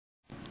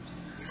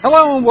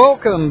Hello and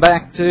welcome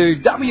back to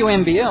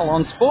WNBL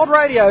on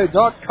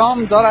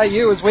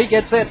sportradio.com.au as we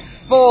get set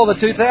for the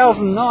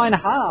 2009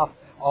 half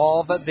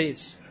of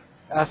this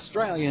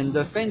Australian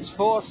Defence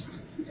Force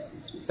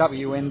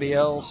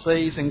WNBL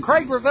season.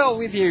 Craig Revell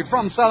with you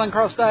from Southern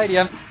Cross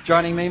Stadium,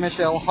 joining me,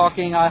 Michelle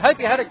Hocking. I hope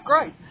you had a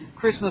great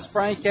Christmas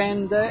break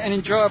and an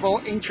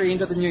enjoyable entry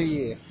into the new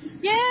year.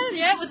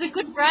 Yeah, it was a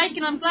good break,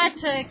 and I'm glad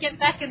to get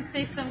back and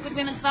see some good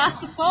women's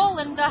basketball,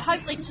 and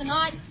hopefully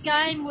tonight's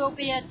game will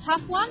be a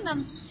tough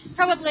one.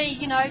 Probably,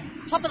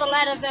 top of the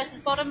ladder versus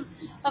bottom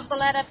of the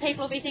ladder,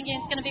 people will be thinking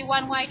it's going to be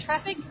one-way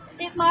traffic.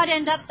 It might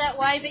end up that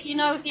way, but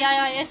with the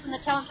AIS and the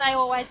talent they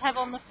always have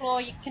on the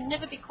floor, you can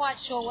never be quite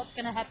sure what's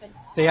going to happen.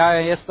 The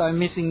AIS, though,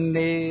 missing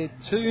their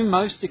two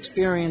most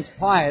experienced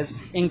players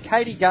in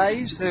Katie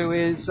Gaze, who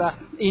is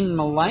in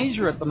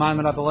Malaysia at the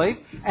moment, I believe,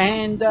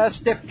 and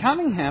Steph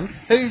Cunningham,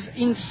 who's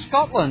in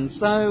Scotland.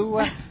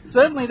 So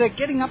certainly they're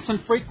getting up some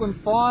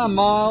frequent flyer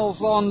miles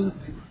on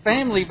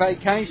family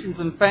vacations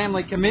and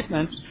family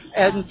commitments,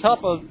 on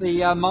top of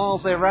the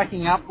miles they're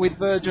racking up with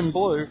Virgin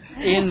Blue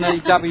in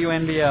the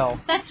WNBL.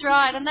 That's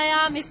right, and they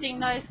are missing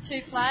those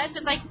two players,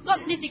 but they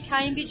got Lizzie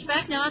Cambridge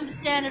back. Now I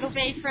understand it'll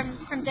be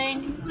from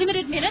Dean,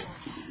 limited minutes,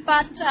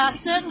 but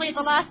certainly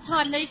the last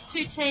time these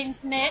two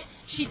teams met,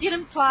 she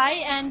didn't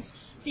play, and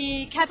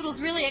the Capitals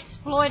really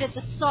exploited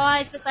the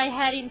size that they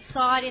had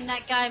inside in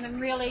that game and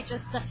really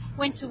just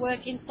went to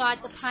work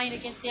inside the paint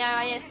against the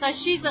AIS. So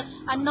she's a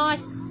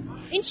nice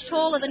inch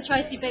taller than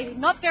Tracy Beattie.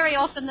 Not very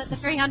often that the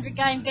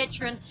 300-game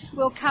veteran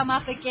will come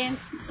up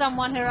against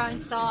someone her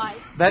own size.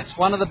 That's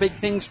one of the big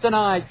things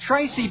tonight.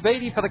 Tracy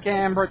Beattie for the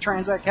Canberra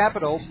Transact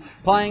Capitals,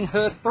 playing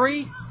her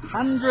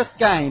 300th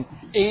game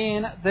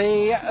in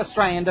the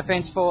Australian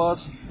Defence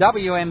Force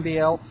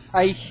WNBL.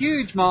 A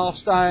huge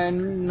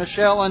milestone,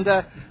 Michelle, and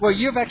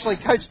you've actually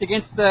coached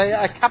against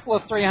a couple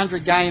of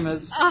 300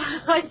 gamers.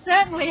 I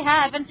certainly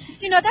have, and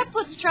that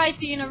puts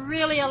Tracy in a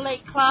really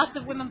elite class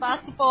of women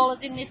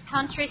basketballers in this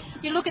country.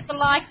 You look at the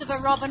likes of a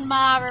Robin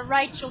Marr, a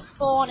Rachel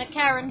Spawn, a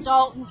Karen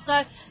Dalton,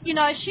 so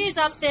she's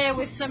up there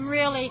with some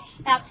really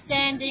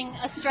outstanding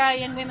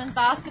Australian women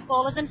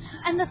basketballers, and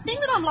the thing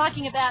that I'm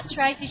liking about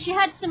Tracy, she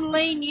had some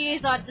lean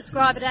years, I'd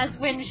describe it as,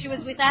 when she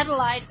was with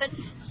Adelaide, but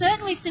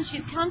certainly since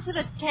she's come to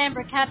the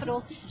Canberra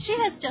Capitals, she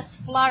has just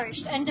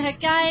flourished, and her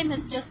game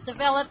has just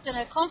developed, and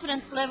her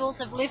confidence levels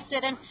have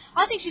lifted, and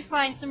I think she's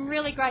playing some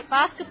really great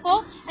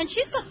basketball, and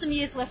she's got some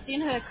years left in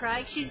her,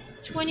 Craig. She's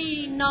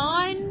 28,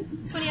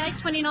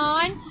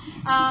 29,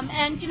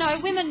 and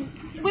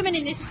women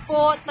in this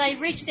sport, they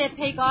reach their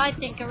peak, I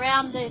think,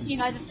 around the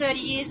 30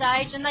 years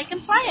age, and they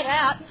can play it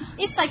out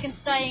if they can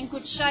stay in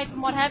good shape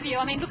and what have you.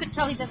 I mean, look at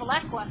Telly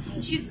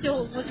Bevilacqua. She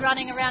still was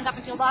running around up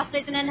until last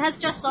season and has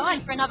just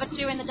signed for another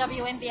 2 in the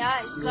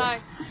WNBA. So,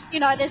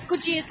 there's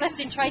good years left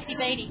in Tracy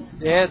Beattie.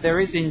 Yeah, there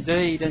is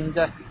indeed. And,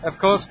 of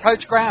course,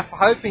 Coach Graff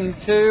hoping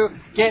to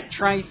get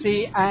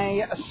Tracy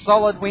a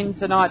solid win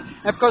tonight.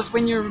 Of course,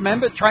 when you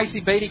remember, Tracy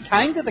Beattie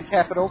came to the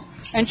Capitals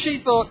and she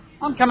thought,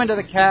 I'm coming to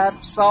the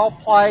Caps, I'll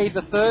play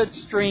the third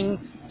string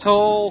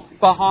tall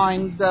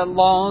behind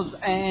Loz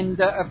and,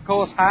 of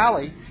course,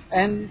 Harley.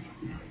 And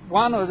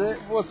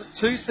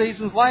two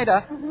seasons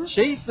later,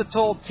 she's the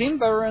tall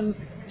timber and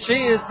she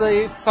is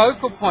the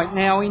focal point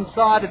now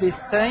inside of this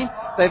team.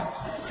 They've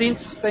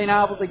since been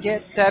able to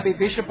get Abby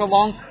Bishop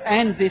along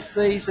and this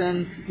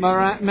season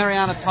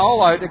Mariana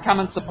Tolo to come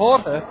and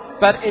support her.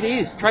 But it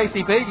is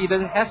Tracy Beattie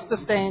that has to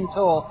stand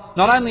tall,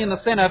 not only in the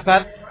centre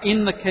but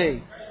in the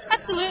key.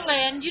 Absolutely,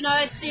 and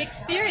it's the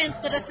experience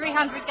that a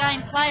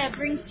 300-game player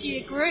brings to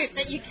your group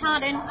that you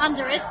can't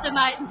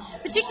underestimate, and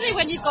particularly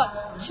when you've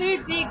got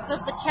two bigs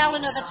of the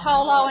talent of a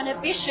Tolo and a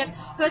Bishop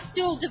who are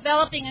still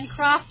developing and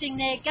crafting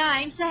their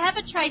game. To have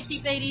a Tracy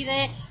Beattie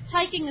there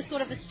taking a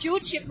sort of a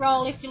stewardship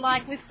role, if you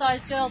like, with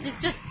those girls is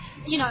just,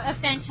 a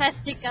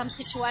fantastic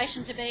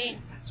situation to be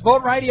in.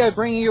 Sport Radio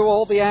bringing you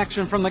all the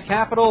action from the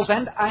Capitals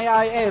and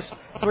AIS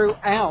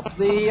throughout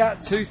the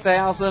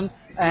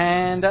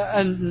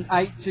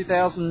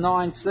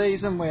 2008-2009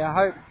 season. We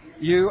hope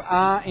you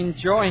are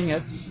enjoying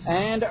it,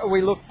 and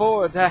we look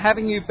forward to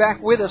having you back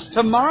with us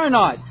tomorrow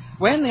night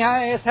when the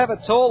AIS have a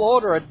tall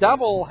order, a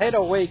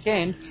double-header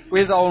weekend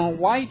with an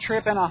away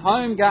trip and a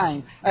home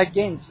game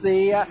against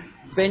the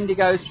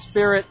Bendigo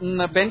Spirit, and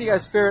the Bendigo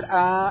Spirit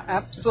are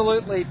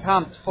absolutely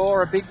pumped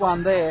for a big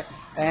one there,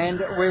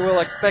 and we will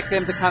expect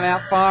them to come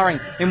out firing.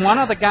 In one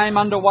other game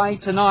underway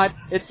tonight,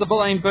 it's the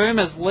Bulleen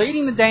Boomers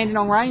leading the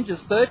Dandenong Rangers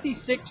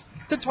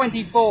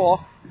 36-24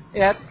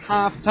 at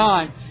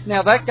half-time.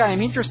 Now that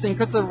game, interesting,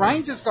 because the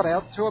Rangers got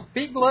out to a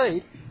big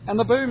lead, and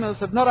the Boomers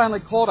have not only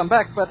clawed them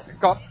back, but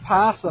got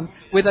past them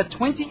with a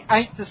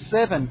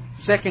 28-7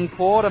 second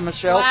quarter,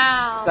 Michelle.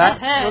 Wow,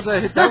 that was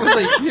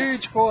a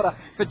huge quarter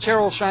for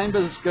Cheryl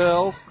Chambers'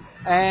 girls,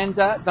 and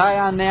they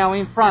are now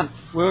in front.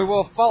 We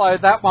will follow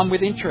that one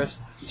with interest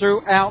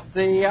throughout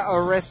the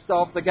rest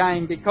of the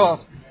game,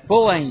 because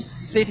Bulleen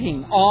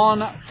sitting on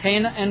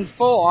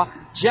 10-4,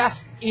 just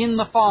in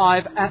the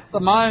 5 at the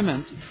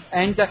moment.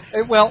 And,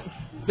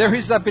 there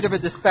is a bit of a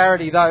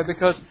disparity, though,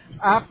 because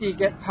after you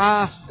get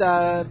past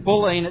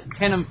Bulleen at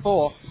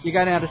 10-4, you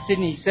go down to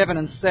Sydney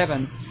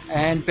 7-7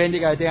 and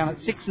Bendigo down at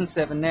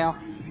 6-7. Now,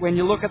 when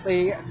you look at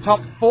the top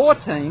 4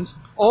 teams,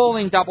 all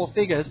in double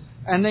figures,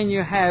 and then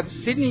you have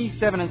Sydney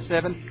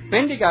 7-7,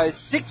 Bendigo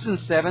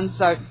 6-7,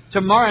 so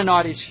tomorrow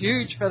night is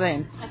huge for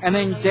them, and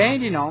then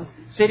Dandenong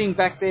sitting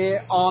back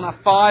there on a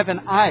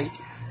 5-8.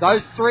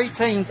 Those 3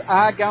 teams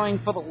are going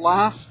for the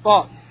last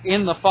spot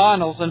in the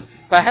finals, and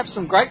perhaps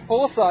some great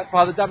foresight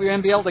by the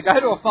WNBL to go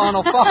to a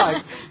Final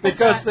 5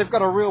 because they've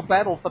got a real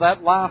battle for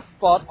that last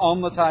spot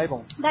on the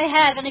table. They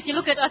have, and if you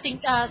look at, I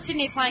think,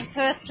 Sydney playing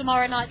Perth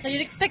tomorrow night, so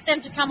you'd expect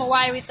them to come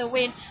away with the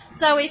win.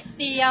 So if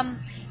the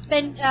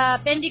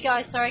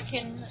Bendigo,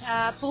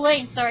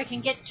 Bulleen,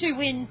 can get 2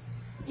 wins,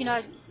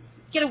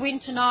 get a win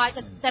tonight,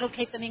 that'll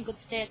keep them in good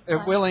stead. So.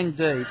 It will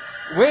indeed.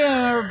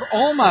 We're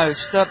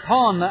almost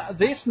upon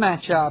this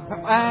matchup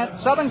at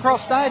Southern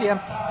Cross Stadium.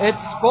 It's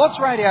Sports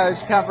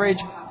Radio's coverage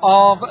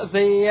of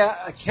the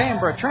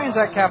Canberra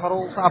Transact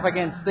Capitals up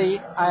against the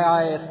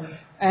AIS.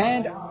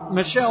 And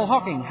Michelle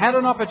Hocking had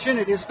an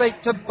opportunity to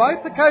speak to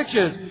both the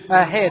coaches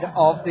ahead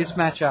of this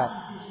matchup.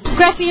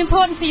 Graffy,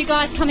 important for you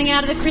guys coming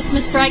out of the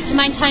Christmas break to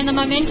maintain the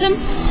momentum?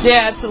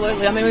 Yeah,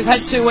 absolutely. I mean, we've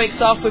had 2 weeks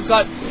off. We've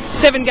got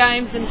 7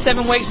 games and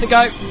 7 weeks to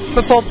go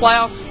before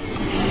playoffs.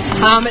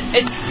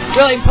 It's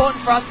really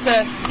important for us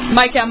to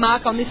make our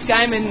mark on this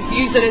game and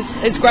use it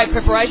as great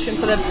preparation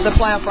for the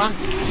playoff run.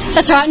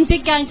 That's right, and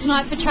big game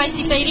tonight for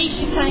Tracy Beattie.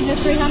 She's playing her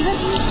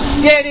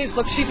 300. Yeah, it is.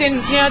 Look, she's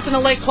in, it's an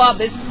elite club.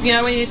 There's,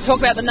 when you talk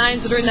about the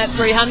names that are in that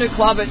 300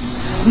 club, it's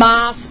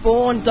Ma,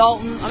 Spawn,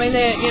 Dalton. I mean,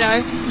 they're,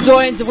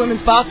 doyens of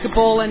women's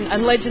basketball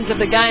and legends of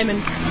the game.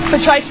 And for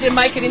Tracy to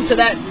make it into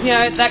that,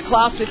 that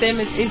class with them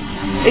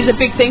is a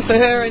big thing for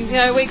her.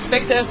 And, we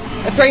expect a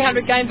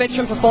 300-game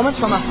veteran performance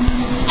from her.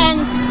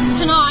 And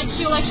tonight,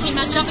 she'll actually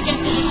match up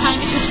against Izzy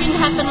Cambridge, which didn't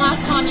happen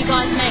last time you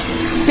guys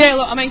met. Yeah,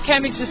 look, I mean,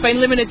 Cambridge has been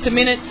limited to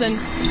minutes, and,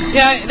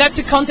 that's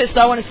a contest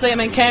I want to see. I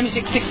mean, Cambridge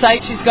is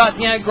 6'8", she's got,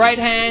 great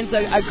hands,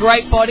 a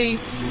great body,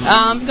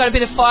 got a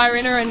bit of fire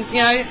in her, and,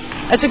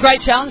 it's a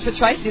great challenge for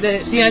Tracy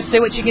to, see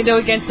what she can do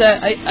against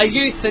a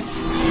youth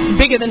that's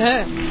bigger than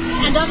her.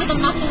 And other than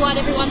Musselwhite,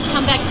 everyone's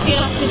come back fit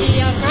after the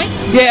break?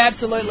 Yeah,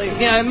 absolutely.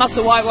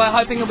 Musselwhite, we're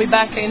hoping he'll be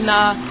back in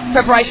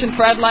preparation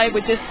for Adelaide.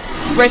 We're just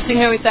resting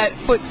her with that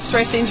foot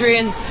stress injury,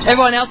 and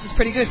everyone else is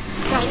pretty good.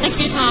 Great, thanks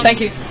for your time.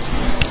 Thank you.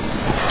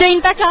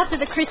 Dean, back after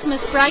the Christmas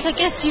break, I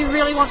guess you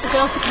really want the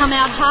girls to come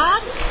out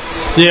hard?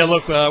 Yeah,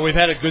 look, we've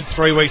had a good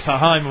 3 weeks at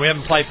home. We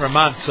haven't played for a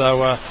month,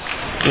 so,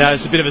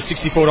 it's a bit of a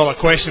 $64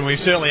 question. We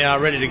certainly are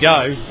ready to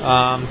go.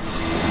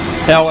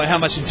 How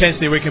much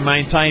intensity we can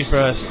maintain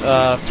for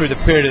through the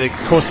period of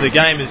the course of the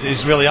game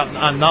is really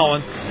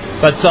unknown.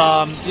 But,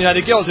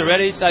 the girls are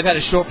ready. They've had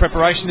a short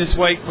preparation this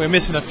week. We're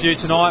missing a few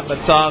tonight,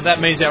 but that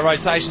means our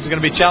rotations are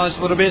going to be challenged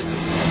a little bit.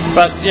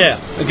 But, yeah,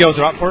 the girls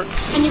are up for it.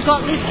 And you've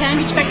got Liz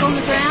Cambridge back on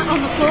the ground,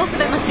 on the floor, so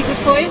that must be good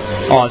for you.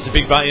 Oh, it's a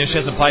big bump. She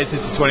hasn't played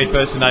since the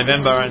 21st of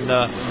November, and,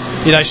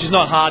 she's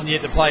not hardened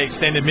yet to play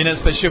extended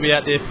minutes, but she'll be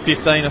out there for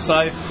 15 or so.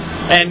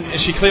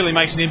 And she clearly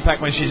makes an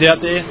impact when she's out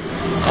there.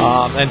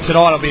 And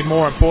tonight will be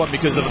more important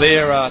because of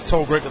their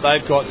tall group that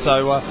they've got.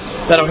 So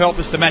that'll help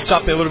us to match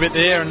up a little bit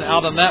there. And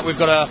other than that, we've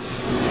got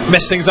to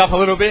mess things up a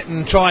little bit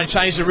and try and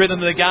change the rhythm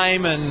of the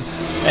game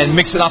and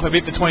mix it up a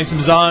bit between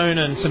some zone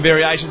and some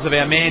variations of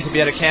our man to be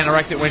able to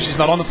counteract it when she's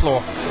not on the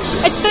floor.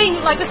 It's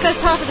been like the first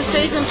half of the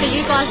season for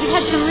you guys. You've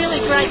had some really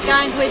great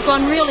games where you've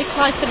gone really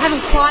close but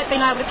haven't quite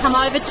been able to come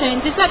over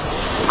teams. Is that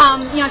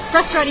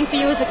frustrating for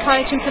you as a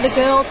coach and for the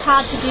girls,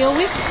 hard to deal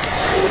with?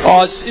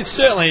 Oh, it's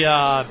certainly,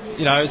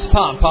 it's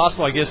part and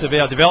parcel, I guess, of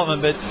our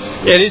development, but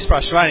yeah, it is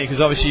frustrating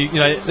because obviously,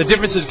 the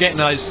difference is getting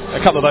a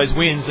couple of those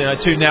wins,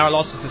 2 narrow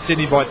losses to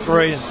Sydney by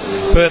 3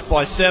 and Perth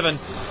by 7.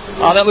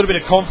 That little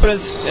bit of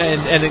confidence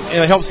and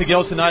it helps the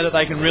girls to know that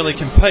they can really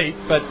compete,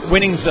 but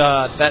winning's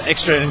that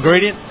extra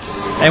ingredient,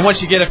 and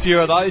once you get a few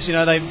of those,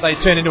 they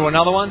turn into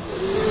another one.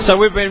 So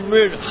we've been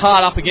really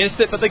hard up against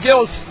it, but the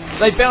girls,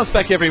 they bounce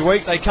back every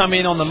week. They come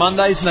in on the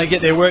Mondays and they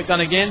get their work done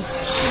again,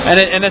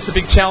 and that's a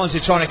big challenge.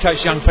 They're trying to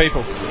coach young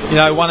people.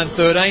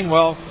 1-13.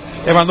 Well,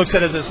 everyone looks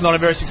at it as it's not a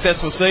very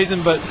successful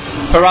season, but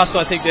for us,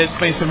 I think there's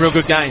been some real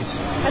good gains.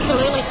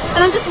 Absolutely.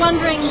 And I'm just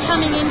wondering,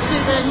 coming into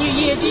the new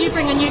year, do you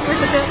bring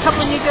a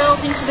couple of new girls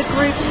into the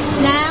group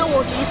now,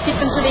 or do you sit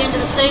them to the end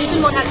of the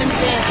season? What happens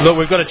there? Look,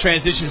 we've got a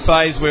transition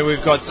phase where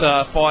we've got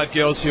 5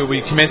 girls who will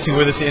be commencing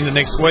with us at the end of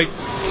next week.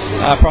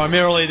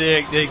 Primarily,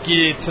 they're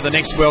geared to the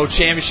next World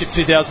Championship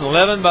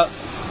 2011, but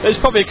there's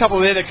probably a couple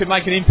there that could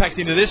make an impact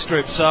into this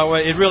group, so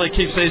it really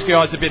keeps these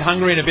guys a bit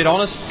hungry and a bit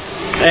honest,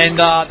 and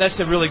that's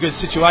a really good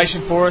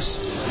situation for us.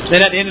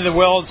 Then at the end of the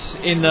Worlds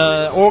in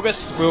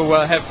August, we'll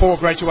have 4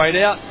 graduate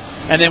out,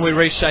 and then we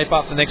reshape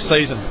up the next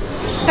season.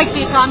 Thanks for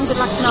your time. Good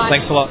luck tonight.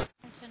 Thanks a lot.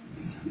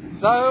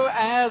 So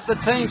as the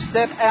team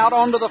step out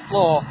onto the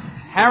floor,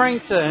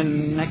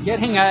 Harrington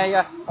getting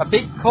a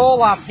big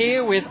call up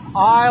here with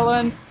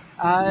Ireland.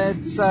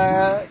 It's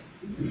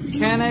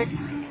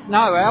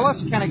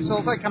Alice Cannick's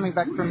also coming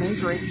back from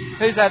injury.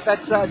 Who's that?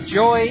 That's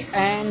Joy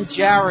and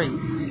Jarry,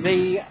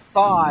 the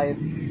 5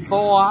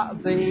 for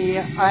the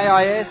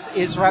AIS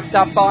is wrapped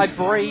up by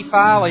Bree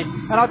Farley.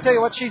 And I'll tell you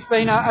what, she's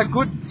been a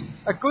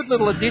good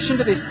little addition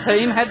to this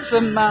team. Had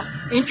some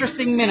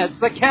interesting minutes.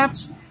 The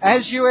Caps,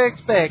 as you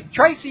expect,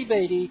 Tracy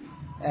Beattie,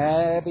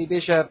 Abby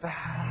Bishop,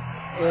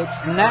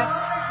 it's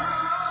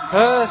Nat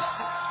Hurst,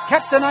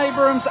 Captain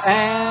Abrams,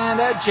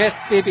 and Jess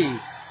Bibby.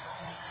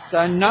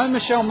 So no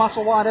Michelle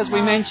Musselwhite, as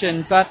we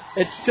mentioned, but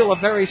it's still a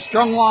very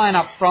strong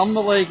lineup from the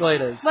league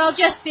leaders. Well,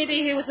 Jess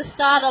Bibby, who was a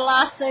starter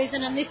last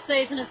season and this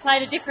season has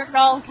played a different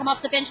role and come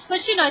off the bench, so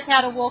she knows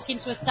how to walk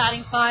into a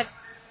starting five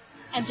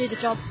and do the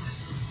job.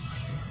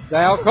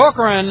 Dale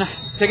Corcoran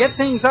to get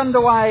things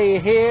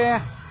underway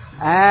here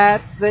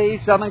at the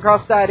Southern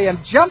Cross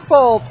Stadium. Jump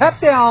ball,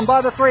 tapped down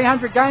by the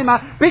 300 gamer.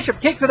 Bishop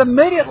kicks it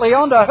immediately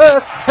onto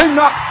Hurst, who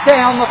knocks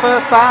down the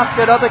first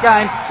basket of the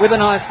game with a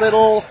nice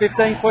little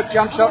 15-foot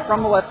jump shot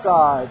from the left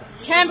side.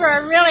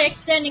 Canberra are really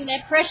extending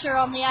their pressure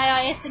on the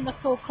AIS in the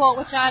full court,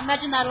 which I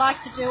imagine they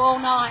like to do all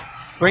night.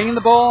 Bringing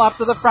the ball up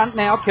to the front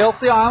now.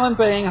 Kelsey Island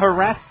being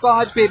harassed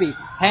by Bibby.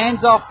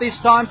 Hands off this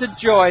time to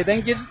Joy.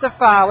 Then gives it to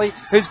Farley,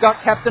 who's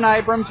got Captain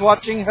Abrams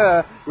watching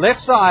her.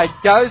 Left side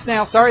goes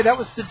now. Sorry, that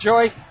was to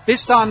Joy.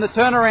 This time the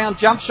turnaround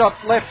jump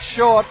shot's left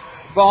short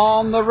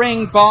on the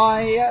ring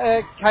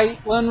by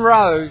Caitlin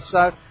Rowe.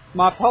 So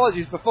my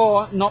apologies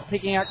before not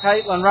picking out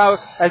Caitlin Rowe,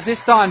 as this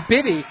time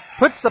Bibby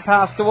puts the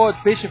pass towards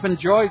Bishop and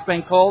Joy's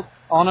been called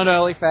on an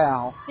early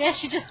foul. Yeah,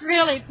 she just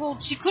really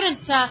pulled. She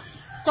couldn't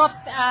stop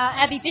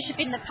Abby Bishop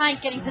in the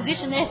paint getting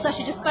position there, so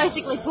she just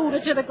basically pulled her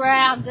to the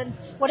ground, and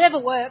whatever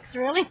works,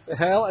 really.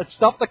 Well, it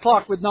stopped the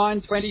clock with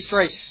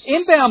 9:23.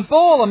 Inbound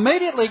ball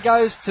immediately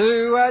goes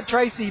to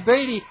Tracy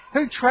Beattie,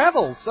 who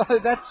travels, so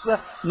that's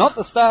not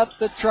the start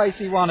that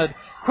Tracy wanted.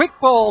 Quick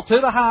ball to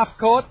the half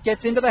court,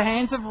 gets into the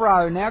hands of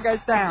Rowe, now goes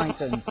to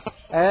Harrington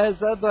as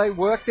they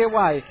work their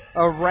way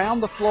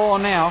around the floor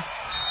now.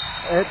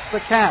 It's the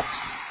Caps,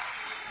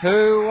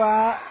 who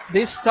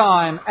this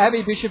time,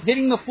 Abby Bishop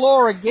hitting the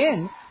floor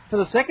again for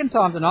the second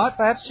time tonight.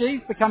 Perhaps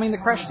she's becoming the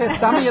crash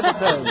test dummy of the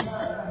team.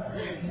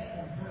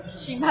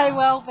 She may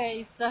well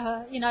be.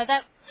 So,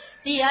 that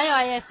the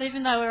AIS,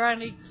 even though we're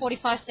only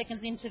 45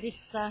 seconds into this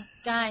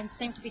game,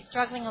 seem to be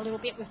struggling a little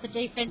bit with the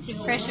defensive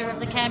pressure of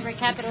the Canberra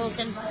Capitals,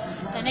 and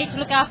they need to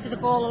look after the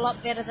ball a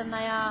lot better than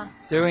they are.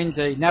 Do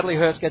indeed. Natalie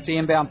Hurst gets the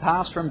inbound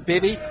pass from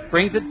Bibby,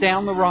 brings it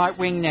down the right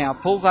wing now,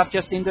 pulls up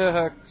just into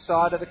her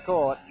side of the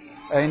court.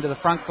 Into the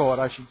front court,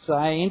 I should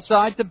say.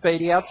 Inside to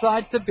Beattie,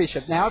 outside to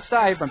Bishop. Now it's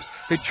to Abrams,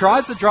 who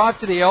tries to drive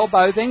to the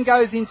elbow, then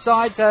goes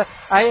inside to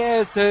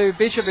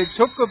Bishop, who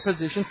took good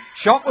position.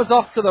 Shot was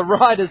off to the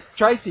right as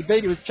Tracy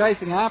Beattie was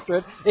chasing after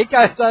it. It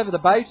goes over the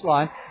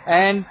baseline,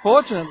 and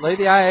fortunately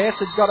the AIS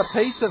had got a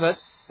piece of it,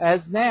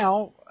 as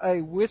now a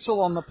whistle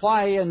on the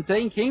play, and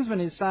Dean Kingsman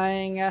is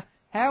saying,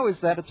 how is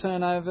that a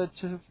turnover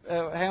to,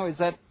 how is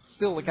that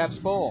still the Caps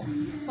ball?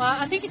 Well,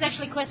 I think he's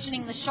actually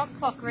questioning the shot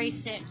clock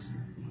reset.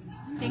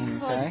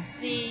 Because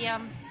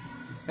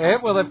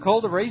they've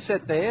called a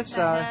reset there, so...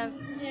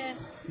 yeah.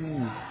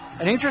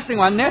 An interesting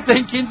one. Now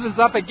Dean Kinsman's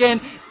up again.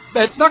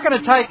 But it's not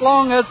going to take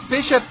long as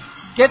Bishop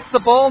gets the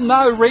ball.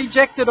 No,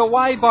 rejected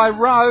away by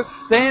Rowe.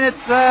 Then it's,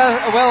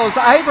 it was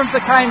Abrams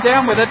that came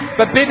down with it,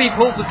 but Bibby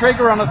pulls the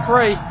trigger on a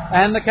three,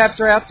 and the Caps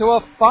are out to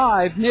a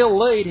 5-0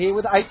 lead here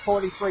with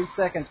 8:43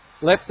 seconds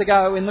left to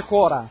go in the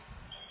quarter.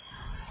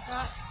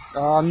 Right.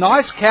 Oh,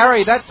 nice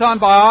carry that time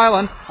by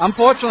Island.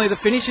 Unfortunately, the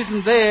finish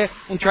isn't there,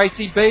 and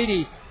Tracy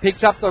Beattie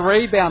picks up the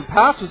rebound.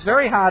 Pass was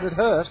very hard at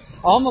Hurst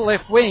on the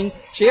left wing.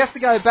 She has to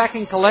go back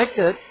and collect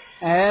it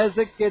as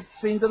it gets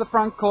into the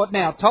front court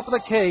now. Top of the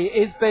key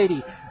is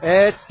Beattie.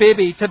 It's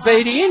Bibby to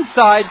Beattie,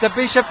 inside to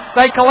Bishop.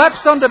 They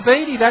collapsed onto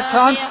Beattie that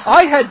time. Yeah.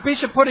 I had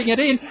Bishop putting it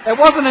in. It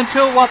wasn't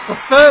until, the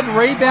third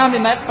rebound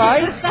in that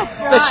phase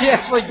that she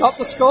actually got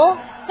the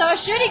score. So her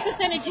shooting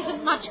percentage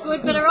isn't much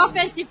good, but her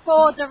offensive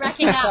boards are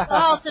racking up.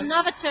 Oh, it's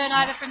another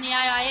turnover from the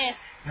AIS.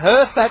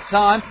 Hurst that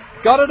time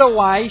got it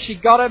away. She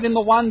got it in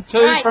the 1-2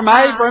 Great from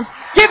pass. Abrams.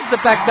 Gives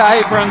it back to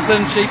Abrams,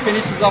 and she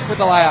finishes off with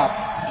the layup.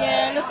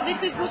 Yeah, look,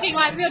 this is looking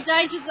like real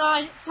danger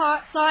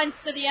signs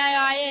for the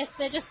AIS.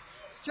 They're just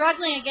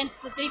struggling against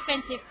the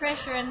defensive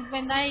pressure, and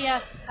when they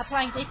are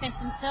playing defence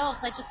themselves,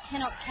 they just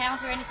cannot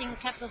counter anything the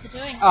Capitals are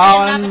doing.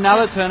 Oh, and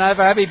another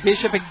turnover. Abby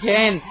Bishop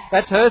again.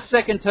 That's her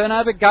second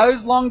turnover.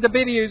 Goes long to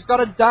Bibby, who's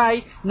got a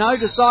day. No,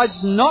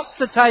 decides not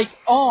to take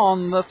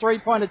on the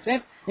three-point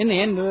attempt. In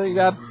the end,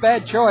 a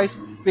bad choice,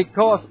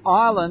 because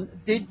Ireland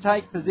did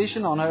take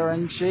position on her,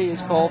 and she is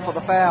called for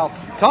the foul.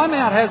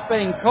 Timeout has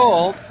been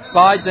called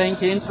by Dean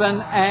Kinsman,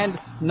 and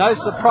no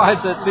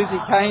surprise that Lizzie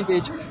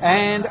Cambridge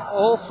and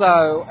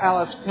also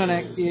Alice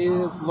Kunnick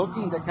is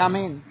looking to come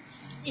in.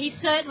 He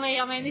certainly,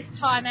 this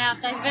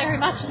timeout, they very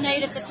much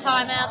needed the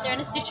timeout. They're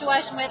in a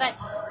situation where they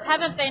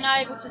haven't been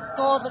able to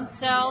score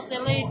themselves. They're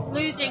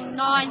losing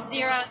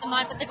 9-0 at the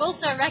moment, but they've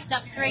also racked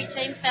up 3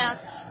 team fouls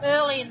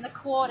early in the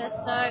quarter.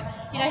 So,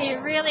 he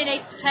really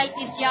needs to take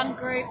this young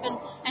group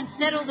and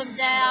settle them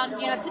down,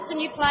 put some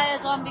new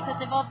players on, because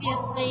they've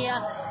obviously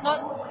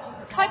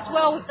not coped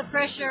well with the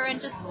pressure,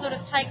 and just sort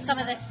of take some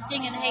of that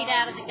sting and heat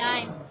out of the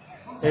game.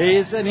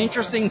 is an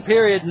interesting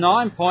period.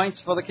 9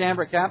 points for the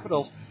Canberra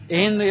Capitals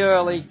in the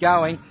early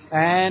going,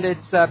 and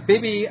it's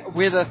Bibby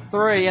with a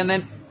 3, and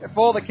then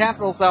for the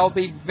Capitals they'll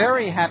be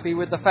very happy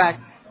with the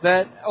fact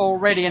that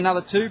already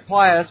another 2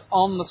 players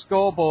on the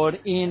scoreboard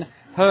in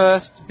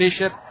Hurst,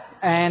 Bishop,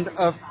 and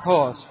of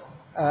course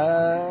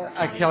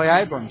Kelly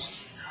Abrams.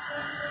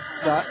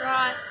 That's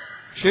right.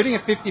 Shooting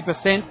at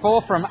 50%,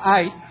 4 from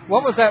 8.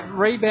 What was that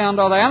rebound?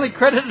 Oh, they only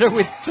credited her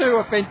with 2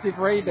 offensive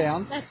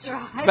rebounds. That's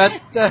right.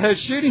 But her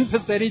shooting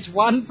percentage,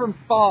 1 from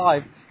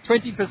 5.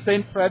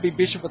 20% for Abby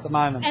Bishop at the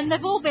moment. And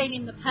they've all been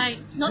in the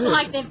paint. It's not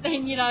like they've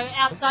been,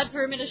 outside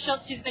perimeter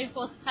shots she's been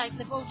forced to take.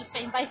 They've all just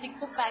been basic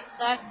putbacks.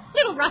 So a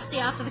little rusty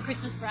after the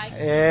Christmas break.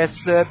 Yes,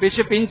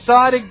 Bishop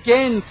inside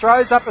again.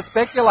 Throws up a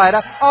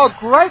speculator. Oh,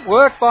 great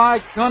work by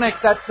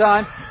Connick that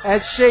time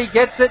as she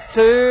gets it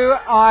to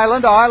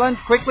Ireland. Ireland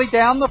quickly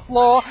down the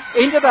floor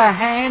into the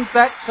hands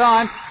that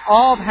time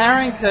of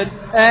Harrington.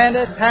 And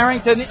it's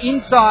Harrington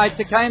inside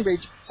to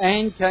Cambridge.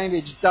 And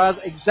Cambridge does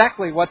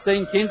exactly what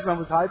Dean Kinsman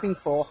was hoping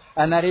for,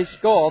 and that is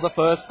score the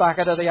first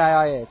bucket of the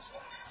AIS.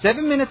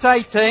 7 minutes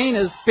 18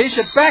 as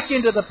Bishop back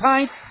into the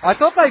paint. I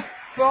thought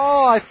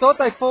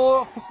they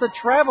forced the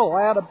travel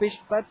out of Bishop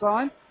that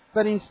time,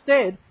 but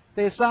instead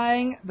they're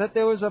saying that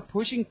there was a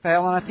pushing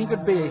foul, and I think it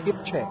would be a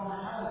hip check.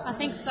 I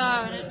think so,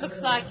 and it looks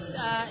like,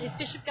 is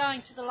Bishop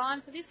going to the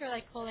line for this, or are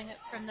they calling it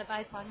from the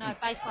baseline? No,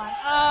 baseline.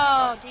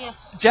 Oh, dear.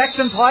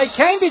 Jackson play.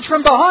 Cambridge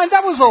from behind.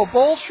 That was all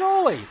ball,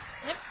 surely.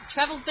 Yep,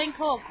 travel's been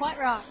called. Quite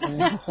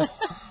right.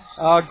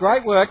 Oh,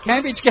 great work.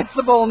 Cambridge gets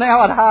the ball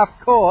now at half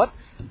court.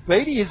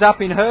 Beattie is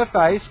up in her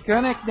face.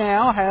 Koenig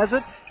now has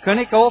it.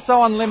 Koenig also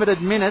on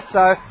limited minutes,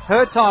 so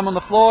her time on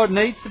the floor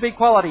needs to be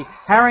quality.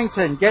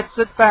 Harrington gets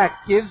it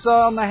back, gives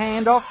on the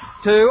handoff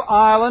to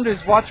Ireland,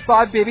 who's watched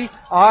by Bibby.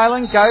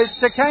 Ireland goes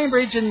to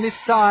Cambridge, and this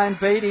time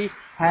Beattie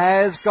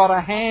has got a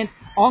hand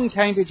on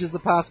Cambridge as the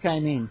pass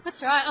came in.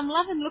 That's right. I'm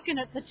loving looking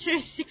at the 2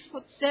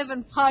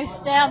 6'7"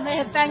 posts down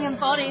there, banging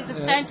bodies.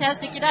 It's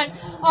fantastic. You don't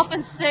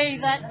often see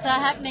that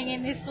happening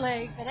in this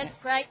league, but it's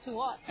great to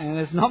watch. And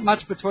there's not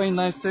much between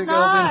those two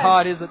girls in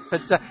height, is it?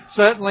 But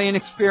certainly in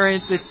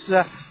experience,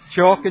 it's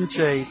chalk and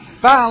cheese.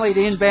 Farley to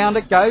inbound.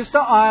 It goes to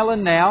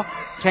Ireland now.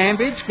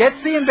 Cambridge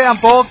gets the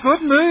inbound ball.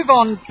 Good move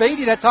on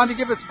Beattie that time to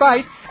give her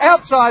space.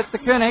 Outside to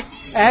Koenig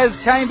as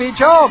Cambridge,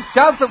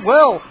 does it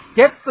well.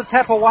 Gets the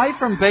tap away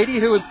from Beattie,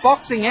 who is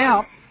boxing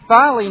out.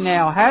 Farley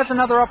now has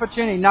another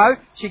opportunity. No,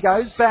 she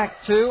goes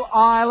back to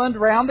Ireland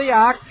round the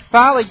arc.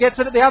 Farley gets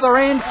it at the other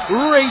end.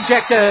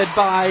 Rejected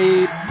by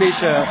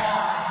Bishop.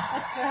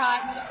 That's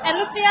right. And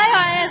look, the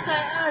AIS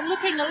are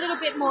looking a little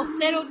bit more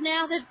settled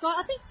now. They've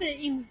got, I think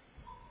the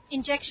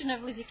injection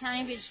of Lizzie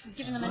Cambridge,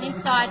 giving them an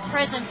inside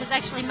presence, has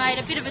actually made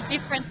a bit of a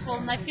difference for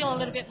them. They feel a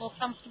little bit more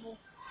comfortable.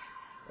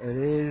 It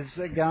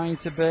is going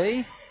to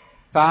be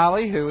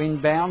Farley who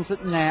inbounds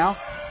it now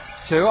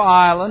to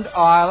Ireland.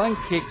 Ireland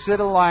kicks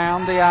it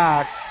around the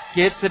arc.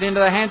 Gets it into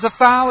the hands of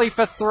Farley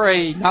for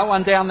 3. No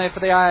one down there for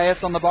the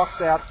AIS on the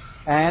box out.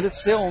 And it's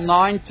still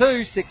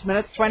 9-2. 6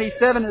 minutes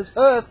 27 is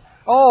Hurst.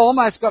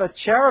 Almost got a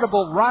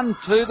charitable run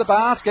to the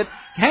basket.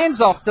 Hands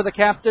off to the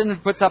captain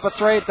and puts up a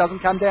 3. It doesn't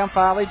come down.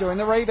 Farley doing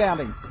the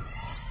rebounding.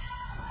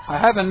 I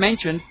haven't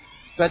mentioned,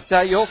 but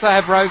you also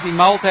have Rosie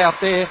Molt out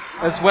there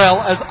as well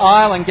as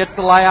Ireland gets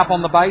the layup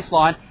on the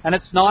baseline. And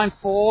it's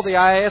 9-4. The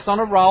AIS on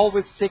a roll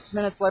with 6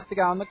 minutes left to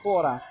go in the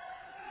quarter.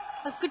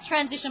 That's a good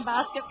transition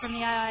basket from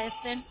the AIS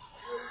then.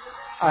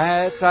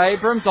 It's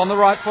Abrams on the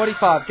right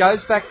 45.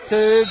 Goes back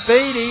to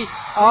Beattie.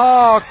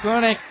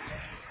 Koenig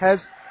has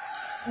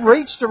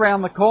reached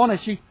around the corner.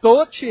 She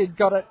thought she had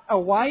got it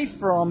away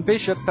from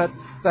Bishop, but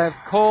they've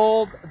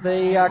called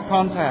the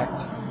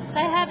contact.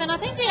 They have, and I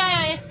think the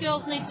AIS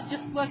girls need to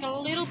just work a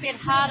little bit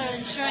harder at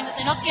ensuring that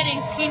they're not getting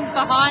pinned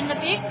behind the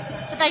big,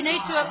 but they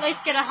need to at least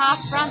get a half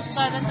front so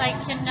that they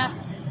can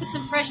put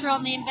some pressure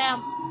on the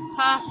inbound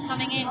pass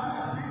coming in.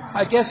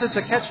 I guess it's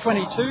a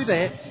catch-22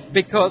 there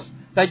because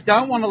they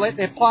don't want to let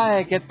their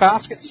player get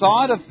basket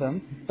side of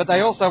them, but they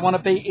also want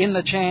to be in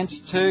the chance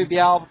to be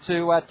able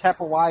to tap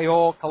away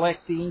or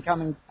collect the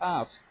incoming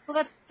pass.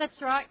 Well,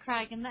 that's right,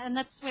 Craig, and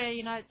that's where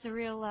it's a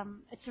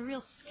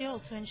real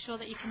skill to ensure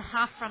that you can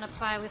half run a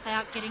player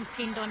without getting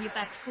pinned on your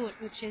back foot,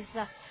 which is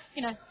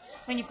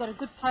when you've got a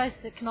good post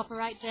that can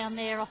operate down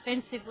there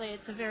offensively,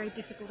 it's a very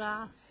difficult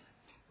ask.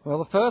 Well,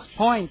 the first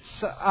point's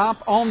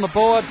up on the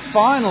board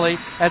finally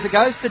as it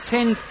goes to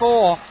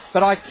 10-4.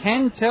 But I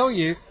can tell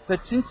you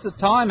that since the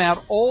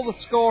timeout, all the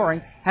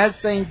scoring has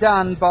been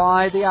done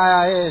by the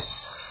AIS.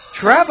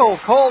 Travel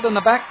called in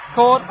the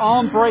backcourt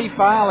on Bree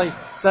Farley.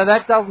 So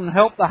that doesn't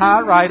help the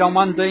heart rate on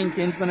one Dean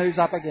Kinsman who's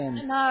up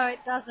again. No, it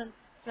doesn't.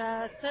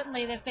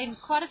 Certainly there have been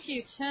quite a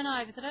few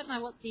turnovers. I don't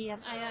know what the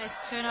AIS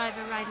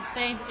turnover rate has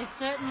been, but they've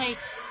certainly,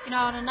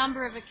 on a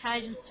number of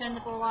occasions turned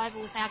the ball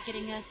over without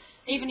getting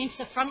even into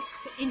their front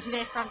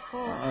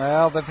court.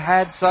 Well, they've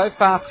had so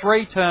far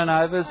 3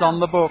 turnovers on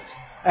the books.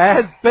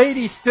 As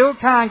Beattie still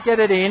can't get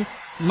it in.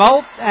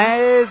 Molt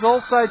is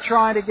also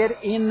trying to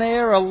get in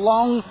there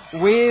along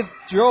with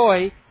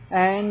Joy.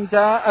 and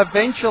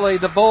eventually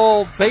the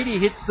ball, Beattie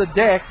hits the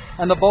deck,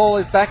 and the ball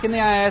is back in the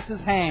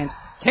AIS's hands.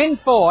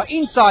 10-4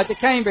 inside to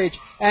Cambridge,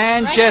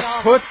 and just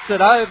puts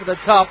it over the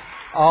top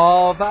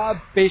of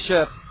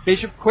Bishop.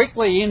 Bishop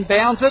quickly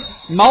inbounds it.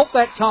 Malt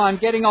that time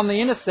getting on the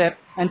intercept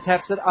and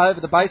taps it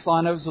over the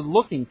baseline. It was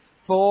looking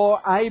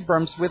for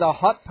Abrams with a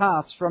hot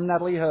pass from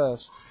Natalie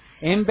Hurst.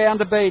 Inbound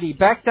to Beattie,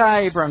 back to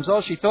Abrams.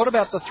 Oh, she thought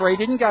about the three,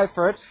 didn't go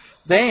for it.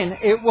 Then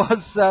it was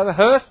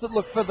Hurst that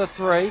looked for the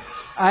three.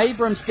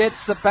 Abrams gets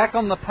it back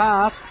on the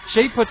pass.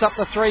 She puts up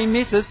the three,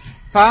 misses.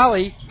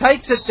 Farley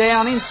takes it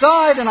down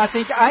inside, and I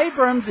think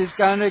Abrams is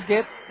going to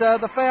get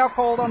the foul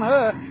called on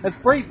her, as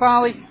Bree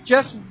Farley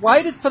just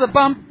waited for the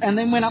bump and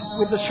then went up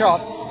with the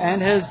shot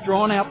and has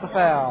drawn out the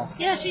foul.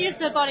 Yeah, she used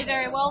her body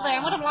very well there.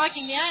 And what I'm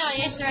liking, the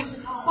AIS are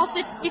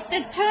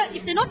actually,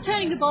 if they're not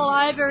turning the ball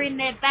over in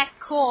their back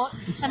court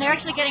and they're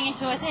actually getting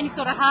into any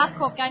sort of half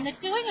court game, they're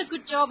doing a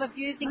good job of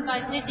using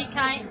both Lizzie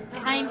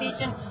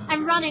Cambridge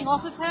and running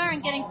off of her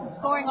and getting some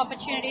scoring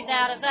opportunities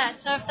out of that.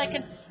 So if they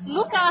can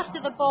look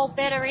after the ball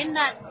better in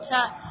that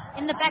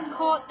in the back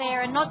court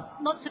there and not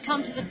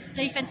succumb to the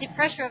defensive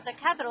pressure of the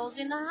Capitals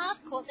in the half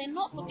court, they're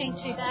not looking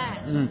too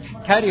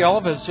bad. Katie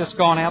Oliver's just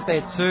gone out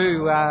there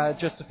too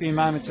just a few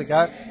moments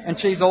ago, and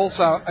she's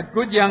also a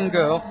good young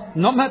girl,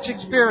 not much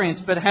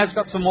experience, but has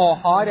got some more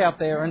height out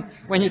there. And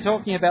when you're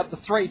talking about the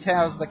three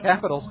towers of the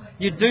Capitals,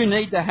 you do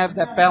need to have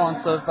that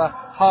balance of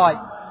height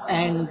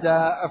and,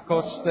 of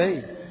course,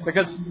 speed,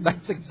 because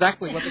that's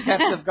exactly what the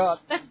Caps have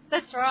got.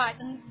 That's right,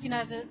 and you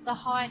know the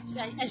height,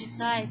 as you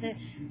say,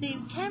 the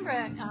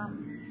Canberra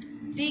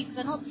bigs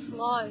are not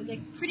slow. They're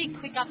pretty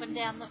quick up and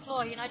down the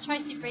floor. You know,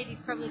 Tracy Breedy's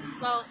probably the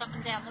slowest up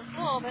and down the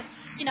floor, but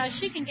you know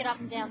she can get up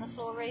and down the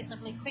floor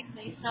reasonably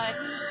quickly. So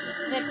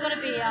they've got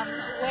to be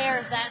aware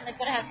of that, and they've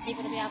got to have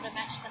people to be able to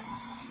match them.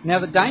 Now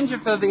the danger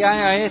for the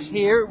AIS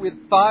here,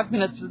 with 5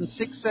 minutes and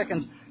 6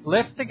 seconds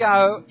left to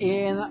go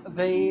in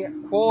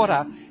the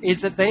quarter,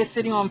 is that they're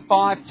sitting on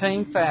 5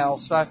 team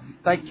fouls, so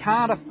they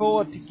can't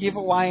afford to give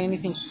away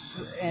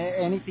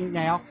anything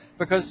now,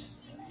 because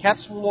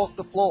Caps will walk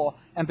the floor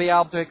and be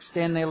able to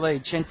extend their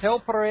lead.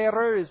 Chantel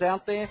Pereira is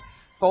out there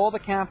for the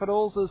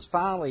Capitals as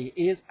Farley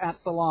is at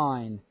the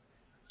line.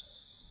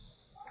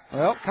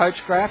 Well, Coach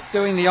Graff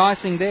doing the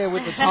icing there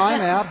with the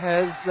timeout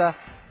has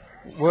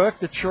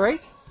worked a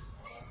treat.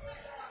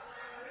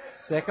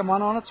 Second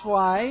one on its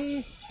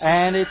way,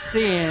 and it's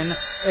in.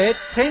 It's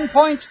 10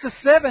 points to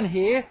 7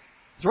 here.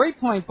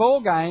 3-point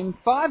ball game.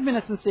 5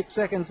 minutes and 6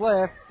 seconds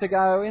left to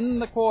go in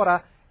the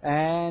quarter,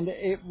 and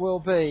it will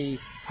be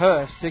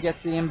Hurst who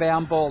gets the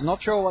inbound ball.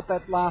 Not sure what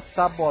that last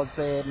sub was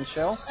there,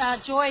 Michelle.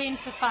 Joy in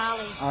for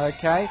Farley.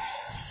 Okay,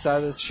 so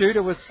the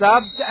shooter was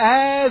subbed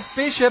as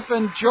Bishop,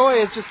 and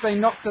Joy has just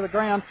been knocked to the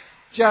ground.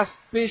 Just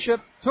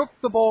Bishop took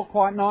the ball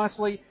quite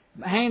nicely.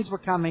 Hands were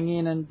coming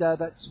in, and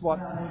that's what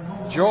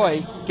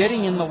Joy,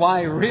 getting in the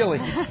way, really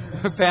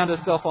found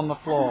herself on the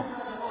floor.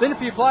 Seen a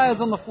few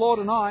players on the floor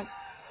tonight.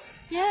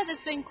 Yeah, there's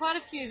been quite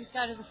a few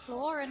go to the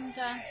floor, and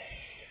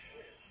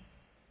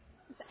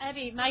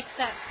Abby makes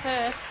that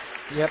first.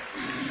 Yep.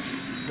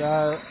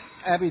 So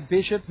Abby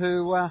Bishop,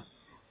 who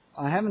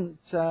I haven't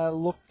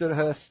looked at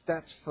her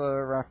stats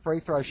for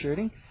free throw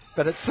shooting,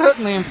 but it's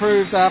certainly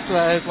improved after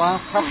those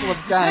last couple of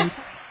games.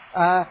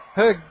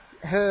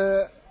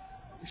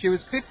 She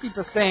was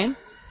 50%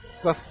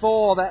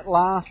 before that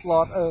last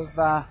lot of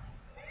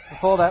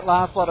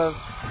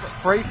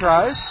free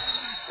throws,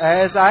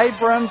 as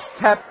Abrams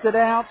tapped it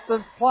out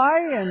of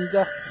play, and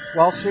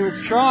while she was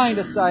trying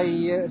to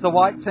say the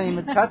white team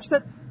had touched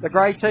it, the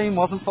grey team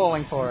wasn't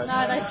falling for it.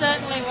 No, they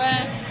certainly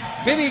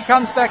weren't. Bibby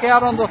comes back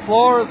out on the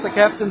floor as the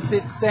captain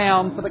sits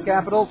down for the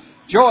Capitals.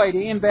 Joy to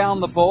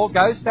inbound the ball,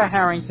 goes to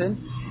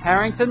Harrington.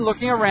 Harrington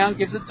looking around,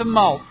 gives it to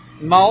Malt.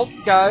 Malt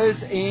goes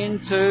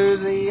into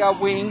the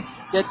wing,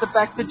 gets it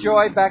back to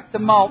Joy, back to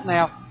Malt.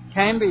 Now,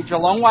 Cambridge, a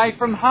long way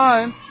from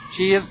home.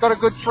 She has got a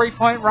good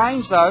 3-point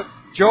range, though.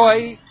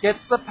 Joy gets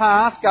the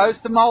pass, goes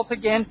to Malt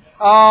again.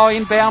 Oh,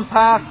 inbound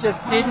pass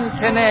just didn't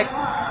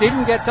connect.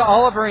 Didn't get to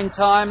Oliver in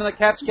time, and the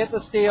Caps get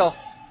the steal.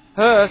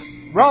 Hurst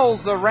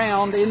rolls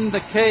around in the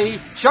key.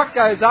 Shot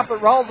goes up,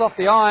 it rolls off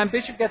the iron.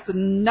 Bishop gets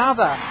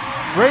another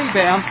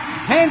rebound,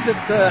 hands it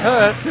to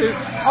Hurst, who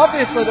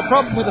obviously the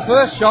problem with the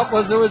first shot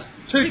was it was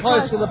too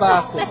close to the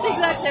basket. That's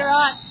exactly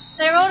right.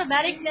 They're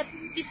automatic this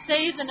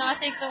season. I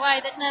think the way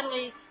that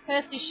Natalie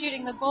Hurst is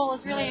shooting the ball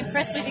is really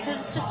impressed me, because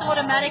it's just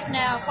automatic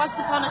now. Once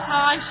upon a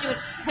time she would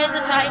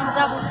hesitate and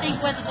double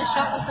think whether the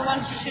shot was the one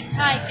she should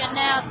take, and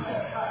now it's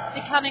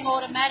just becoming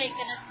automatic,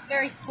 and it's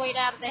very sweet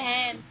out of the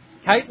hands.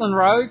 Caitlin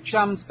Rowe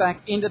comes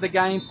back into the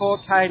game for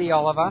Katie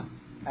Oliver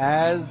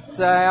as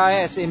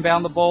AIS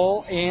inbound the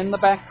ball in the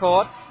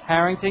backcourt.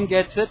 Harrington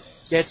gets it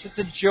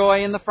to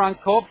Joy in the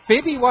front court.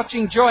 Bibby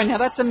watching Joy. Now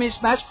that's a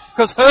mismatch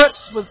because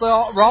Hertz was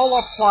the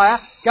roll-off player.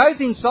 Goes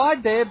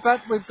inside there,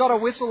 but we've got a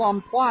whistle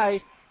on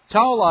play.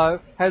 Tolo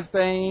has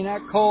been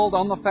called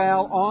on the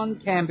foul on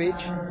Cambridge.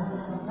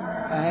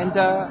 And,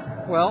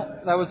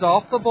 that was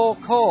off the ball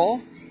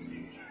call.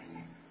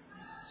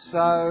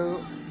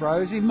 So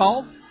Rosie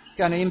Malt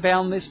going to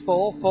inbound this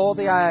ball for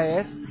the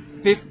AIS.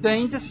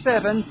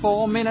 15-7,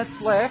 4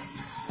 minutes left.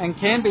 And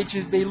Cambridge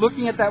should be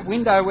looking at that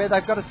window where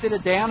they've got to sit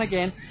it down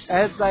again,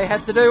 as they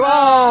had to do.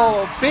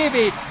 Oh,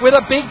 Bibby with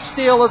a big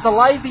steal as a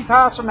lazy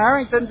pass from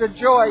Harrington to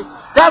Joy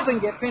doesn't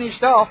get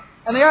finished off.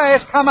 And the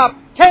AIS come up.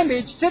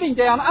 Cambridge sitting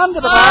down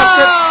under the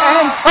basket,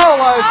 and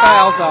Tolo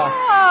fouls off.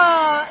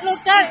 Oh, look,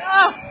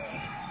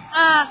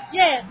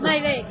 yeah,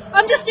 maybe.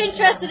 I'm just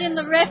interested in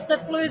the ref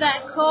that blew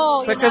that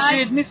call. Because she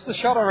had missed the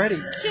shot already.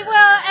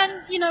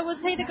 Was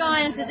he the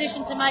guy in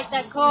position to make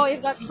that call?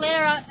 You've got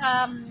Claire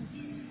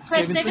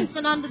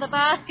Stevenson under the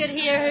basket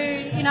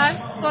here who,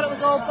 thought it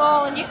was all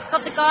ball, and you've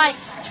got the guy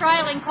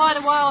trailing quite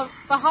a while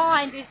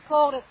behind who's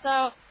called it.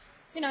 So,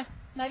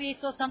 maybe he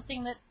saw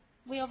something that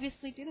we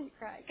obviously didn't,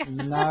 Craig.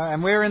 No,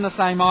 and we're in the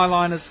same eye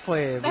line as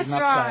Claire. That's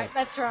right.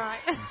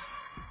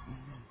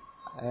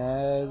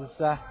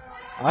 As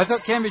I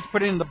thought Cambridge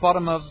put it in the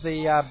bottom of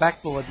the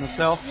backboard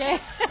myself. Yeah.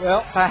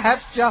 Well,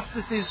 perhaps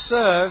justice is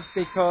served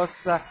because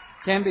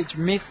Cambridge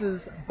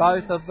misses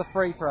both of the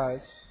free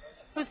throws.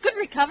 It was good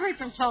recovery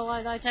from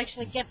Tolo, though, to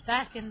actually get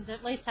back and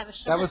at least have a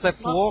shot. That was that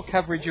floor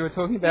coverage you were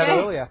talking about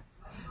earlier.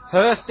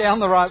 Hurst down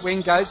the right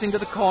wing, goes into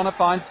the corner,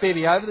 finds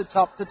Bibby over the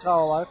top to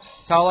Tolo.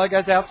 Tolo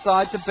goes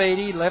outside to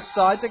Beattie, left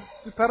side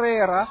to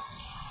Pereira.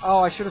 Oh,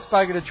 I should have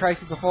spoken to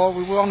Tracy before.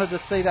 We wanted to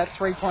see that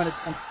three-point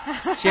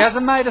attempt. She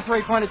hasn't made a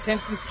three-point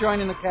attempt since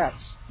joining the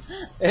Caps.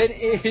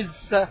 It is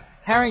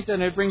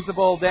Harrington who brings the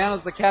ball down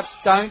as the Caps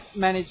don't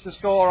manage to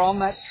score on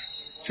that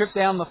trip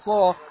down the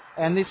floor.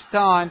 And this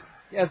time,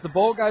 as the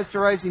ball goes to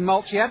Rosie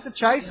Mulch, you have to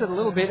chase it a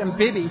little bit, and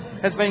Bibby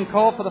has been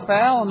called for the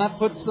foul, and that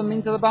puts them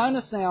into the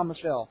bonus now,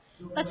 Michelle.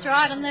 That's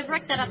right, and they've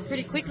racked that up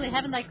pretty quickly,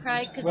 haven't they,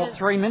 Craig? Well,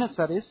 3 minutes,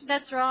 that is.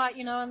 That's right,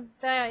 and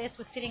the AIS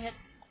was sitting at,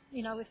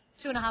 with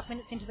 2.5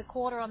 minutes into the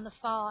quarter on the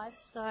 5,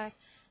 so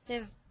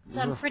they've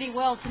done pretty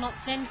well to not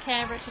send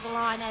Canberra to the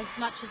line as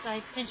much as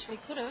they potentially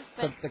could have.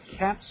 But the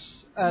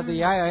Caps,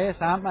 the AIS,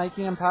 aren't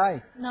making them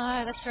pay.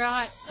 No, that's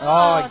right.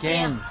 Oh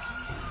again. Dear.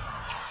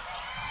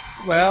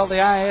 Well, the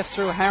AIS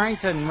through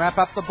Harrington wrap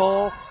up the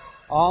ball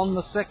on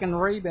the second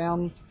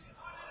rebound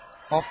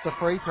off the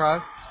free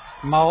throw.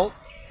 Molt,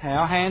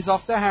 now hands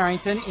off to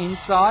Harrington,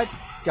 inside,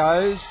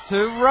 goes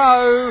to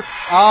Rowe.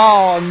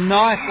 Oh,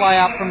 nice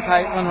layup from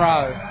Caitlin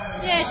Rowe.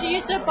 Yeah, she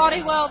used her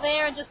body well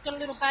there and just got a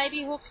little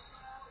baby hook,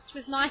 which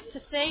was nice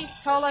to see.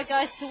 Tolo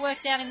goes to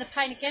work down in the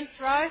paint against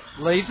Rowe.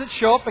 Leaves it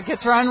short, but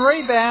gets her own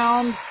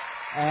rebound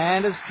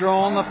and has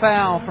drawn the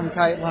foul from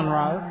Caitlin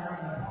Rowe.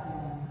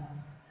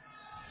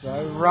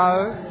 So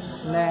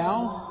Rowe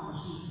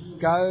now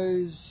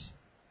goes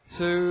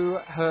to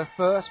her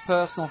first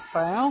personal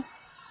foul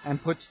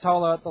and puts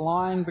Tolo at the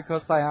line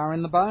because they are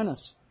in the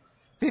bonus.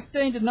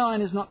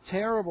 15-9 is not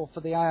terrible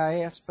for the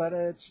AIS, but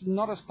it's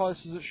not as close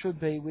as it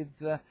should be with,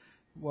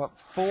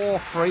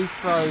 4 free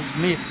throws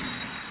missed.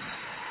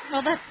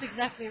 Well, that's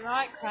exactly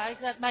right, Craig.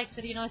 That makes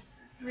it,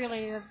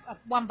 really a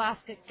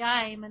one-basket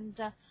game, and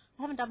they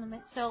haven't done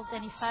themselves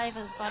any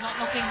favours by not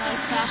knocking those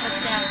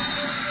baskets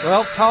down.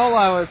 Well,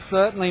 Tolo has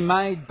certainly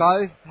made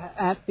both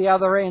at the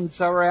other end,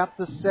 so we're out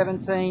to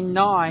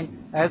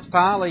 17-9 as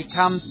Farley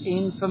comes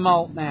in for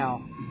Molt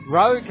now.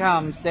 Rowe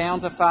comes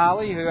down to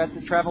Farley, who had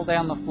to travel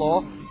down the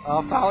floor.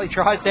 Oh, Farley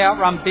tries to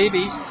outrun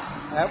Bibby.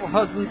 That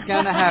wasn't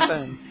going to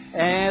happen.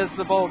 As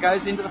the ball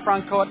goes into the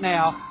front court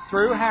now,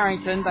 through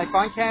Harrington, they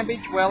find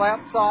Cambridge well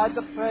outside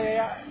the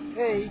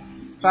P.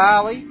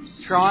 Farley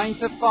trying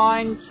to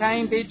find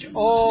Cambridge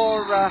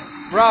or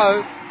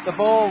Rowe. The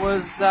ball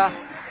was a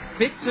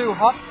bit too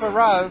hot for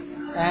Rowe,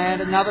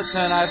 and another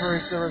turnover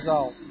is the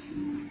result.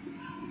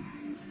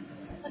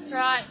 That's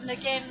right, and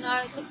again,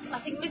 I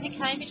think Lizzie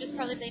Cambridge has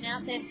probably been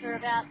out there for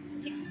about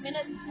 6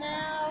 minutes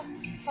now,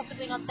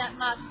 possibly not that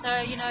much.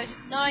 So,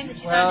 knowing that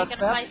she's only going to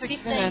play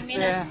 15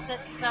 minutes,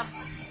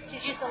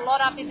 she's used a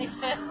lot up in this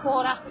first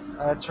quarter.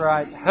 That's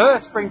right.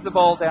 Hurst brings the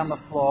ball down the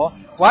floor,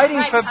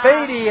 waiting for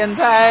Beattie, and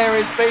there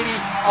is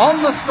Beattie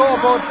on the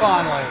scoreboard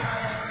finally.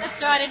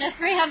 That's right. In her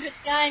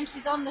 300th game,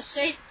 she's on the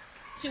sheet.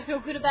 She'll feel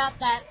good about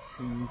that.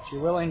 She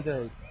will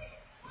indeed.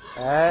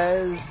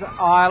 As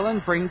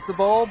Ireland brings the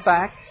ball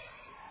back,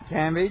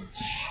 Cambridge,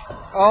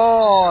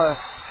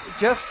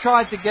 just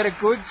tried to get a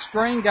good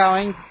screen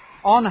going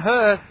on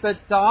Hurst, but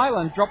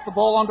Ireland dropped the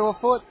ball onto her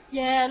foot.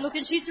 Yeah, look,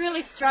 and she's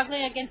really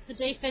struggling against the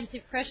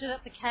defensive pressure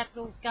that the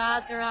Capitals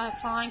guards are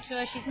applying to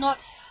her. She's not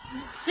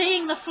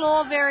seeing the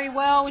floor very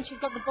well when she's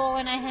got the ball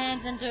in her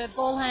hands, and her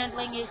ball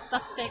handling is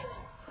suspect.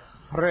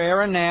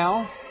 Pereira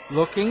now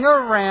looking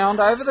around,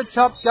 over the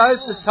top goes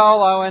to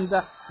Tolo, and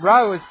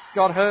Rowe has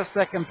got her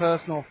second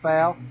personal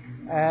foul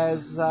as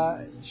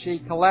she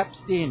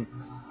collapsed in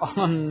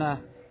on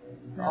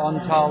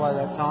Tolo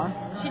that time.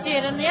 She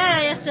did, and the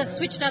AIS have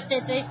switched up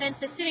their defence.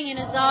 They're sitting in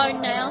a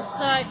zone now,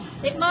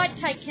 so it might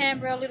take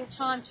Canberra a little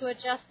time to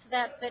adjust to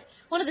that, but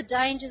one of the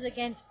dangers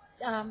against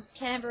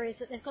Canberra is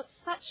that they've got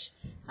such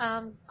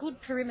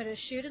good perimeter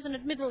shooters, and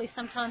admittedly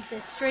sometimes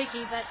they're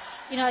streaky, but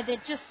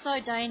they're just so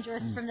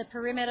dangerous from the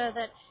perimeter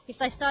that if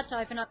they start to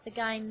open up the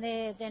game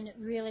there, then it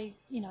really,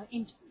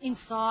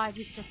 inside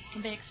it just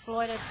can be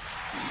exploited.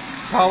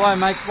 Tolo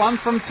makes 1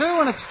 from 2,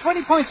 and it's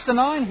 20 points to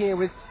 9 here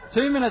with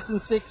 2 minutes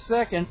and 6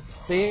 seconds.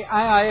 The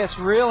AIS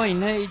really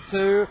need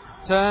to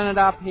turn it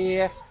up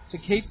here to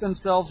keep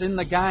themselves in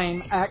the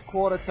game at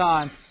quarter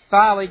time.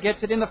 Farley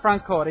gets it in the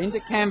front court, into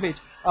Cambridge.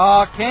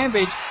 Oh,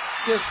 Cambridge,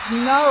 just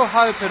no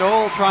hope at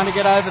all trying to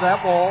get over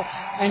that wall,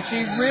 and she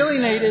really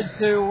needed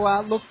to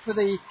look for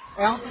the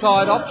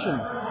outside option.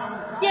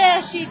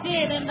 Yeah, she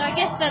did, and I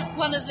guess that's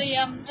one of the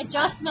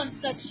adjustments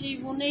that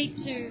she will need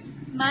to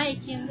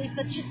make, is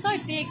that she's so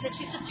big that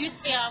she's just used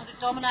to being able to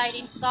dominate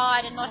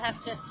inside and not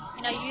have to,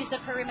 use the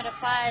perimeter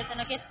players.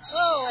 And I guess,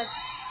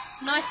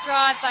 a nice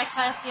drive by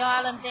Casey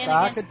Island then.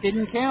 It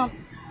didn't count.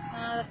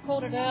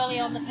 Called it early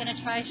on the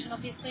penetration,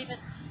 obviously, but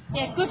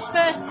yeah, quick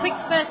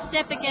first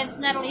step against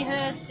Natalie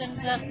Hurst, and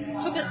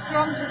took it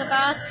strong to the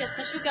basket,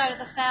 so she'll go to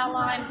the foul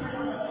line.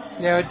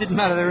 Yeah, it didn't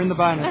matter, they're in the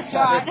bonus. That's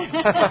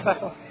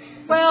right.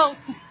 Well,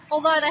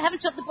 although they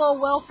haven't shot the ball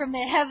well from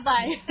there, have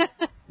they?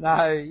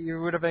 No,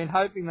 you would have been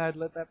hoping they'd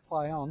let that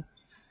play on.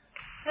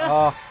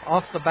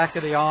 Off the back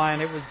of the iron,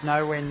 it was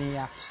nowhere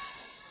near.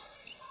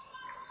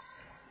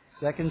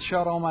 Second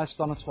shot almost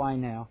on its way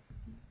now.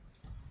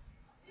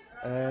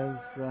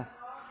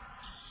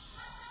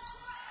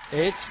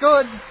 It's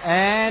good,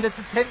 and it's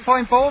a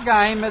 10-point ball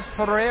game as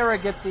Pereira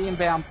gets the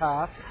inbound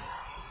pass.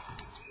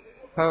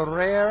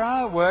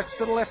 Pereira works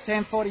to the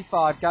left-hand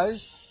 45,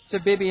 goes to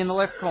Bibby in the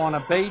left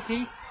corner.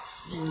 Beattie,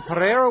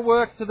 Pereira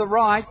worked to the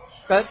right,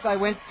 but they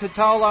went to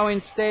Tolo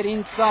instead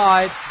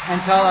inside,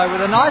 and Tolo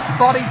with a nice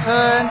body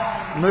turn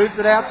moves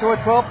it out to a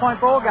 12-point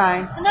ball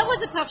game. And that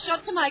was a tough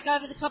shot to make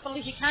over the top of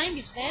Lizzie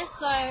Cambridge there,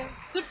 so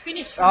good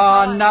finish from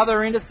Tolo.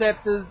 Another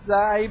intercept as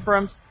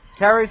Abrams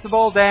carries the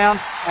ball down,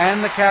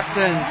 and the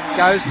captain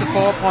goes to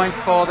 4 points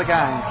for the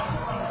game.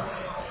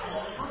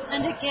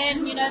 And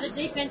again, the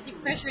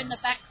defensive pressure in the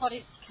back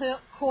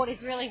court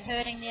is really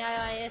hurting the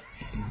AIS.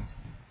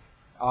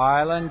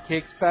 Ireland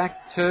kicks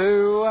back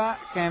to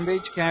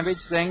Cambridge.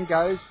 Cambridge then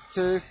goes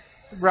to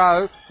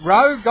Rowe.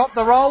 Rowe got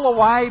the roll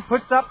away,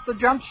 puts up the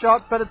jump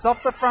shot, but it's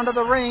off the front of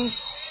the ring.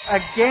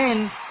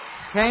 Again,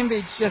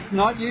 Cambridge just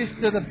not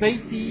used to the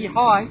Beattie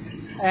height,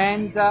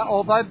 and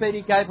although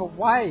Beattie gave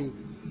away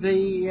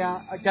the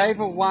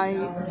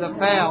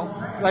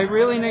foul, they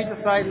really need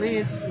to say,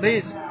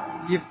 Liz,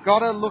 you've got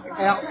to look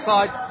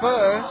outside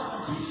first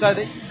so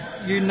that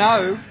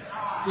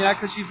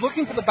because she's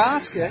looking for the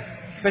basket,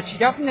 but she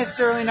doesn't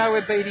necessarily know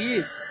where Beattie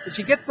is. If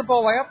she gets the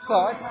ball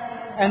outside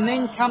and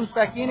then comes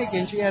back in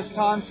again, she has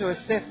time to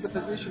assess the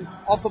position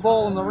of the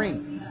ball in the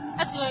ring.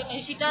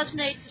 Absolutely.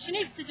 She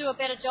needs to do a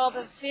better job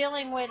of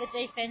feeling where the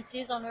defence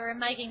is on her and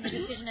making the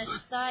decision, as you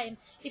say. And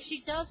if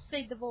she does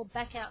feed the ball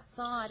back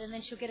outside and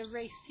then she'll get a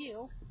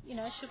refill,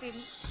 she'll be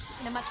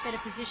in a much better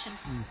position.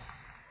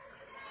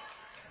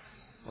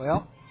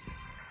 Well,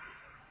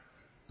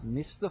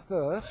 missed the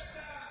first.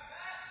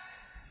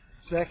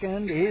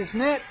 Second is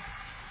net.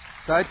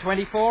 So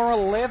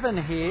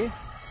 24-11 here.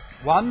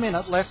 1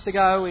 minute left to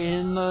go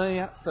in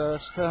the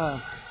first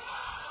term.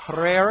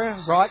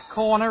 Pereira, right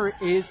corner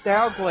is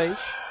Dalgleish.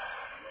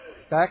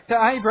 Back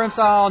to Abrams.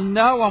 Oh,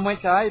 no one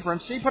went to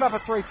Abrams. She put up a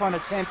 3-point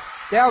attempt.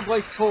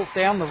 Dalgleish pulls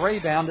down the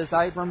rebound as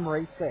Abrams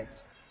resets.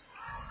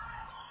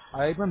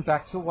 Abrams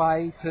backs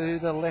away to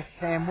the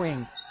left-hand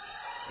wing.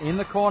 In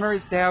the corner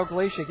is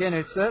Dalgleish again,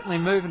 who's certainly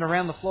moving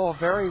around the floor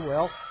very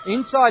well.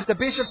 Inside to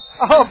Bishop.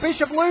 Oh,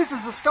 Bishop loses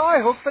the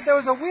skyhook, but there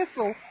was a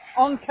whistle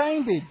on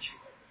Cambridge.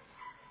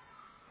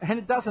 And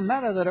it doesn't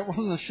matter that it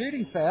wasn't a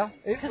shooting foul.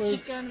 Because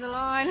she's going to the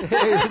line.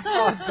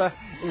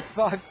 It's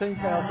 5 team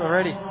fouls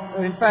already.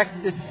 In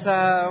fact, it's,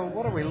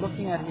 what are we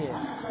looking at here?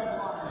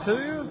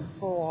 2,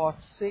 4,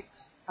 6,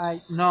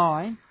 8,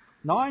 9.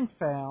 9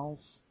 fouls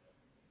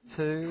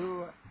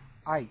to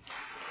 8.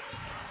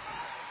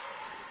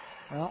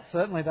 Well,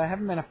 certainly they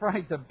haven't been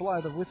afraid to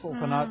blow the whistle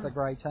tonight, the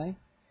grey team.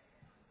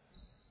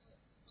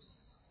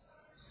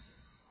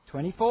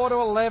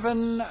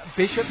 24-11.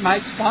 Bishop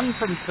makes 1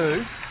 from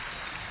 2.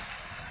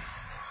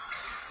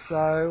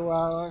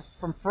 So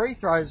from free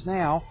throws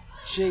now,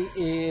 she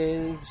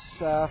is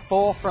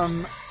 4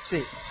 from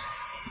 6.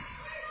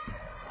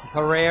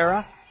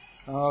 Pereira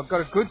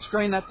got a good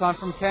screen that time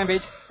from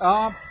Cambridge.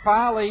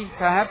 Farley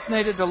perhaps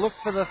needed to look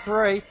for the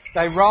 3.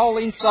 They roll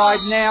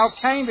inside now.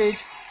 Cambridge.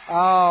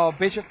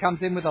 Bishop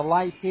comes in with a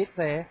late hit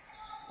there.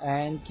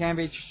 And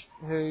Cambridge,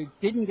 who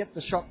didn't get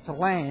the shot to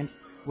land,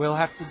 will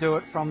have to do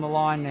it from the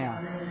line now.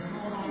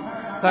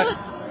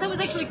 That was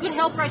actually good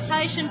help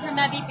rotation from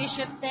Abby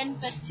Bishop then,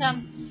 but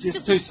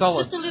just too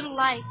solid. Just a little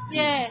late.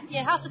 Yeah,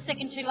 half a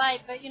second too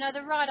late, but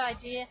the right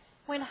idea.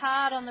 Went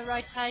hard on the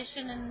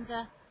rotation and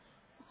just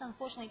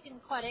unfortunately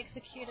didn't quite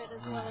execute it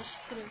as well as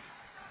she could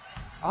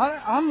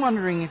have. I'm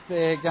wondering if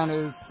they're going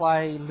to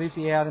play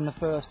Lizzie out in the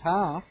first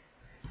half.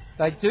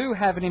 They do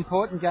have an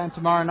important game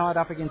tomorrow night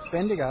up against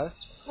Bendigo.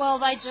 Well,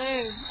 they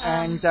do.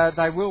 And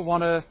they will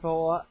want her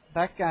for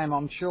that game,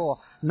 I'm sure.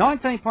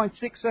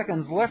 19.6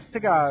 seconds left to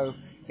go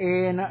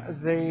in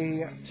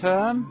the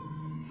term.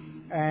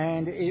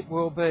 And it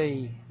will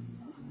be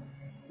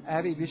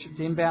Abby Bishop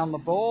to inbound the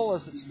ball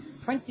as it's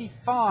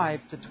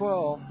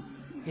 25-12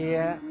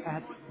 here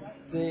at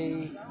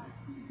the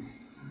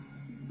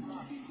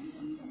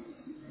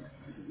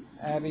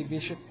Abby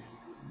Bishop.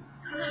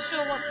 I'm not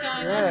sure what's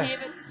going on here,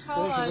 but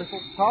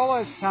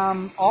Tolo's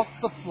come off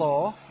the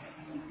floor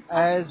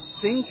as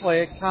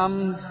Sinclair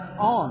comes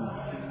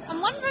on.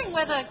 I'm wondering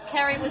whether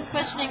Kerry was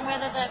questioning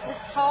whether that was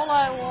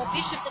Tolo or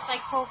Bishop that they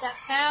called that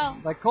foul.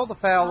 They called the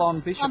foul on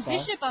Bishop. On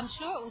Bishop, I'm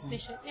sure it was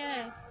Bishop,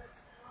 yeah.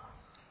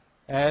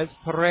 As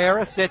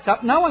Pereira sets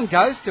up, no one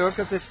goes to it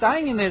because they're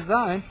staying in their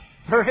zone.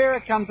 Pereira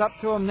comes up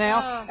to him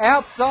now,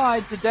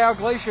 outside to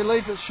Dalglish, who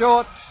leaves it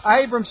short.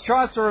 Abrams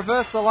tries to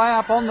reverse the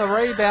layup on the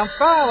rebound.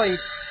 Farley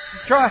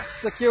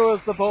secures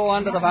the ball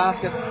under the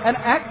basket. And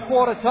at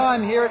quarter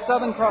time here at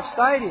Southern Cross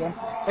Stadium,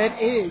 it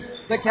is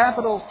the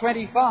Capitals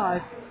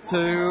 25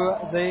 to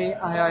the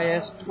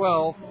AIS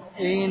 12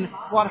 in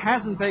what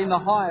hasn't been the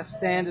highest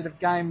standard of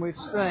game we've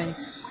seen.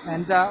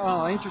 And,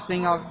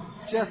 interesting, I've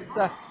just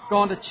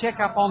gone to check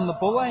up on the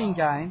bullying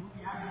game,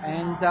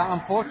 and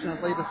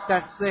unfortunately the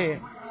stats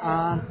there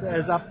aren't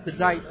as up to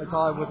date as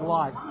I would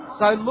like.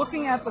 So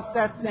looking at the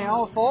stats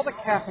now for the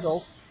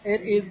Capitals,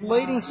 it is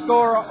leading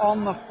scorer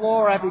on the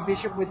floor, Abby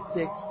Bishop, with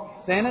 6.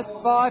 Then it's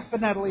 5 for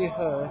Natalie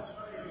Hurst,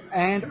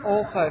 and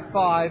also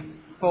 5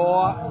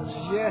 for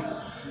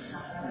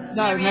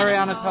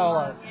Mariana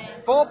Tolo.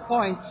 4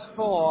 points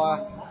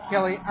for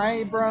Kelly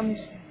Abrams,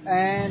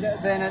 and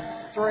then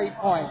it's 3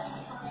 points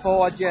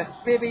for Jess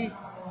Bibby.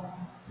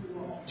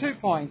 2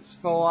 points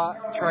for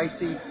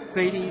Tracy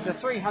Beattie, the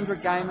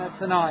 300 gamer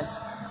tonight.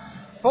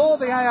 For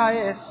the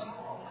AIS,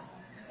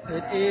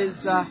 it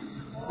is,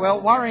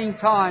 worrying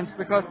times,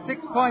 because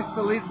 6 points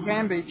for Liz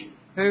Cambridge,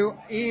 who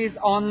is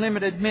on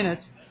limited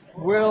minutes,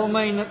 will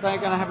mean that they're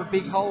going to have a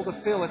big hole to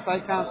fill if they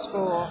can't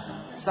score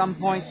some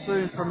point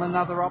soon from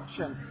another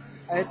option.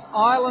 It's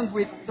Ireland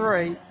with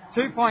 3,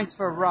 2 points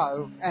for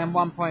Rowe, and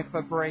 1 point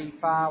for Bree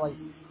Farley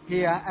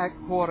here at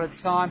quarter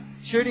time.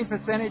 Shooting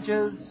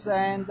percentages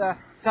and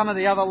some of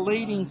the other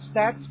leading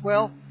stats,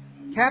 well,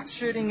 Caps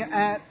shooting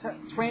at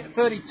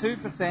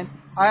 32%,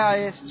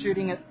 AIS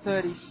shooting at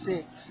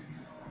 36%.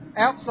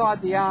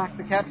 Outside the arc,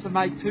 the Caps have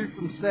made 2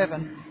 from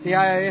 7. The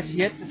AIS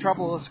yet to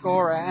trouble the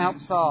scorer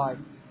outside.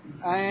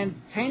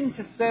 And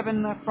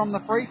 10-7 from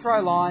the free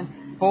throw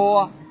line,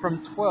 4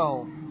 from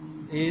 12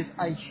 is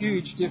a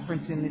huge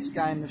difference in this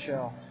game,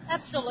 Michelle.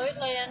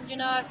 Absolutely, and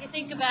if you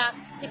think about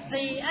if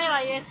the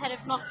AIS had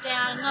have knocked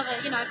down another,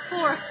 4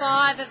 or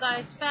 5 of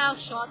those foul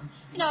shots,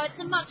 it's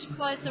a much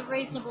closer,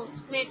 reasonable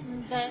split,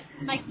 and that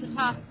makes the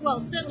task,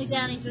 certainly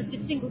down into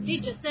the single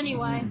digits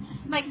anyway,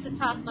 makes the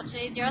task much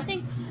easier. I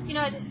think,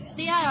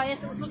 the AIS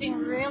was looking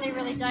really,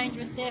 really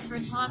dangerous there for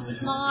a time. It was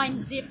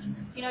 9-zip,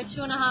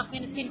 2.5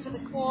 minutes into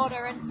the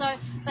quarter, and so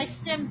they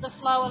stemmed the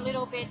flow a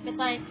little bit, but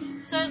they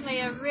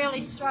certainly are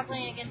really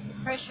struggling against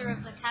the pressure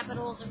of the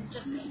Capitals and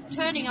just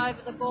turning over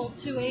the ball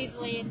too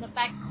easily in the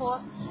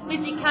backcourt.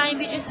 Lizzie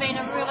Cambridge has been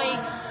a really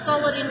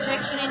solid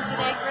injection into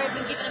their group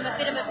and given them a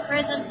bit of a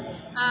presence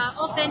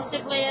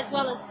offensively as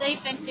well as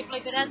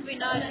defensively, but as we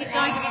know, she's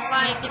going to be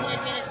playing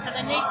limited minutes, so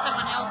they need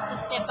someone else to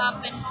step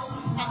up and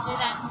do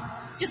that.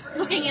 Just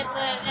looking at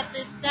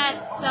the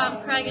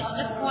stats, Craig has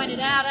just pointed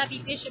out,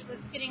 Abby Bishop was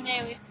sitting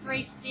there with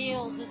 3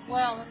 steals as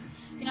well,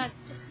 and it's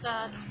just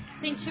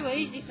been too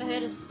easy for her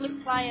to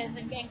slip players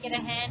and get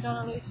a hand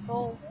on a loose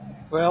ball.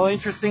 Well,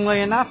 interestingly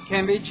enough,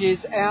 Cambridge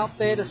is out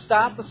there to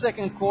start the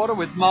second quarter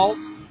with Molt,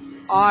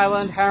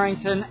 Ireland,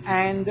 Harrington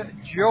and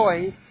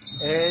Joy.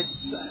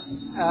 It's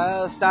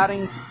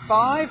starting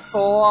 5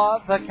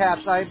 for the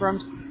Caps,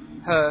 Abrams,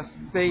 Hurst,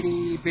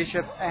 Beattie,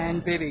 Bishop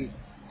and Bibby.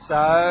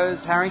 So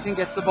Harrington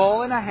gets the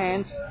ball in her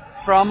hands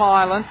from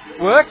Ireland,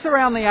 works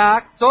around the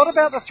arc, thought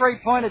about the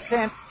 3-point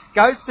attempt,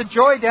 goes to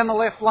Joy down the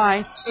left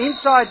lane,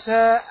 inside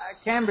to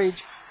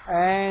Cambridge,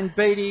 and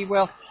Beattie,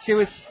 she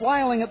was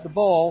flailing at the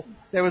ball.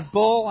 There was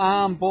ball,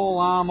 arm,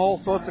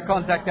 all sorts of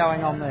contact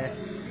going on there.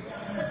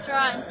 That's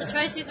right, and so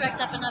Tracy's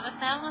racked up another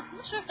foul. I'm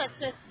not sure if that's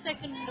her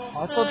second or third.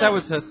 I thought that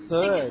was her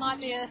third. I think it might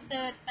be her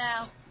third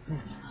foul.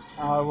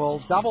 I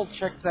will double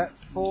check that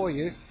for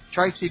you.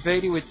 Tracy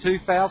Beattie with 2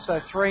 fouls,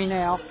 so 3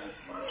 now.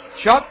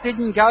 Shot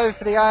didn't go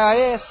for the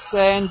AIS,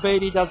 and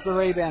Beattie does the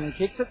rebound and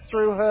kicks it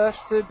through Hurst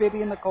to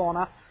Bibby in the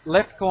corner.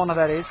 Left corner,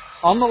 that is.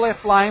 On the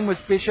left lane was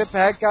Bishop.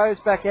 It goes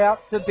back out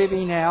to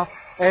Bibby now.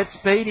 It's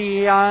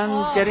Beattie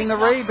getting the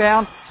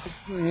rebound.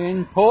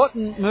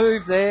 Important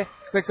move there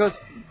because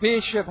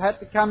Bishop had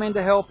to come in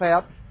to help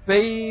out.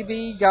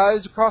 Bibby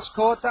goes across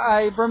court to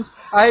Abrams.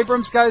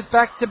 Abrams goes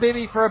back to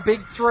Bibby for a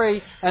big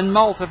 3, and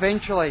Molt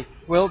eventually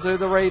will do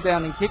the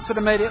rebounding. Kicks it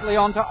immediately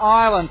onto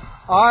Ireland.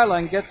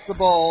 Ireland gets the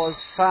ball as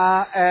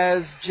far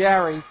as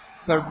Jarry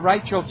But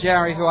Rachel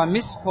Jarry, who I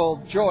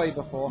miscalled Joy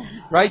before,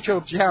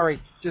 Rachel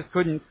Jarry just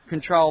couldn't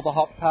control the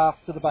hot pass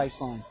to the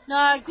baseline.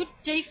 No, good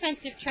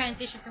defensive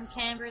transition from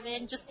Canberra there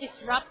and just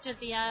disrupted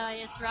the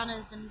AIS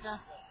runners and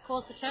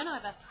caused the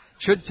turnover.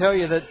 Should tell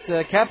you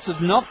that Caps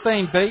have not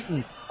been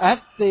beaten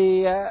at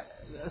the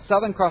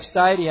Southern Cross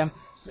Stadium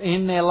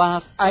in their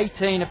last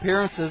 18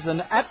 appearances,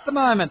 and at the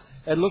moment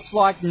it looks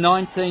like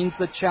 19's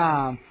the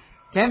charm.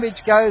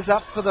 Cambridge goes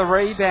up for the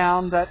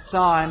rebound that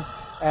time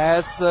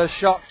as the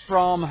shot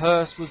from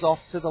Hurst was off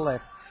to the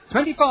left.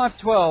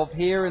 25-12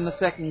 here in the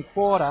second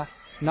quarter.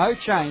 No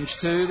change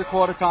to the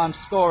quarter-time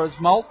score as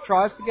Molt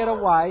tries to get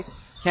away.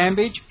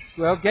 Cambridge,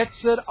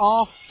 gets it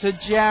off to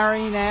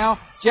Jarry now.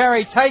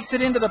 Jarry takes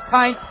it into the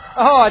paint.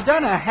 Oh, I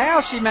don't know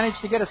how she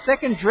managed to get a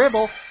second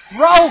dribble.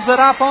 Rolls it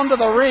up onto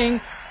the ring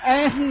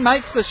and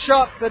makes the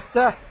shot, but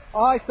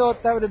I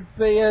thought that would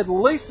be at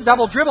least a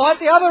double dribble at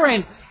the other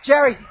end.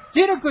 Jarry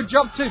did a good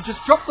job too.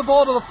 Just dropped the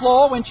ball to the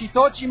floor when she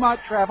thought she might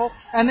travel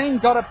and then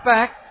got it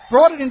back,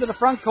 brought it into the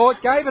front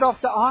court, gave it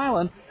off to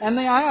Ireland, and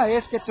the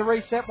AIS gets a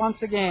reset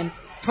once again.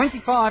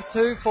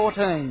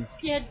 25-14.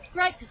 Yeah,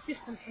 great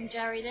persistence from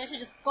Jarry there. She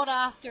just got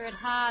after it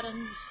hard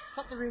and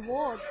got the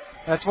reward.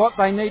 That's what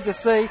they need to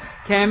see.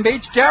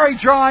 Cambridge, Jarry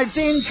drives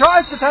in,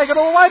 tries to take it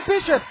all the way.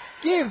 Bishop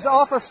gives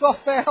off a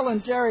soft foul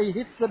and Jarry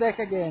hits the deck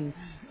again.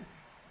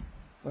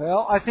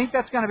 Well, I think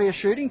that's going to be a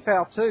shooting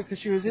foul too because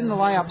she was in the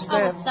layup step.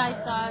 I would say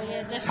so,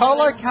 yeah, definitely.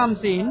 Tolo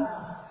comes in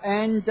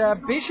and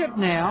Bishop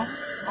now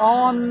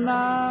on...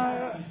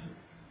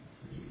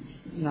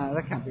 no,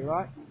 that can't be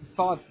right.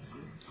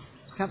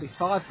 Can't be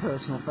 5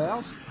 personal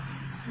fouls.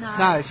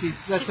 No,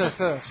 that's her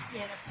first.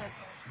 Yeah, that's her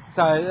first.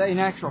 So, in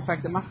actual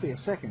fact, it must be a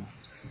second.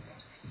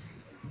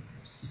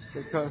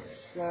 Because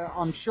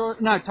I'm sure...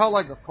 No,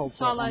 Tolo got called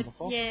for one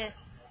before. Yeah.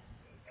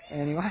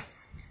 Anyway,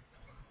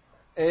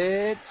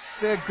 it's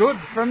good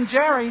from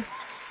Jarry.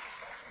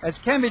 As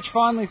Cambridge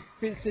finally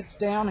sits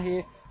down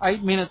here,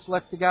 8 minutes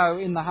left to go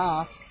in the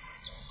half.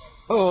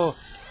 Oh,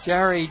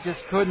 Jarry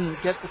just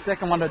couldn't get the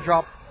second one to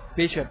drop.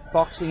 Bishop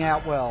boxing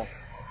out well.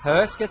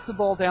 Hurst gets the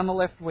ball down the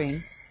left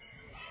wing,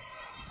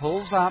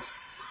 pulls up,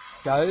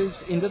 goes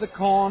into the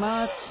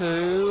corner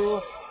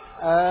to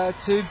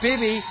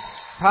Bibby.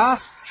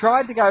 Pass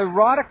tried to go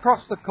right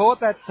across the court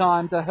that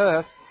time to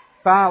Hurst.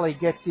 Farley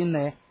gets in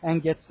there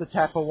and gets the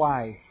tap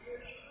away.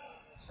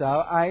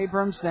 So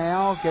Abrams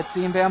now gets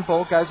the inbound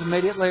ball, goes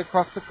immediately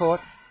across the court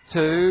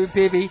to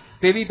Bibby.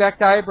 Bibby back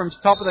to Abrams,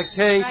 top of the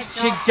key.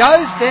 She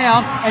goes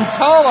down and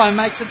Tolo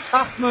makes a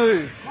tough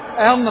move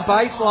on the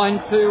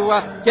baseline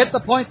to get the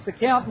points to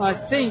count. And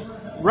I think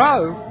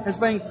Rowe has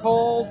been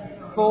called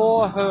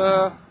for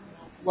her,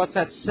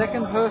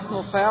 second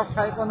personal foul,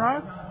 Caitlin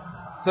Rowe?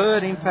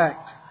 Third, in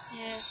fact.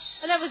 Yeah.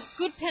 And that was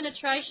good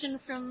penetration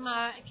from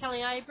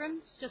Kelly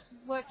Abrams. Just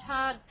worked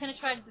hard,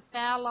 penetrated the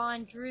foul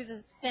line, drew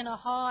the centre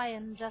high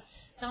and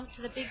dumped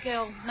to the big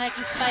girl,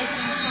 making space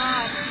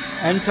inside.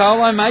 And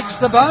Tolo makes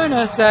the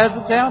bonus as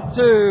it's out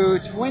to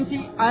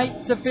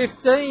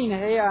 28-15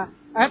 here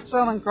at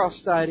Southern Cross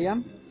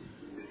Stadium.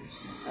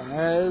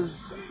 As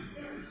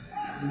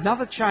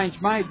another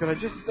change made, but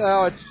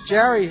it's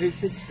Jarry who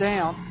sits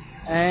down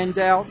and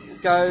out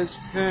goes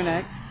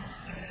Pernak.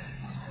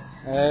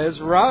 As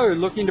Rowe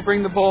looking to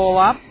bring the ball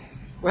up.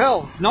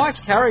 Well, nice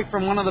carry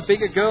from one of the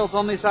bigger girls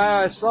on this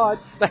AIS side.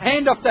 The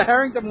handoff to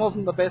Harrington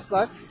wasn't the best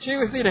though. She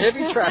was in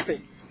heavy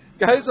traffic.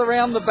 Goes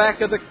around the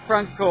back of the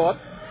front court.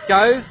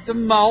 Goes to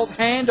Molt.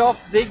 Handoff,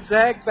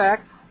 zigzag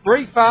back.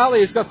 Bree Farley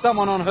has got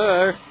someone on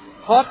her.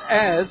 Hot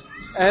as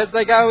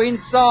they go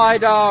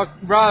inside.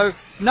 Rowe,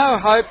 no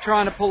hope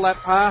trying to pull that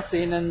pass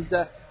in and...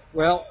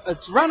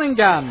 it's run and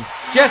gun.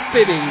 Jess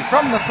Bibby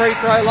from the free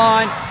throw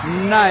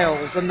line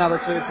nails another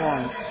 2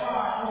 points.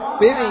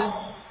 Bibby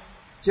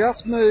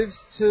just moves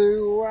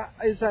to,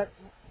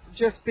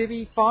 Jess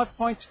Bibby, 5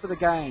 points for the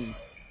game.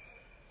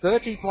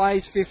 30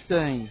 plays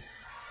 15.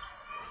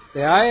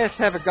 The AS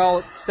have a goal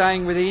at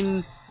staying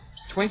within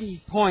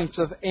 20 points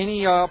of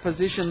any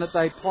opposition that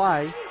they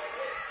play.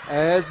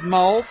 As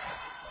Molt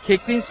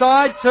kicks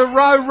inside to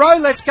Rowe. Rowe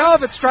lets go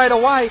of it straight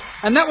away.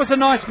 And that was a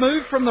nice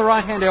move from the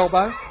right-hand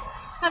elbow.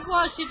 That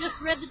was. She just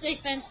read the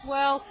defence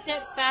well,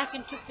 stepped back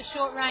and took the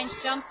short-range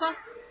jumper.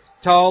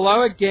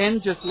 Tolo again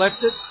just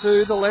left it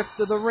to the left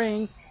of the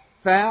ring.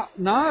 Foul?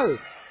 No.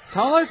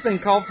 Tolo's been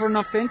called for an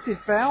offensive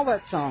foul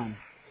that time.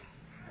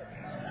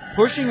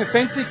 Pushing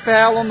offensive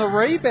foul on the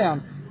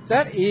rebound.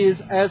 That is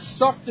as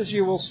soft as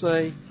you will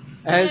see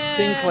as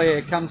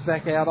Sinclair comes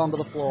back out onto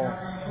the floor.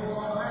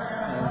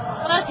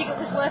 I don't think it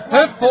was worth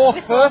her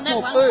fourth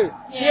personal too.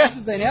 Yeah. She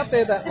hasn't been out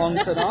there that long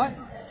tonight.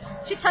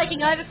 She's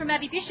taking over from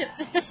Abby Bishop.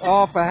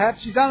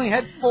 Perhaps. She's only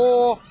had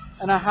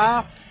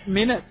 4.5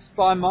 minutes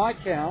by my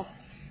count.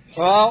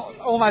 Well,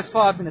 almost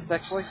 5 minutes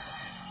actually.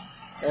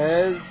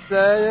 As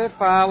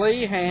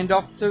Farley, hand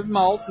off to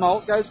Molt.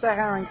 Molt goes to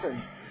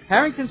Harrington.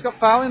 Harrington's got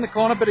Farley in the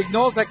corner but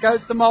ignores that. Goes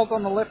to Molt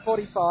on the left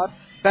 45.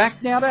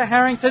 Back now to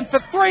Harrington for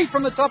 3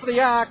 from the top of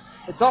the arc.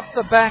 It's off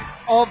the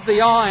back of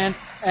the iron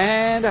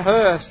and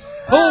Hurst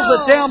pulls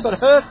it down, but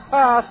Hurst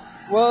pass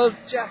was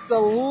just a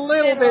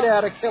little bit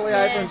out of Kelly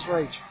Abrams'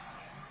 reach.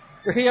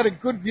 He had a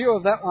good view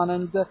of that one,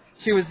 and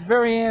she was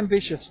very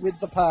ambitious with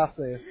the pass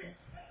there.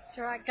 That's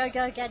right. Go,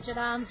 gadget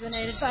arms were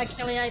needed by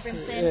Kelly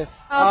Abrams then.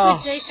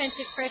 Yeah. Good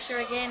defensive pressure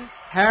again.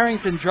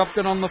 Harrington dropped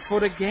it on the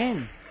foot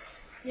again.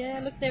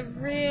 Yeah, look, they're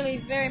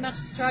really very much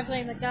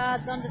struggling, the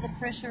guards, under the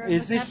pressure.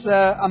 Is this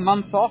a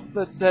month off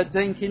that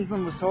Dean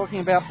Kinsman was talking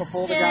about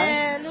before the game?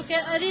 Yeah, look,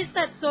 it is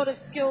that sort of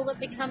skill that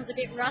becomes a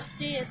bit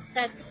rusty. It's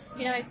that,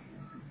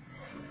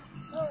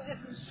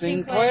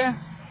 Sinclair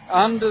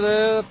under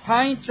the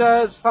paint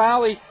as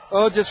Farley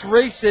just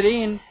reefs it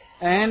in,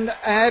 and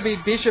Abby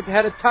Bishop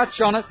had a touch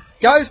on it.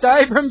 Goes to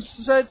Abrams,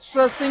 it's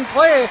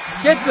Sinclair,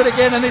 gets it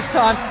again, and this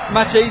time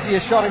much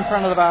easier shot in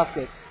front of the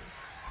basket.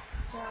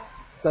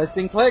 So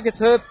Sinclair gets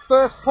her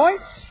first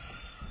points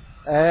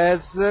as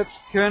it's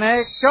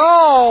Koenig.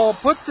 Goal!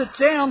 Puts it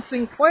down,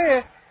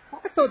 Sinclair.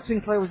 I thought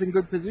Sinclair was in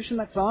good position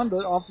that time,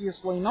 but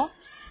obviously not.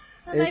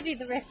 Well, maybe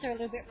the refs are a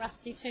little bit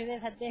rusty too.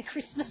 They've had their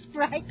Christmas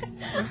break.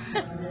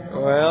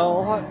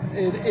 Well,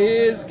 it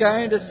is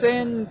going to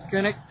send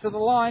Koenig to the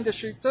line to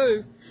shoot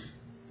two.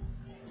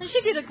 And she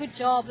did a good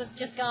job of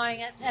just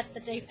going at the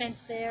defence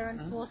there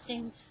and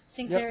forcing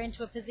Sinclair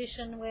into a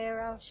position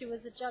where she was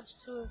adjudged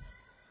to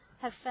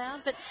have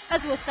fouled. But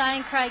as we were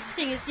saying, Craig, the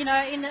thing is,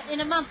 in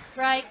a month's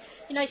break,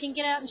 you can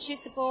get out and shoot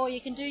the ball,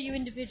 you can do your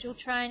individual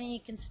training,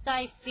 you can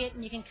stay fit,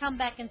 and you can come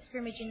back and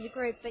scrimmage in your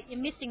group, but you're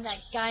missing that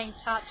game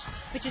touch,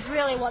 which is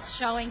really what's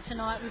showing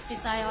tonight with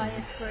this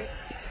AIS group.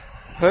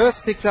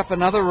 Hurst picks up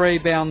another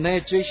rebound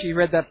there. Gee, she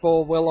read that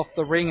ball well off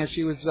the ring as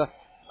she was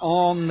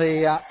on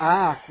the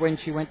arc when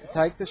she went to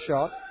take the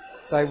shot.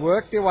 They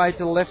work their way to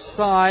the left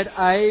side.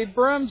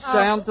 Abrams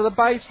down to the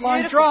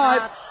baseline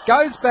drive.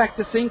 Goes back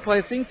to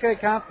Sinclair. Sinclair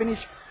can't finish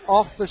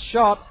off the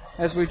shot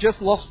as we've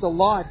just lost a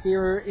light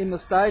here in the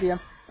stadium.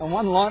 And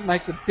one light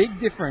makes a big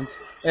difference.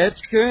 It's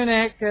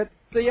Koenig at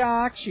the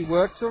arc. She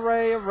works her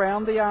way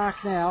around the arc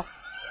now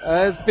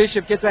as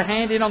Bishop gets a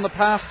hand in on the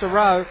pass to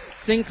Rowe.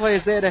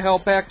 Sinclair's there to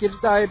help out. Gives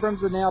to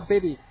Abrams and now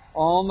Bibby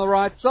on the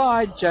right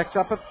side. Jacks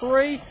up a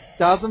three.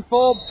 Doesn't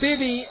fall.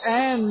 Bibby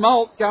and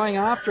Molt going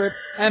after it.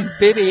 And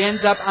Bibby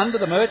ends up under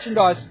the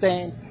merchandise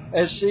stand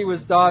as she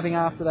was diving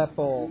after that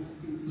ball.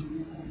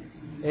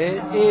 It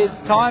is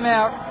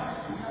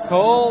timeout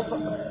called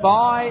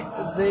by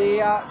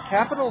the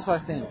Capitals, I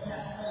think.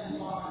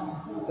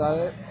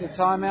 So the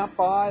timeout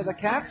by the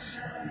Caps.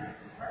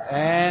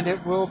 And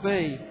it will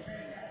be,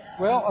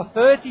 a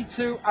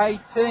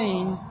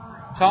 32-18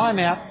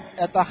 timeout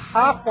at the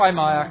halfway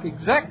mark,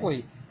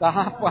 exactly the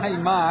halfway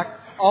mark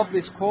of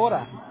this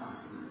quarter.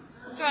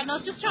 That's right, and I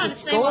was just trying to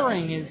see what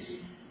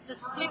the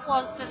split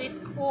was for this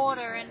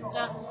quarter, and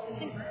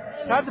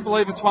it's hard to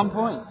believe it's 1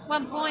 point.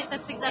 1 point,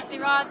 that's exactly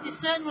right.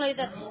 It's certainly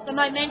the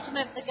momentum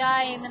of the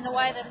game and the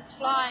way that it's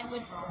flying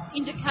would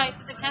indicate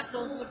that the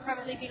Capitals would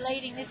probably be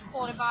leading this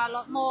quarter by a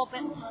lot more,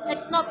 but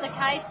it's not the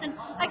case. And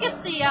I guess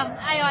the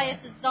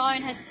AIS's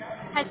zone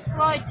has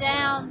slowed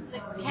down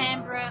the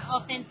Canberra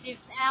offensive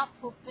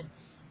output, but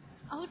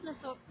I wouldn't have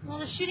thought,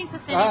 the shooting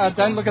percentage...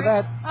 don't look at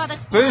that. Oh,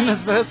 that's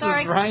Boomers versus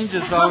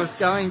Rangers, I was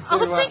going to... I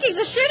was thinking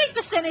the shooting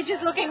percentage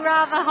is looking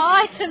rather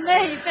high to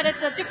me, but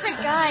it's a different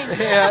game.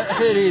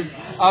 Yeah, it is.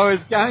 I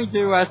was going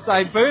to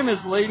say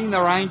Boomers leading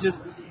the Rangers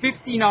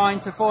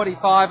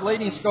 59-45.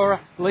 Leading scorer,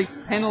 Lise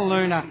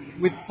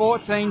Penaluna with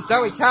 14.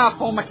 Zoe Carr,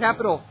 former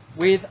Capital,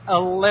 with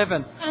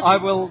 11. I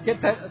will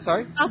get that.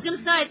 Sorry? I was going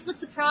to say, it's not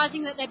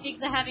surprising that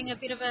they're having a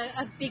bit of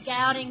a big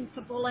outing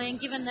for bullying,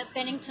 given that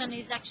Bennington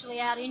is actually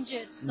out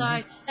injured. So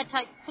that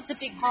puts a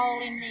big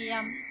hole in the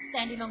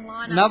Dandenong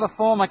lineup. Another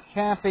former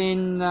Cap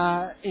in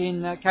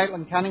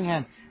Caitlin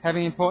Cunningham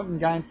having an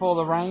important game for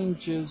the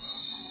Rangers.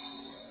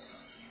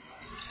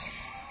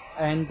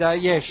 And,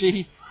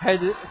 she had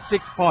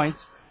 6 points.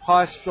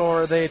 High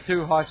scorer there,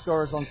 2 high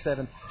scorers on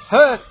 7.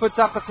 Hurst puts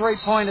up a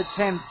 3-point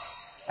attempt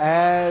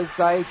as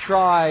they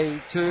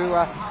try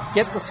to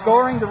get the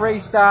scoring to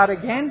restart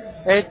again.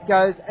 It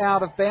goes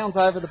out of bounds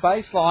over the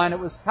baseline. It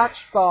was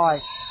touched by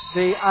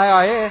the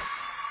AIS.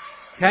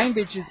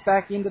 Cambridge is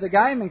back into the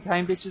game, and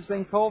Cambridge has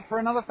been called for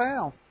another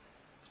foul.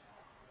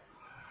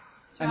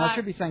 And I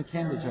should be saying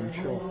Cambridge, I'm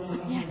sure.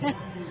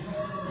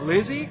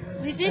 Lizzie,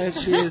 as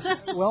she is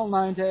well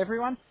known to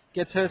everyone,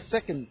 gets her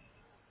second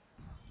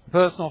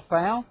personal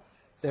foul.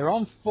 They're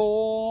on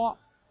 4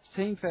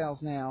 team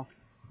fouls now.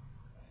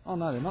 Oh,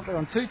 no, they're not. They're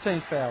on 2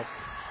 team fouls.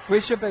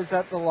 Bishop is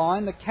at the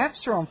line. The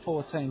Caps are on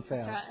 4 team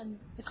fouls. Right, and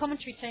the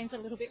commentary team's a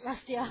little bit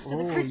rusty after the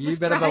Oh, Christmas you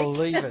better break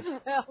believe it.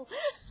 well.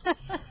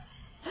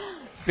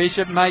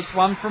 Bishop makes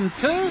 1 from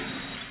 2.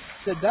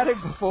 Said that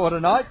before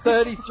tonight.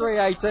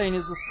 33-18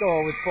 is the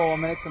score with 4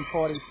 minutes and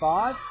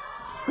 45.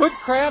 Good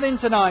crowd in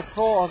tonight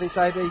for this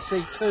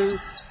ABC2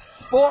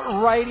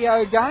 Sport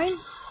Radio game.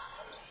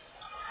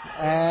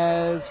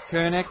 As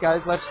Koenig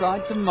goes left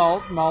side to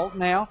Molt. Molt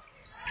now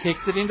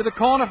kicks it into the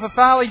corner for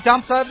Farley.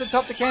 Dumps over the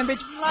top to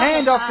Cambridge.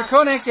 Hand off to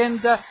Koenig,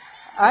 and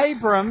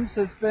Abrams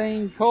has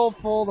been called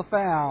for the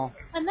foul.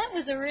 And that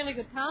was a really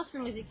good pass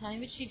from Lizzie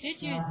Cambridge. She did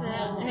use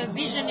her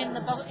vision in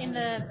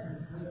the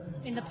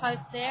in the post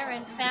there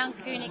and found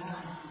Koenig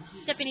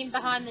stepping in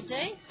behind the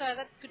D, so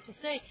that's good to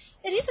see.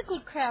 It is a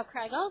good crowd,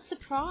 Craig. I was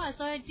surprised.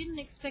 I didn't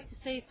expect to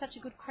see such a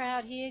good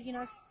crowd here. You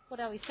know, what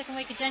are we, second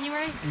week of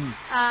January?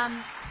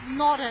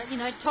 Not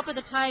a, top of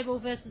the table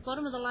versus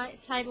bottom of the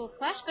table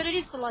clash, but it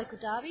is the local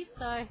derby,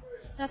 so and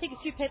I think a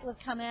few people have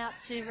come out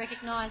to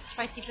recognise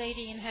Tracy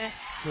Beattie in her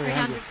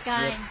 300th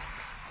game. Yep.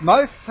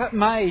 Moth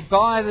made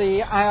by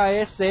the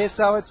AIS there,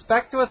 so it's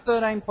back to a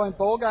 13-point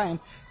ball game.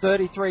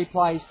 33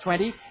 plays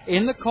 20.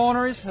 In the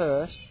corner is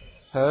Hurst.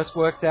 Hurst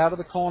works out of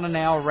the corner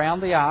now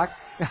around the arc.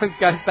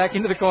 Goes back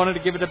into the corner to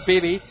give it to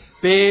Bibby.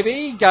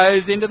 Bibby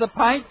goes into the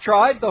paint,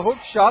 tried the hook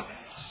shot.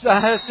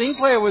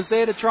 Sinclair was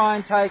there to try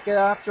and take it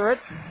after it,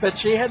 but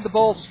she had the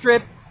ball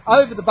stripped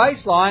over the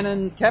baseline,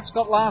 and Cap's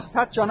got last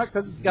touch on it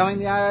because it's going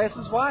the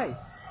AIS's way.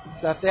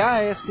 So if the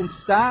AIS can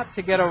start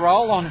to get a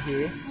roll on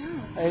here,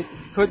 it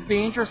could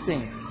be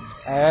interesting.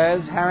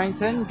 As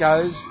Harrington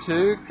goes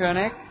to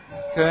Koenig.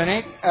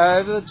 Koenig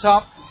over the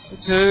top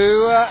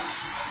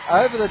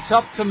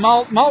to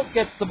Molt. Molt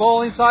gets the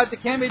ball inside to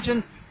Cambridge,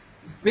 and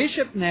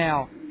Bishop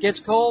now gets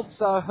called,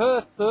 so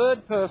her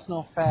third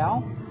personal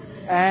foul,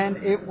 and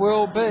it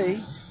will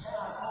be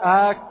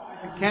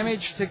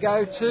Cambridge to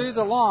go to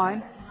the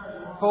line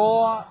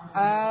for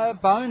a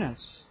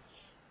bonus.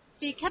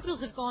 The Capitals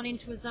have gone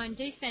into a zone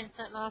defence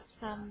that last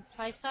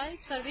play save,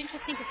 so it'll be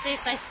interesting to see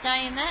if they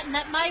stay in that, and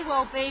that may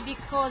well be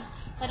because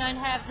they don't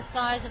have the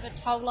size of a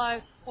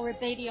Tolo or a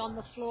Beattie on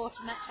the floor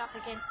to match up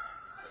against.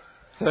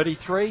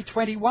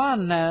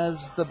 33-21 as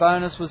the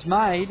bonus was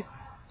made.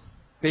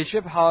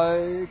 Bishop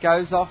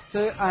goes off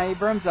to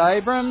Abrams.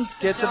 Abrams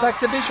gets it back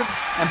to Bishop,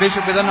 and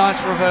Bishop with a nice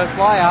reverse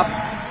layup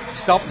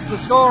stops the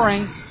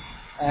scoring,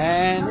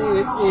 and it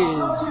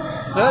is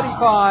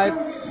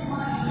 35-22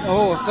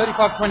 or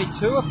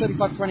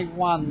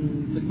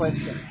 35-21 is the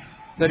question.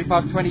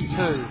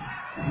 35-22.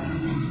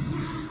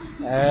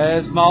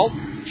 As Molt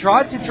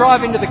tried to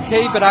drive into the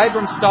key, but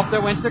Abrams stopped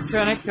it, went to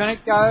Koenig.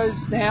 Koenig goes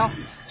now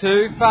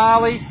to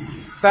Farley,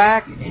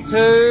 back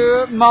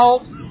to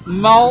Molt.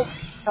 Molt,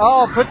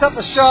 puts up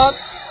the shot.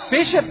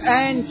 Bishop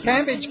and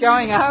Cambridge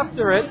going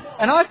after it,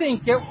 and I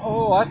think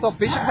I thought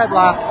Bishop had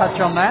last touch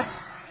on that.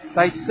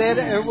 They said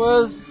it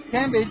was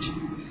Cambridge.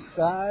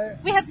 So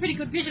we had pretty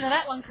good vision of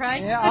that one,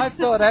 Craig. Yeah, I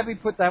thought Abby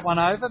put that one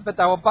over, but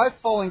they were both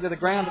falling to the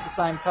ground at the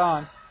same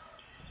time.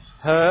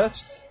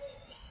 Hurst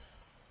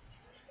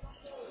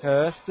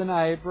and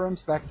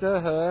Abrams, back to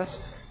Hurst.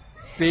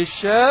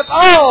 Bishop.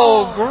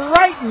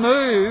 Great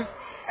move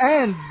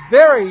and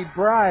very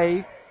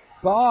brave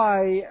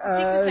by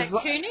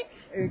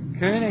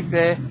Koenig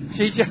there.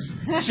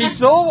 She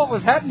saw what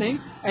was happening,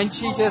 and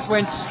she just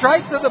went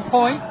straight to the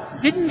point,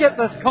 didn't get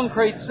the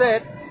concrete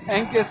set,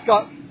 and just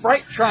got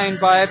freight trained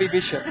by Abby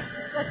Bishop.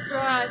 That's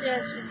right,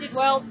 yeah, she did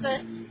well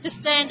to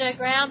stand her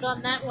ground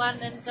on that one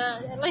and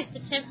at least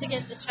attempt to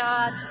get the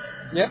charge.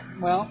 Yep,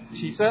 well,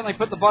 she certainly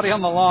put the body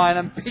on the line,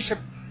 and Bishop,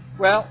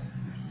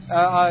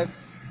 I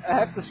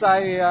have to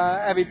say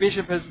Abby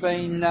Bishop has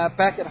been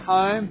back at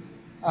home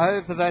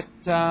over that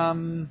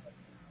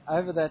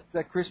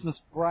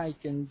Christmas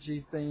break, and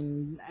she's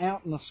been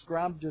out in the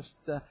scrub just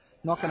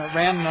knocking it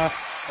around.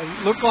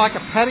 It looked like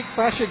a paddock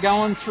thrasher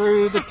going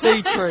through the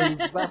tea trees,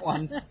 that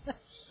one.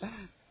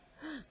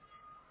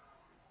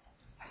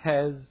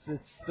 As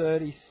it's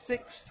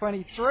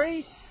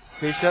 36-23.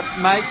 Bishop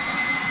makes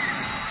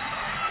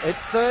it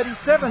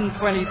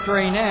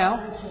 37-23 now.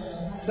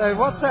 So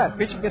what's that?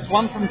 Bishop gets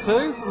 1 from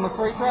 2 from the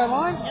free throw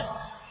line? Yep.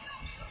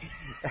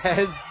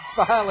 As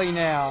Farley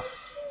now.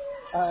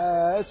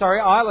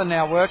 Island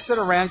now works it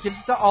around, gives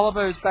it to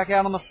Oliver, who's back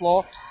out on the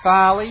floor.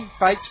 Farley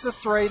fakes the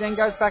 3, then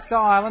goes back to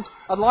Island.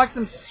 I'd like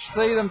to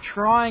see them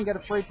try and get a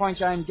 3-point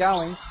game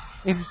going.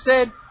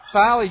 Instead,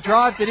 Farley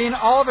drives it in.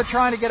 Oliver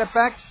trying to get it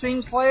back.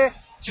 Sinclair.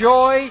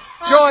 Joy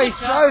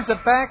throws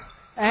it back,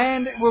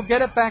 and we'll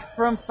get it back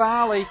from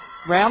Farley.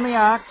 Round the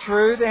arc,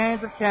 through the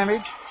hands of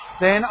Cambridge.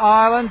 Then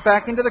Island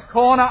back into the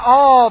corner.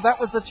 That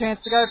was the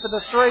chance to go for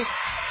the 3.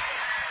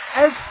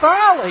 As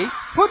Farley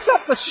puts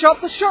up the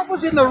shot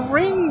was in the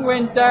ring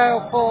when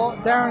Darren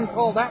called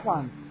that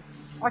one.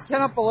 I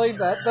cannot believe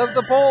that.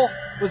 The ball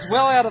was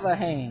well out of the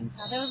hands.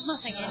 No, there was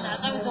nothing in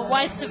that. That was a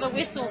waste of a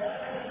whistle.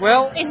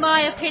 Well, in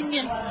my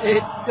opinion.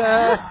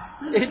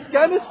 It's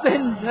going to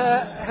send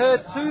her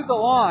to the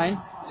line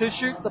to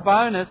shoot the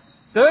bonus.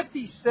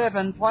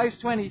 37 plays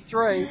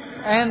 23,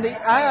 and the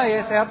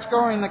AIS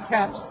outscoring the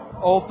Caps,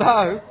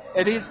 although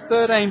it is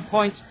 13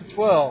 points to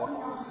 12.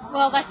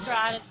 Well, that's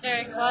right. It's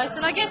very close.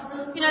 And I guess,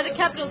 the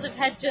Capitals have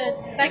had to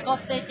back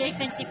off their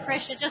defensive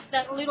pressure just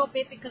that little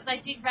bit because they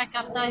did rack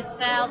up those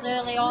fouls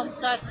early on.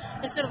 So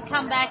they've sort of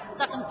come back,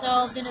 stuck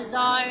themselves in a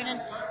zone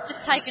and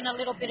just taken a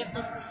little bit of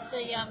the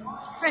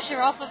pressure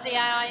off of the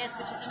AIS,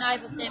 which has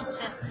enabled them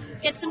to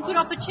get some good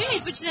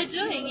opportunities, which they're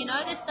doing.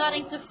 They're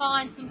starting to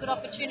find some good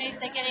opportunities.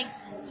 They're getting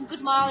some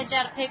good mileage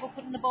out of people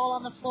putting the ball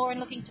on the floor and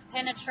looking to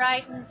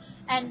penetrate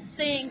and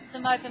seeing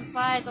some open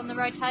players on the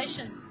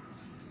rotations.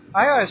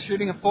 AIS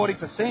shooting at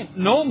 40%.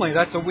 Normally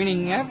that's a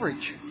winning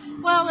average.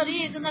 Well, it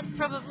is, and that's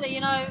probably,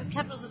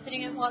 Capitals are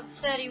sitting at, 31%.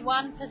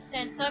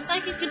 So if they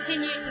can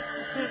continue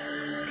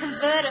to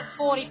convert at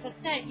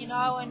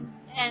 40%,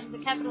 and the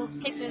Capitals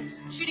keep the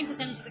shooting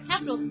percentage of the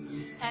Capitals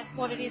at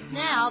what it is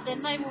now,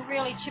 then they will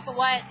really chip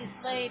away at this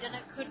lead, and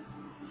it could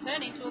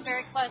turn into a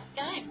very close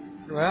game.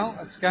 Well,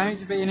 it's going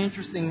to be an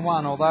interesting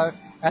one, although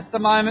at the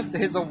moment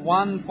there's a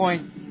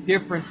 1-point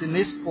difference in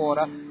this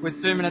quarter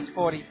with 2 minutes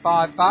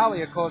 45.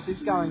 Barley, of course,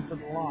 is going to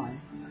the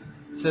line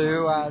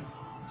to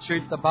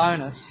shoot the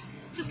bonus.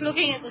 Just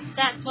looking at the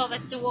stats while they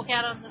still walk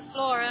out on the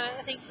floor,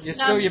 I think...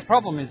 Your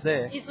problem is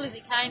there. Is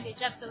Lizzie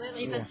Cambridge,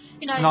 absolutely. Yeah.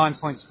 But, 9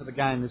 points for the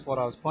game is what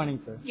I was pointing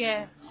to.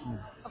 Yeah.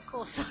 Of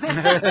course. For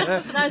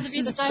those of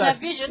you that don't have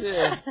vision.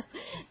 Yeah.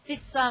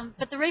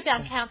 But the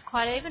rebound count's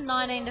quite even,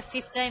 19 to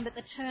 15, but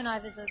the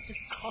turnovers are just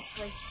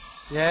costly.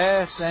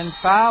 Yes, and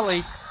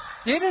Farley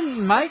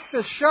didn't make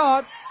the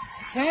shot.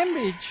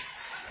 Cambridge.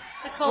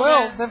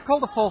 They've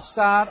called a false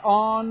start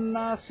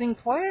on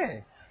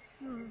Sinclair.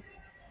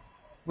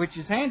 Which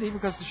is handy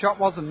because the shot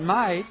wasn't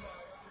made.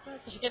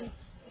 So she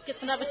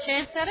gets another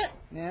chance at it?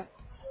 Yeah.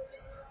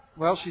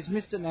 Well, she's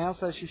missed it now,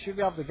 so she should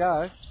be able to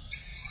go.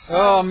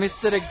 Oh,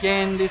 missed it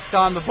again. This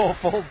time the ball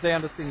falls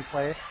down to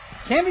Sinclair.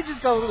 Cambridge has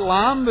got a little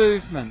arm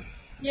movement.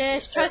 Yeah,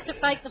 she tries to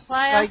fake the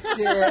player.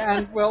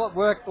 And, it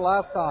worked the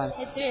last time.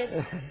 It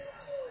did.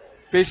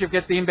 Bishop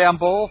gets the inbound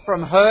ball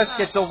from Hurst,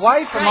 gets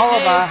away from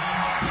Oliver.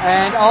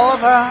 And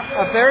Oliver,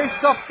 a very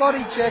soft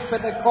body check,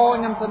 but they're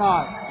calling him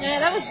tonight. Yeah,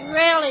 that was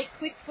really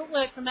quick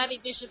footwork from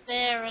Abby Bishop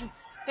there, and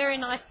very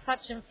nice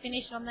touch and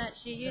finish on that.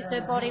 She used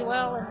her body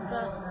well,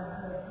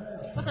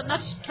 and wasn't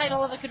much Kate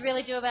Oliver could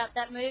really do about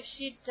that move.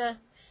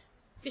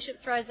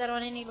 Bishop throws that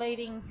on any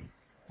leading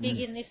big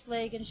in this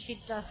league, and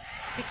she'd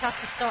be tough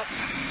to stop.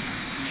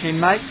 She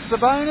makes the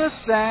bonus,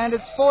 and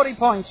it's 40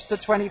 points to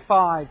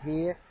 25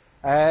 here,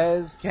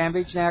 as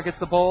Cambridge now gets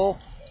the ball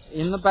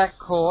in the back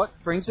court,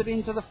 brings it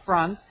into the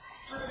front,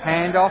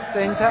 hand off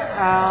then to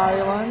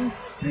Ireland.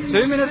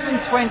 2 minutes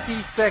and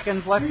 20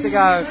 seconds left to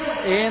go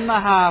in the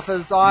half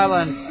as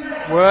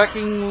Ireland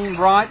working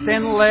right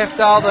then left.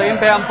 Oh, the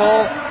inbound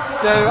ball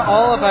to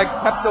Oliver,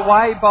 kept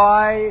away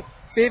by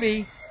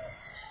Bibby.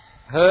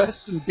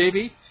 Hurst and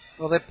Bibby,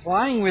 well, they're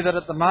playing with it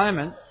at the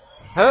moment.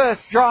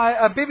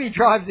 Bibby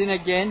drives in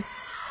again.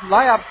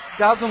 Layup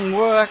doesn't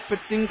work, but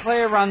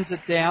Sinclair runs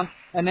it down.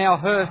 And now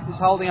Hurst is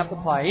holding up the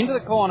play. Into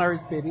the corner is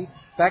Bibby.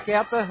 Back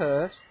out to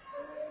Hurst.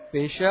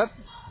 Bishop.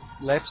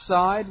 Left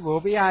side will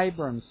be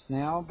Abrams.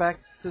 Now back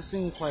to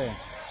Sinclair.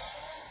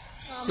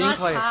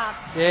 Sinclair.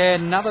 Nice yeah,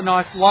 another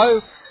nice low,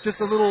 just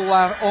a little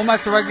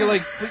almost a regular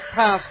quick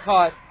pass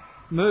type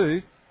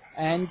move.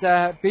 And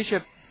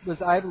Bishop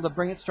was able to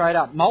bring it straight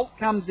up. Molt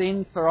comes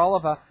in for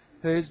Oliver,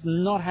 who's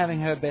not having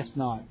her best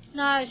night.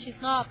 No,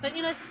 she's not. But,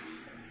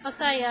 I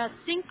say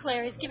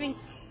Sinclair is giving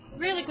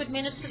really good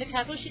minutes for the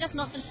Capitals. She doesn't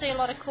often see a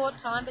lot of court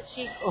time, but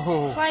she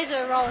plays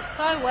her role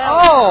so well.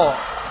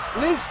 Oh,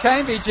 Liz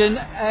Cambridge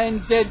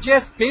and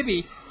Jess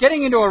Bibby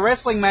getting into a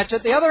wrestling match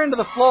at the other end of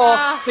the floor.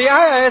 The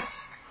AIS,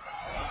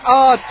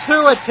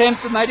 2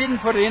 attempts and they didn't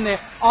put it in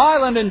there.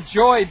 Ireland and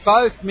Joy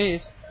both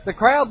missed. The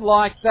crowd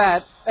liked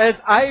that as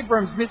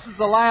Abrams misses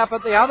the layup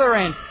at the other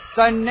end.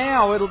 So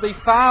now it'll be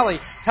Farley.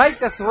 Take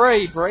the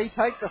 3, Bree.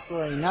 Take the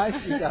 3. No,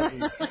 she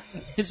doesn't.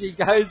 She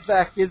goes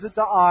back, gives it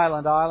to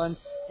Ireland. Ireland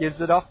gives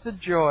it off to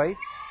Joy.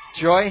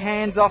 Joy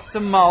hands off to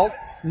Molt.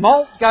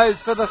 Molt goes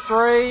for the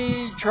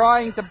 3,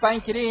 trying to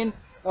bank it in.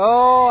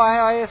 Oh,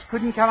 AIS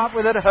couldn't come up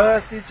with it.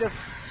 Hurst is just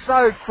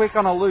so quick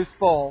on a loose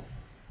ball.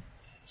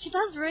 She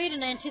does read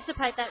and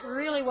anticipate that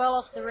really well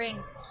off the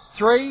ring.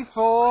 3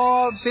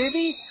 for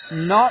Bibby,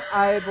 not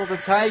able to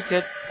take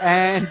it,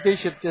 and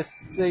Bishop just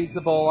sees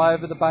the ball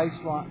over the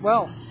baseline.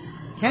 Well,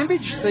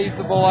 Cambridge sees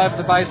the ball over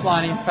the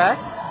baseline, in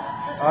fact.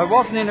 I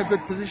wasn't in a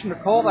good position to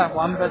call that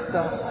one, but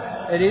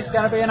it is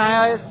going to be an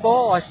AIS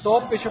ball. I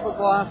thought Bishop was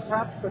the last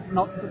touch, but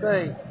not to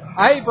be.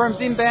 Abrams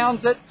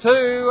inbounds it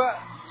to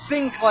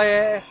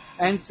Sinclair,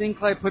 and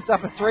Sinclair puts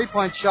up a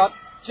 3-point shot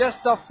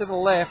just off to the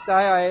left.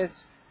 AIS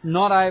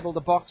not able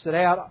to box it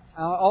out.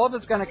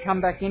 Oliver's going to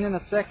come back in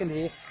a second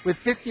here with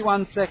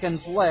 51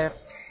 seconds left.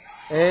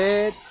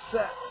 It's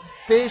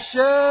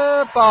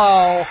Bishop.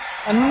 Oh,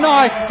 a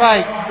nice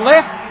fake.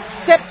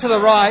 Left, step to the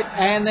right,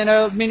 and then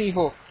a mini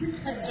hook.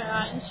 That's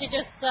right. And she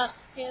just,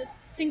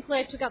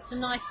 Sinclair took up some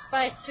nice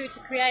space too to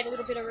create a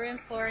little bit of room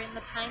for her in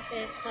the paint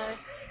there. So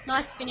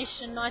nice finish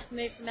and nice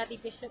move from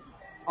Abby Bishop.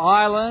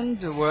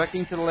 Ireland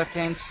working to the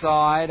left-hand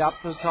side, up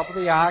to the top of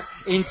the arc,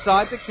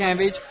 inside to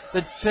Cambridge.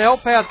 The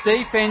help-out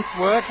defence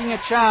working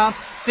a charm.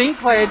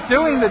 Sinclair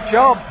doing the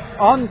job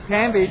on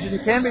Cambridge,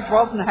 and Cambridge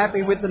wasn't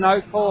happy with the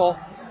no call.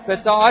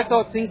 But I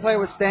thought Sinclair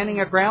was standing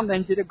her ground,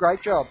 then did a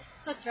great job.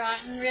 That's right,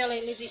 and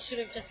really Lizzie should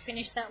have just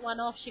finished that one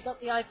off. She got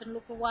the open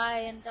look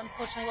away and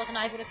unfortunately wasn't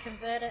able to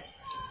convert it.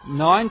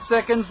 9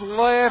 seconds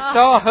left.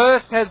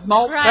 Hurst has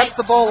Molt, taps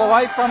the ball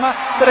away from her,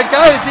 but it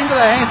goes into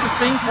the hands of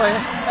Sinclair,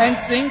 and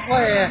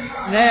Sinclair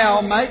now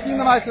making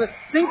the most of it.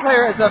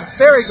 Sinclair is a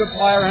very good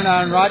player in her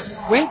own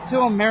right. Went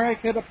to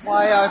America to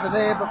play over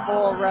there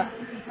before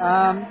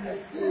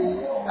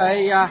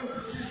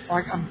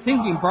I'm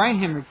thinking brain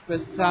hemorrhage,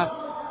 but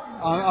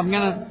I'm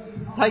going to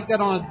take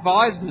that on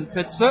advisement.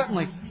 But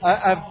certainly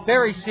a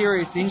very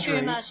serious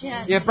injury.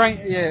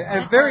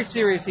 A very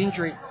serious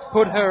injury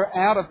put her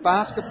out of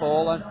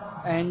basketball,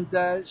 and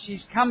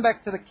she's come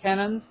back to the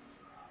Cannons.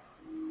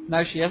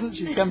 No, she hasn't.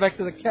 She's come back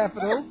to the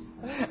Capitals,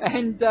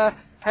 and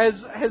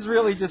has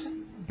really just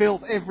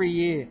built every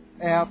year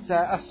out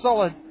a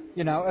solid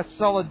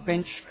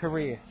bench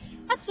career.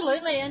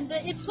 Absolutely, and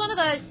it's one of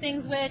those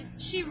things where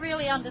she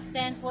really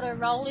understands what her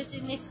role is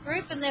in this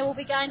group, and there will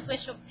be games where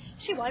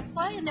she won't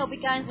play, and there'll be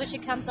games where she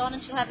comes on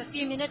and she'll have a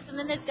few minutes, and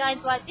then there's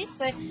games like this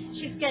where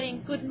she's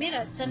getting good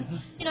minutes, and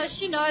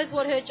she knows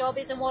what her job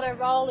is and what her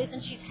role is,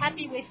 and she's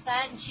happy with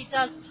that, and she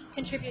does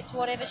contribute to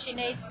whatever she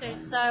needs to.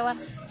 So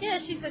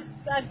she's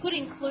a good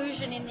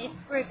inclusion in this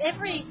group.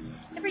 Every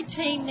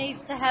team needs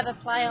to have a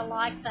player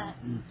like that.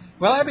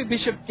 Well, Abby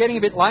Bishop getting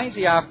a bit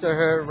lazy after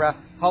her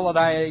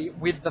holiday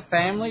with the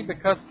family,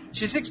 because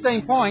she's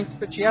 16 points,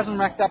 but she hasn't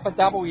racked up a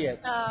double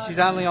yet. She's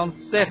only on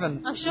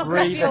 7 I'm sure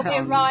rebounds. Rafi will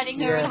be riding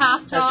her at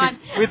half time.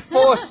 With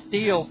 4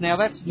 steals. Now,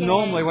 that's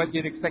normally what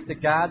you'd expect a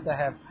guard to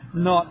have,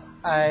 not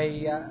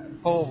a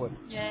forward.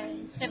 Yeah,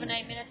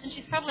 17 minutes. And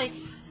she's probably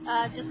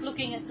just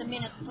looking at the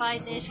minutes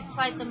played there. She's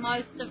played the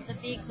most of the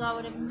bigs, I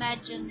would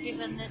imagine,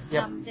 given that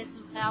there's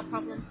some foul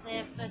problems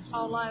there for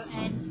Tolo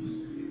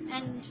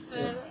and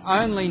for...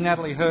 Only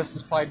Natalie Hurst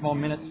has played more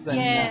minutes than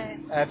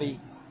Abby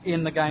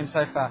in the game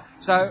so far.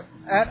 So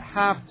at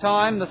half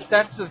time, the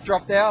stats have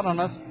dropped out on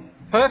us.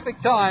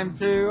 Perfect time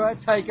to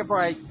take a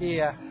break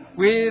here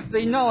with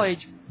the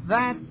knowledge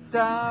that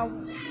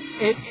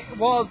it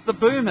was the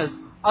Boomers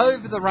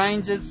over the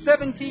Rangers,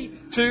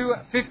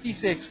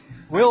 70-56.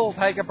 We'll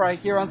take a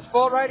break here on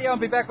Sport Radio. I'll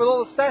be back with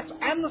all the stats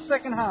and the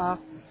second half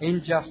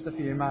in just a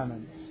few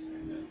moments.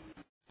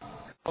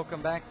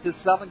 Welcome back to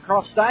Southern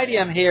Cross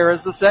Stadium here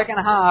as the second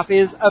half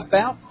is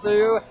about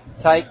to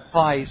take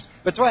place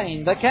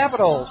between the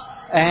Capitals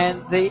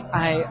and the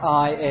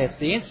AIS.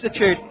 The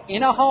Institute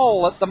in a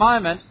hole at the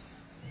moment,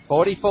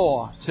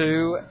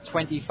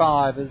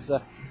 44-25, as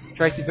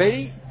Tracy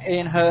Beattie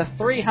in her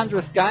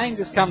 300th game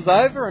just comes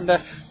over, and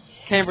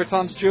Canberra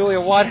Times'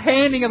 Julia White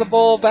handing her the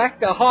ball back,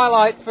 a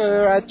highlight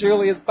for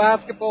Julia's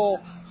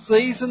basketball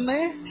season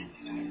there.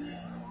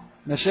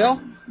 Michelle?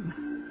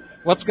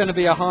 What's going to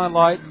be a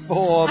highlight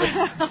for the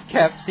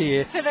Caps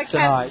here for the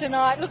tonight? Caps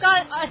tonight. Look,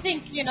 I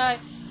think,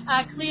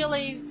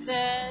 clearly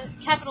the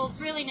Capitals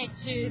really need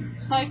to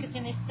focus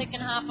in this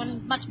second half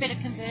on much better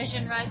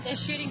conversion rate. Their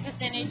shooting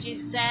percentage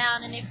is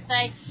down, and if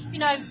they,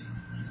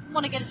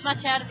 want to get as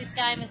much out of this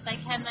game as they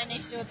can, they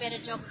need to do a better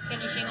job of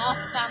finishing off.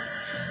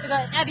 We've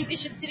got Abby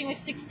Bishop sitting with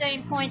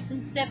 16 points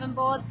and 7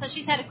 boards, so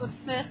she's had a good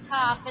first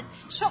half, but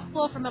shot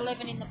 4 from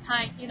 11 in the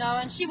paint,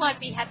 and she won't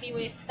be happy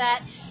with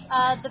that.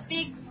 The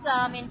bigs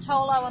in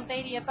Tolo and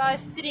Beattie are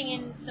both sitting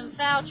in some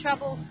foul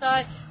trouble,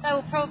 so they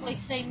will probably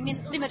see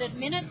limited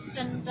minutes,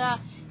 and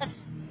that's,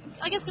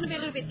 I guess, going to be a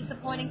little bit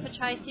disappointing for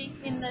Tracy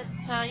in that,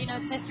 it's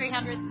her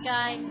 300th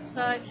game.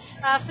 So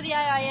for the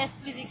AIS,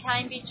 Lizzie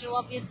Cambridge will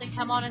obviously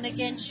come on, and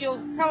again, she'll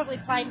probably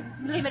play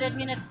limited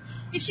minutes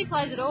if she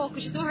plays at all,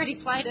 because she's already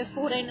played her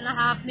 14 and a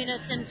half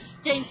minutes, and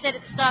Dean said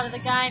at the start of the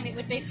game it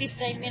would be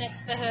 15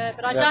 minutes for her.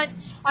 But I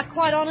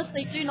quite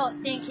honestly do not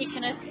think he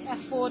can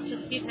afford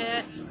to sit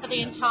her for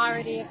the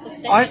entirety of the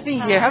second. I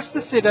think he has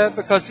to sit her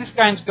because this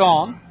game's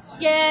gone.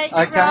 Yeah,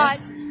 you're right.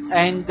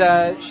 And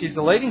she's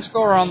the leading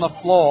scorer on the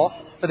floor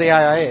for the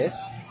AIS.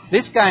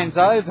 This game's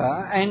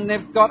over, and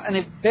they've got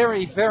a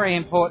very, very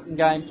important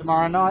game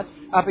tomorrow night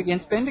up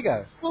against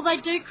Bendigo. Well, they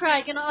do,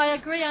 Craig, and I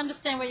agree, I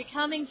understand where you're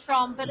coming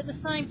from, but at the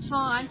same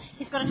time,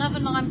 he's got another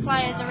 9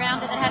 players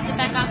around it that have to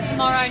back up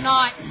tomorrow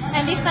night,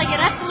 and if they get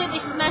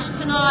absolutely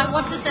smashed tonight,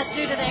 what does that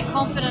do to their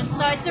confidence?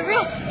 So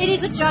it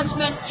is a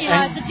judgment,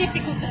 it's a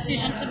difficult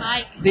decision to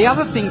make. The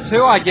other thing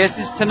too, I guess,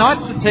 is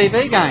tonight's the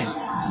TV game.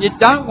 You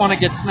don't want to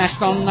get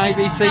smashed on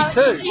ABC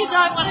too. You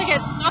don't want to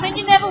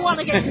you never want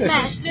to get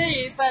smashed, do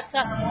you? But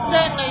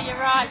certainly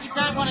you're right, you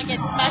don't want to get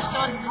smashed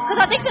on, because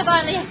I think they've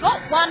only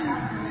got one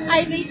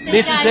ABC game.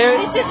 This is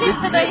it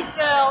for these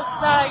girls,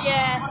 so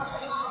yeah.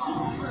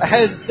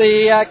 As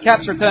the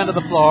Caps return to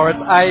the floor, it's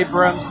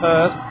Abrams,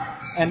 Hurst,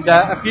 and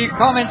a few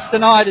comments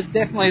tonight is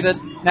definitely that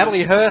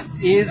Natalie Hurst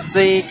is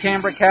the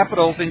Canberra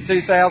Capitals in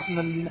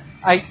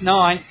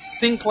 2008-9.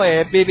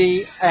 Sinclair,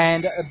 Bibby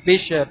and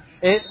Bishop.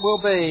 It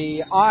will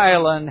be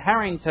Ireland,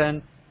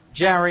 Harrington,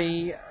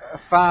 Jarry,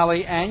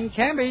 Farley and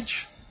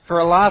Cambridge for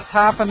a last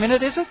half a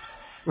minute, is it?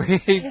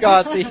 We've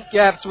got the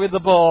Caps with the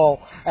ball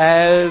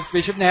as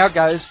Bishop now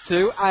goes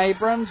to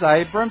Abrams.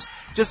 Abrams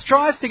just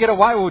tries to get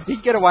away, or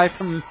did get away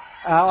from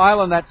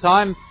Ireland that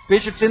time.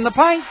 Bishop's in the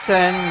paint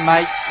and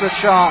makes the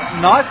shot.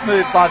 Nice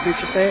move by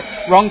Bishop there.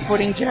 Wrong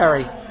footing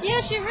Jarry.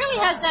 Yeah, she really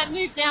has that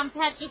move down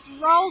pat, just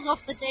rolls off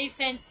the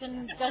defence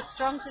and goes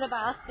strong to the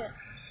basket.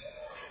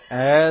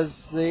 As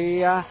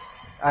the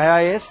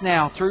AIS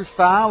now through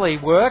Farley,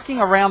 working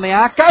around the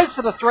arc, goes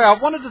for the three. I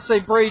wanted to see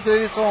Bree do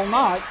this all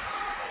night.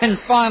 And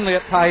finally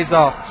it pays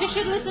off. She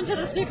should listen to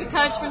the super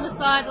coach from the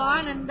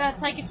sideline and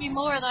take a few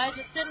more of those.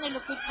 It certainly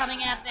looked good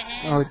coming out of the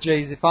hand. Oh,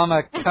 geez, if I'm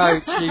a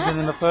coach, even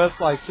in the first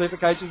place, super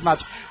coach as much.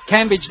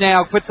 Cambridge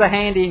now puts a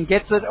hand in,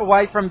 gets it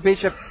away from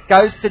Bishop,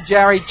 goes to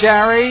Jarry.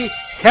 Jarry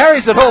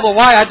carries it all the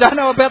way. I don't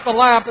know about the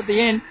layup at the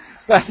end,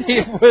 but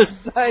it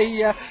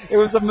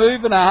was a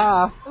move and a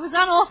half. It was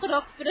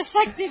unorthodox but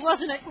effective,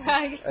 wasn't it,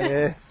 Craig?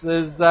 Yes,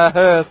 as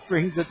Hurst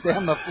brings it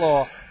down the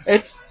floor.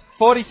 It's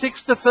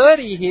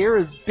 46-30 here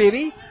as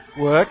Bibby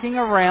working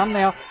around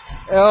now.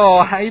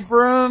 Oh,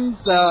 Abrams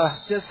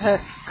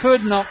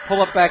could not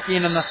pull it back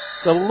in, and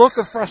the look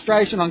of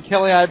frustration on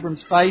Kelly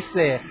Abrams' face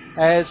there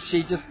as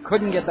she just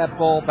couldn't get that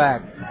ball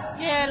back.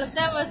 Yeah, look,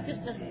 that was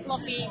just a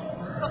sloppy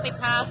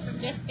pass from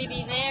Jess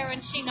Bibby there,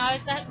 and she knows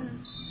that,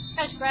 and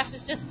Coach Graff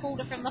has just pulled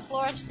her from the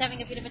floor and she's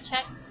having a bit of a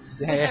chat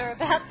with her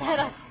about that,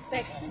 I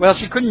suspect. Well,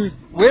 she couldn't.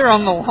 We're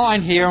on the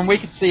line here, and we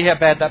could see how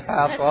bad that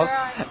pass was.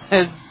 Right.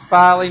 As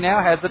Farley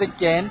now has it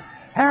again.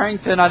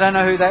 Harrington, I don't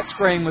know who that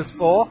screen was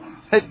for.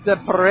 But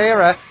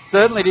Pereira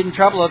certainly didn't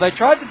trouble her. They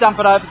tried to dump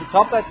it over the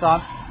top that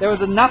time. There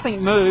was a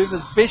nothing move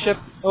as Bishop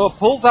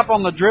pulls up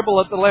on the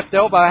dribble at the left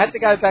elbow. Had to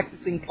go back to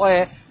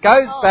Sinclair.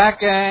 Goes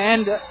back,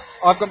 and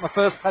I've got my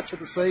first touch of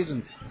the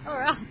season. All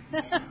right.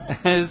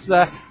 As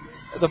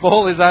the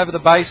ball is over the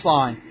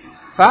baseline.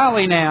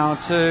 Farley now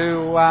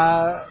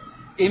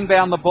to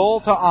inbound the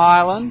ball to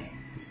Ireland.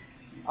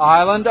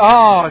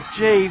 Oh,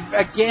 gee,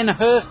 again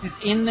Hurst is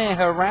in there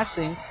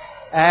harassing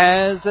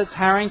as it's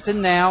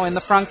Harrington now in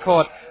the front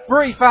court.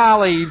 Brie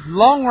Farley,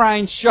 long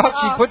range shot.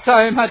 She put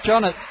so much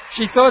on it.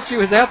 She thought she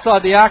was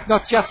outside the arc,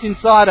 not just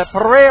inside it.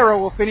 Pereira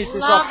will finish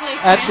this off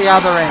at the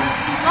other end.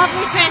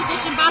 Lovely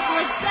transition bustle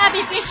as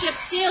Abby Bishop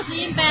steals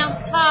the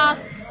inbound pass.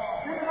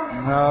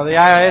 Well, the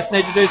AIS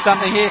need to do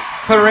something here.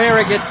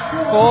 Pereira gets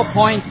 4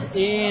 points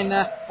in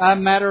a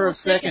matter of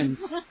seconds.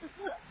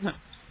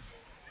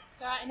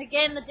 Right, and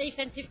again the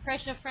defensive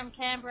pressure from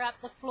Canberra up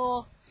the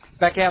floor.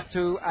 Back out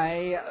to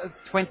a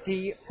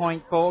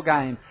 20-point ball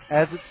game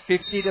as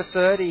it's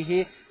 50-30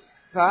 here.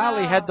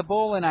 Farley had the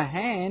ball in her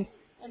hand.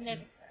 And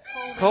they've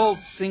called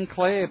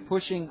Sinclair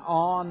pushing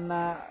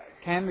on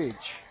Cambridge.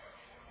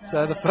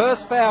 So the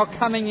first foul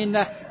coming in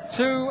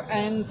 2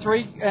 and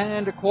 3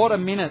 and a quarter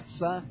minutes.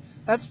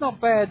 That's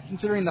not bad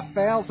considering the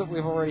fouls that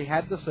we've already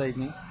had this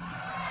evening.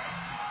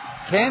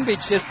 Cambridge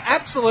just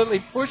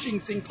absolutely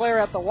pushing Sinclair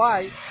out the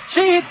way.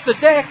 She hits the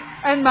deck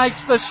and makes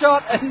the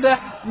shot, and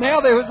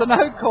now there was a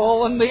no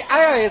call, and the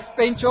AIS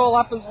bench all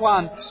up as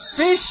one.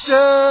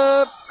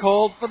 Bishop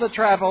called for the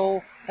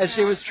travel as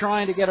she was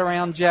trying to get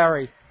around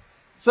Jarry.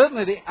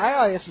 Certainly the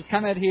AIS has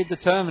come out here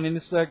determined in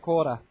this third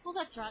quarter. Well,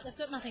 that's right. They've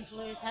got nothing to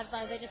lose, have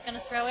they? They're just going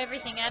to throw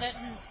everything at it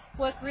and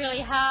work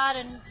really hard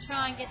and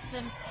try and get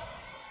some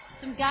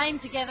game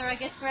together, I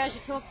guess, for, as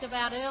you talked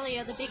about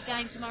earlier, the big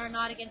game tomorrow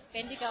night against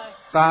Bendigo.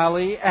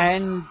 Farley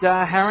and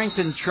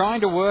Harrington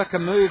trying to work a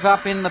move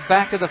up in the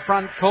back of the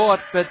front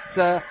court, but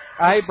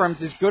Abrams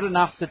is good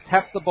enough to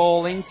tap the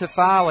ball into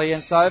Farley,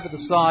 and it's over the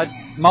side.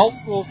 Molt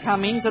will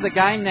come into the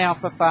game now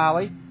for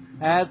Farley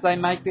as they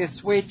make their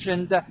switch,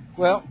 and,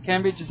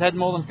 Cambridge has had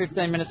more than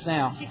 15 minutes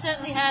now. She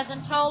certainly has,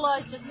 and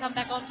Tolo's just come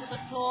back onto the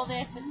floor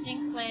there for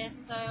Sinclair,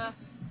 so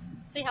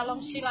see how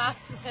long she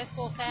lasts with her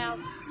 4 fouls.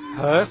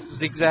 Hurst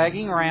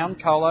zigzagging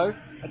around Tolo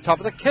at top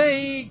of the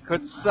key,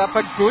 puts up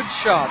a good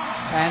shot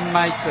and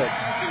makes it.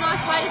 It's a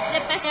nice way to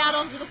step back out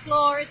onto the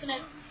floor, isn't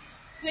it?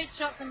 Sweet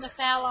shot from the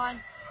foul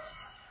line.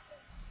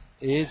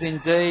 Is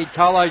indeed.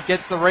 Tolo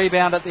gets the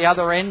rebound at the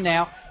other end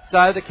now.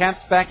 So the Camp's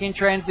back in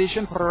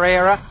transition.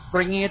 Pereira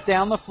bringing it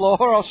down the floor,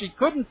 or she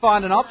couldn't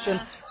find an option.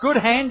 Good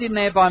hand in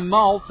there by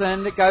Molt,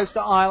 and it goes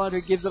to Ireland,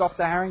 who gives it off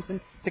to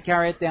Harrington to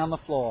carry it down the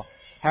floor.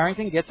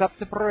 Harrington gets up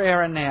to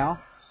Pereira now.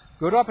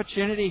 Good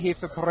opportunity here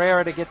for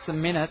Pereira to get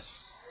some minutes,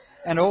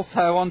 and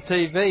also on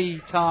TV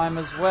time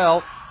as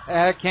well.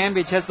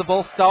 Cambridge has the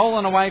ball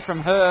stolen away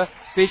from her.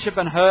 Bishop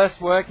and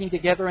Hurst working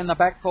together in the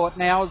backcourt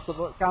now as the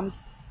ball comes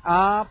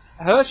up.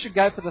 Hurst should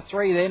go for the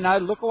 3 there. No,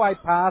 look away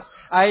pass.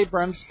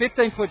 Abrams,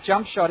 15-foot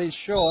jump shot is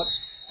short,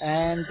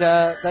 and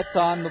that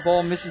time the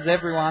ball misses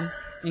everyone,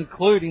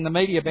 including the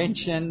media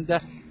bench, and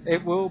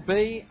it will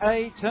be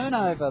a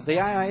turnover. The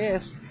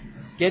AIS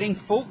getting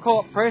full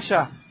court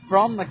pressure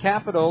from the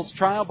Capitals,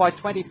 trail by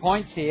 20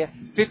 points here,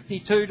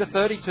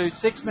 52-32,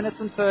 6 minutes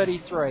and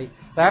 33.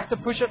 They have to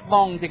push it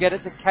long to get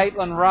it to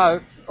Caitlin Rowe,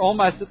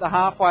 almost at the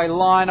halfway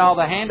line. Oh,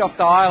 the handoff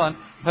to Ireland.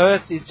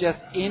 Hurst is just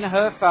in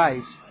her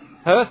face.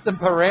 Hurst and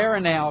Pereira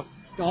now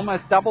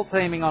almost double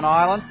teaming on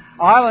Ireland.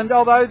 Ireland,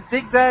 although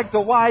zigzags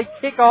away,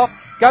 kick off,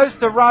 goes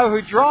to Rowe,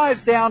 who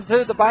drives down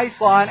to the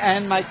baseline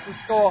and makes the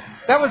score.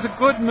 That was a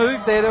good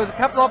move there. There was a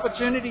couple of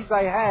opportunities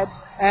they had,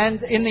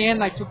 and in the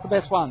end they took the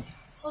best one.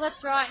 Well,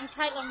 that's right, and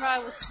Caitlin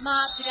Rowe was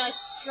smart to go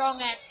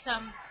strong at,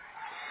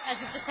 as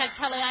we've just had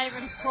Kelly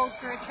Abrams called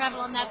for a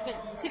travel on that,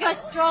 but to go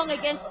strong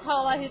against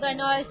Tolo, who they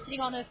know is sitting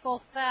on her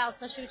 4th foul,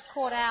 so she was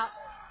caught out.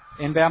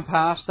 Inbound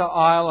pass to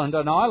Ireland,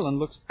 and Ireland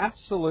looks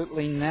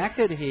absolutely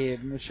knackered here,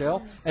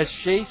 Michelle, as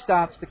she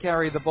starts to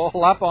carry the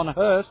ball up on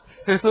Hurst,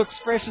 who looks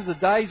fresh as a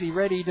daisy,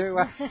 ready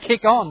to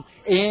kick on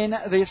in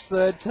this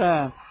third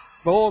term.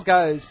 Ball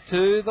goes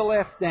to the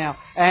left now,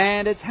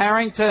 and it's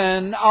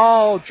Harrington.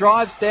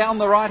 Drives down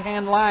the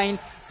right-hand lane,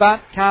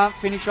 but can't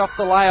finish off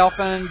the layoff,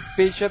 and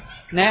Bishop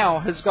now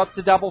has got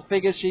to double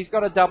figures. She's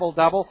got a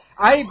double-double.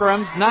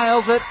 Abrams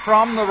nails it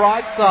from the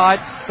right side.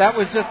 That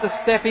was just a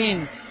step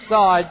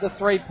inside the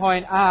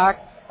three-point arc,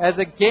 as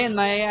again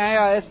the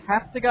AIS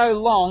have to go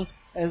long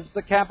as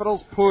the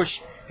Capitals push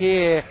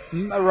here.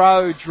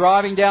 Rowe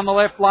driving down the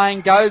left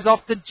lane, goes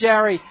off to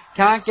Jarry,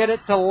 can't get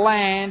it to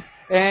land,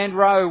 and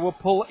Rowe will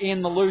pull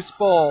in the loose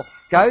ball.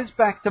 Goes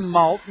back to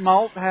Molt.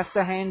 Molt has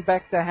to hand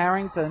back to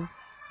Harrington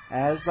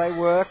as they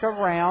work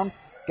around.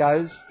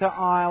 Goes to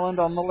Ireland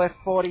on the left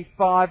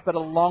 45, but a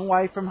long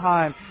way from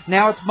home.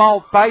 Now it's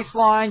Molt.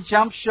 Baseline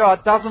jump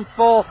shot. Doesn't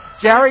fall.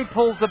 Jarry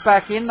pulls it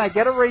back in. They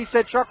get a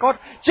reset shot clock.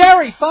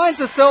 Jarry finds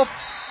herself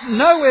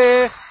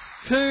nowhere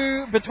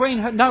between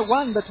her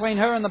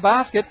and the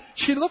basket.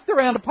 She looked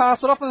around to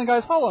pass it off and then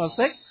goes, hold on a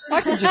sec,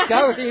 I can just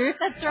go here.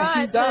 That's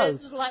right. She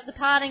does. It's like the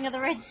parting of the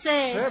Red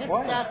Sea. And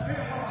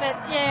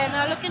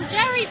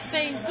Jarry's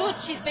been good.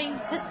 She's been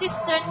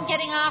persistent and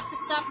getting after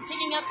stuff and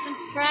picking up some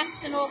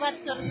scraps and all that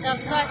sort of stuff.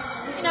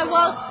 So,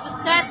 whilst the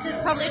stats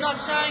is probably not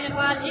showing a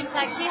large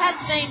impact, she has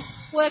been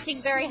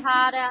working very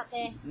hard out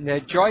there. Yeah,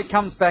 Joy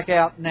comes back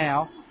out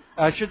now.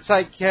 I should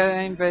say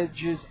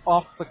Cambridge is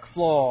off the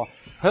floor.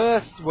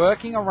 Hurst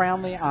working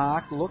around the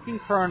arc, looking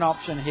for an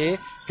option here.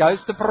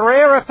 Goes to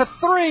Pereira for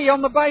three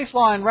on the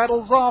baseline.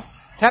 Rattles off.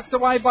 Tapped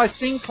away by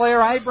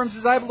Sinclair. Abrams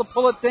is able to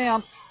pull it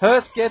down.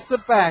 Hurst gets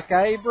it back.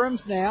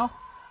 Abrams now.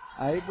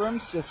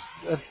 Abrams, just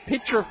a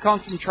picture of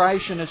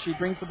concentration as she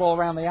brings the ball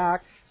around the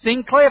arc.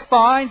 Sinclair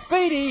finds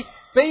Beattie.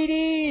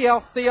 Beattie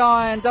off the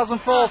iron.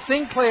 Doesn't fall.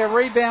 Sinclair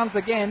rebounds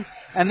again.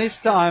 And this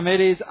time it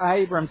is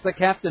Abrams, the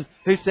captain,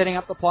 who's setting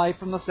up the play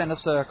from the centre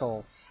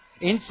circle.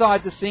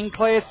 Inside to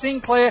Sinclair.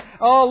 Sinclair,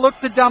 look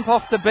to dump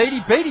off to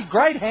Beattie. Beattie,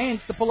 great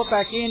hands to pull it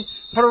back in.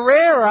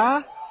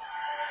 Pereira.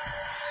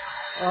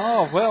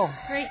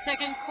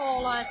 3-second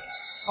call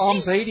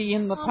on Beattie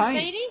in the paint.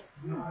 Beattie?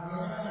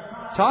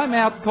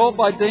 Timeout called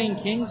by Dean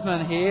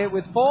Kingsman here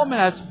with 4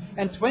 minutes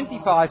and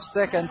 25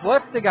 seconds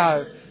left to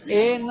go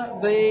in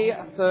the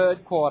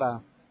third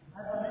quarter.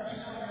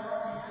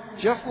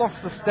 Just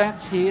lost the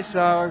stats here,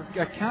 so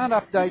I can't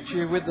update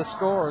you with the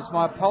scorers.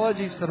 My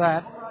apologies for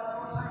that,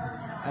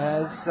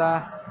 as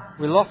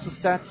we lost the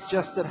stats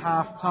just at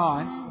half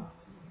time.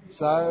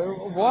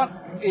 So what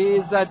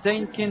is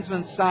Dean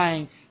Kinsman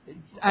saying?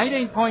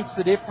 18 points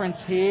the difference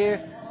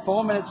here.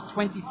 4 minutes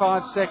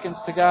 25 seconds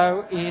to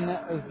go in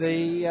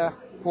the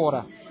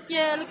quarter.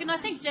 Yeah, look, and I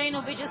think Dean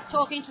will be just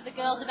talking to the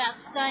girls about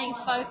staying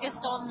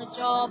focused on the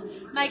job,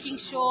 making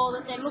sure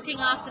that they're looking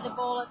after the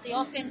ball at the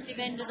offensive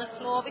end of the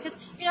floor, because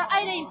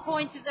 18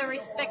 points is a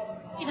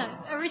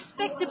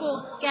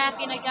respectable gap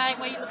in a game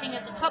where you're looking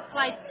at the top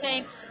place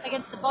team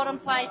against the bottom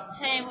place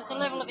team with the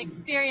level of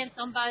experience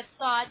on both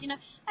sides.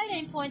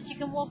 18 points, you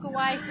can walk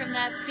away from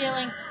that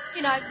feeling,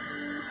 you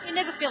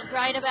never feel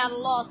great about a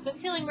loss, but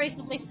feeling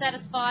reasonably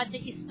satisfied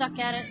that you stuck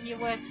at it and you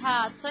worked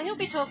hard. So he'll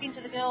be talking to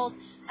the girls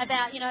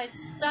about,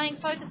 staying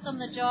focused on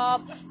the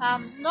job,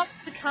 not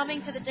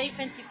succumbing to the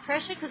defensive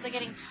pressure because they're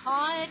getting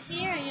tired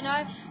here,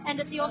 and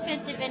at the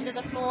offensive end of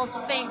the floor,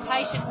 just being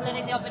patient and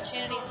letting the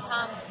opportunities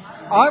come.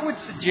 I would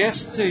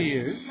suggest to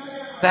you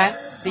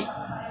that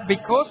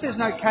because there's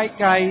no Kate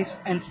Gaze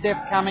and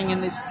Steph Cumming in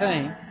this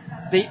team,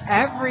 the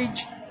average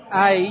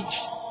age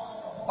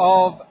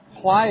of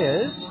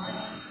players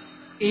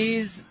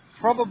is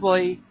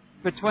probably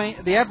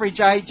between the average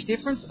age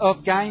difference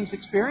of games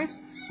experience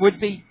would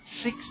be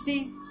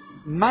 60,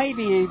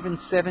 maybe even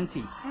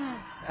 70.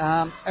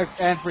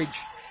 Average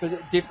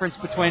difference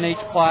between each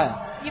player.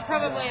 You're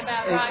probably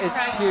about right.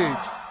 It's huge.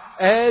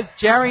 As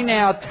Jarry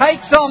now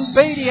takes on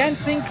Beattie and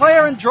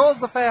Sinclair and draws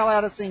the foul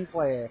out of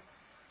Sinclair.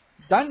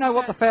 Don't know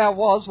what the foul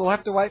was. We'll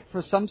have to wait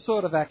for some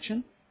sort of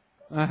action.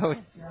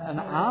 An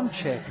arm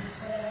check.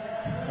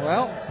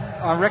 Well,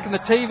 I reckon the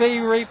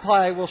TV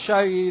replay will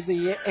show you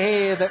the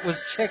air that was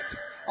checked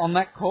on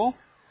that call.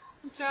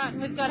 That's right,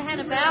 and we've got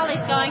Hannah Bowley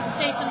going to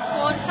see some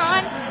court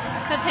time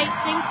for Pete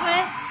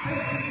Sinclair.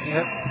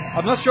 Yep.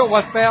 I'm not sure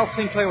what foul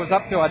Sinclair was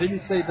up to. I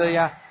didn't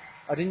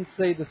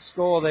see the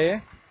score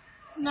there.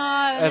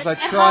 No. As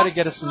I try to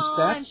get us some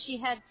stats. She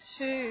had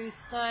 2,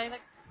 so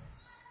that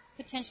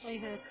potentially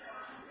her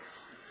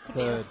could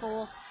be third.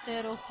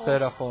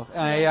 Third or fourth.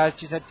 Yeah,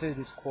 she's had 2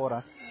 this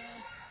quarter.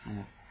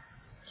 Yeah.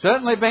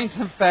 Certainly been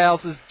some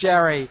fouls as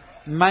Jarry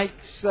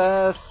makes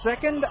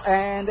second,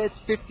 and it's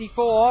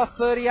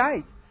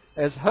 54-38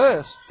 as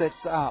Hurst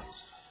sets up.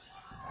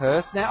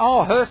 Hurst, they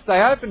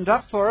opened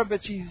up for her,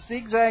 but she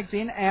zigzags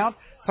in, out.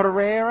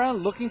 Pereira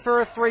looking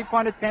for a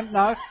three-point attempt,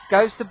 no.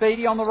 Goes to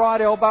Beattie on the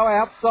right elbow,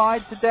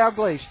 outside to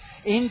Dalglish.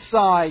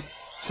 Inside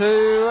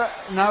to,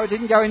 no, it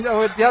didn't go in,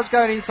 it does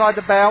go inside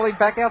to Bowley,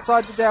 back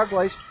outside to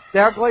Dalglish.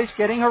 Dalglish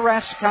getting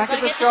harassed. Can't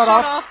get the shot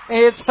off.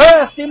 It's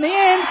Hurst in the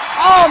end.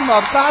 On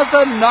the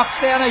buzzer. Knocks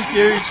down a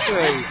huge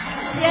three.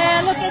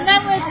 Yeah, look, and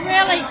that was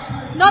really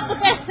not the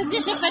best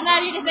position for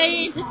Natty to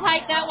be in to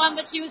take that one,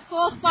 but she was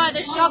forced by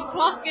the shot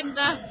clock and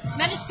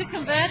managed to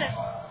convert it.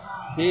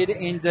 Did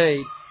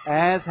indeed.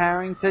 As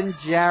Harrington,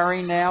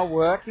 Jarry now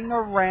working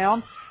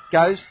around.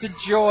 Goes to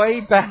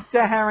Joy, back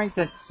to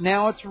Harrington.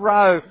 Now it's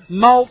Rowe.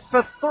 Molt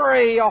for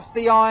three off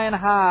the iron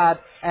hard.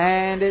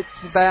 And it's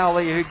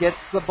Bowley who gets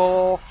the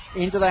ball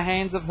into the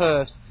hands of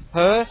Hurst.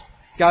 Hurst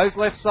goes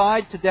left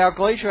side to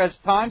Dalglish, who has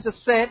time to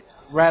set.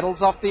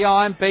 Rattles off the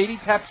iron. Beattie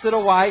taps it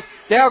away.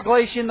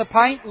 Dalglish in the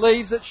paint,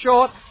 leaves it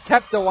short.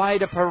 Tapped away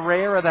to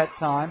Pereira that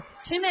time.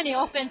 Too many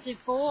offensive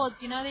forwards.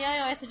 You know, the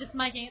AIS are just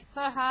making it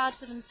so hard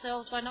for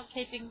themselves by not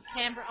keeping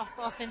Canberra off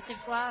offensive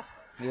glass.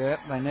 Yep,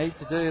 they need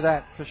to do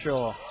that for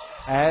sure.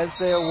 As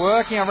they're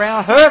working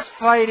around, Hurst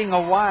fading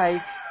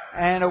away,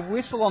 and a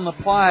whistle on the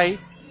play.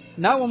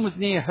 No one was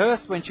near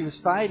Hurst when she was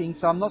fading,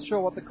 so I'm not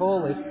sure what the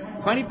call is.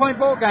 20-point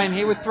ball game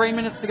here with 3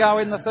 minutes to go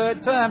in the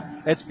third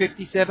term. It's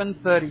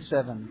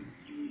 57-37.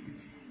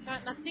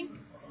 I think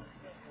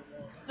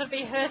it'll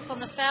be Hurst on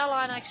the foul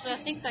line, actually.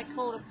 I think they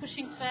called a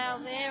pushing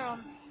foul there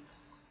on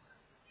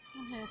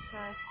Hurst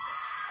side.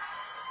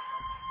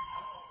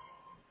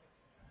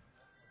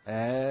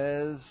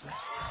 As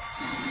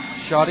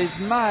shot is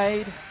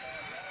made.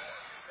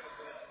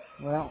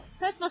 Well,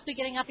 Hurst must be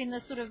getting up in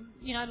the sort of,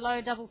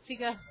 low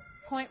double-figure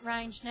point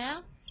range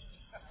now.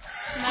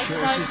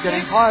 She's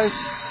getting close.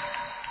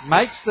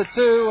 Makes the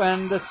two,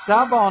 and the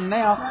sub on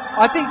now.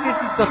 I think this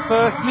is the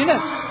first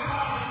minute.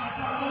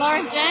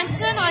 Lauren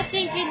Jansen, I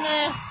think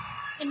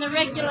in the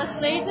regular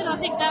season, I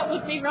think that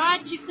would be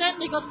right. She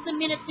certainly got some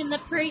minutes in the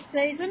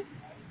pre-season,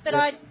 but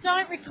I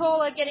don't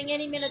recall her getting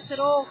any minutes at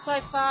all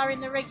so far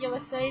in the regular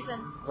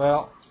season.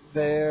 Well,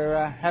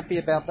 they're happy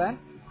about that.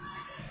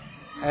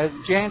 As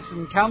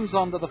Jansen comes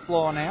onto the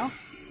floor now,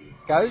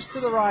 goes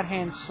to the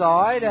right-hand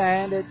side,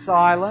 and it's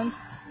Island.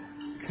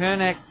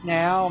 Kernek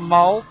now,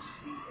 Molt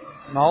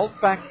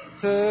back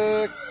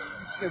to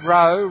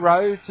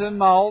Rowe to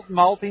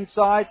Molt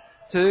inside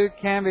to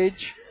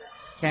Cambridge.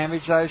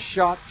 Cambridge, though,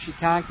 shot. She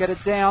can't get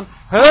it down.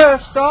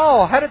 Hurst,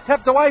 had it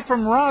tapped away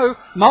from Rowe.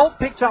 Molt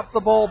picks up the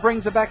ball,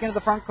 brings it back into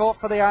the front court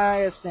for the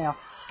AIS now.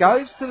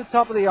 Goes to the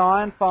top of the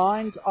iron,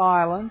 finds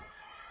Island.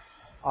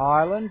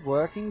 Island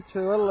working to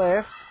her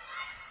left.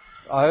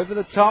 Over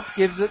the top,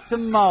 gives it to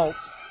Molt.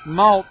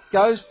 Molt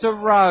goes to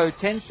Rowe.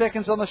 10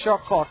 seconds on the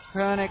shot clock.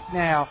 Kernick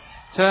now.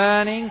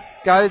 Turning,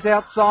 goes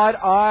outside.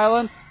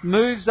 Island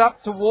moves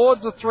up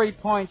towards a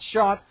three-point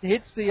shot.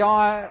 Hits the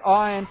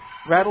iron,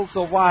 rattles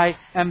away.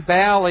 And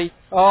Bowley,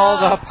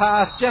 the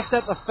pass just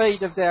at the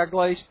feet of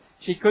Dalglish.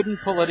 She couldn't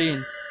pull it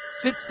in.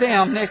 Sits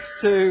down next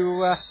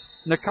to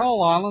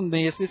Nicole Island,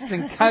 the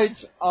assistant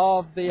coach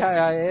of the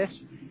AIS.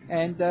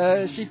 And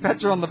she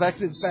pats her on the back,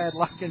 says bad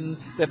luck, and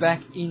they're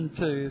back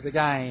into the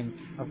game.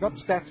 I've got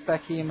stats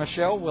back here,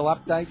 Michelle. We'll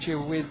update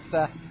you with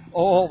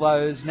all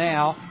those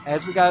now.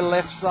 As we go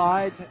left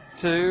side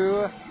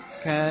to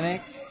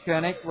Kernick,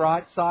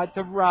 right side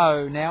to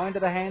Rowe. Now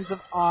into the hands of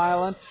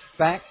Island.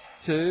 Back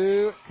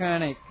to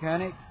Kernick.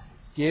 Kernick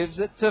gives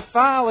it to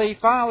Farley.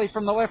 Farley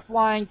from the left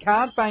lane,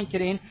 can't bank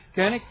it in.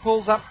 Kernick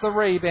pulls up the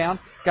rebound.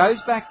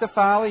 Goes back to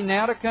Farley,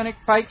 now to Kernick,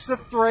 fakes the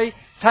three,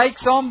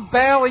 takes on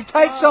Bowley,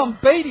 takes on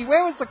Beattie.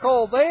 Where was the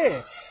call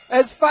there?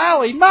 As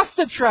Farley must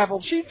have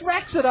travelled. She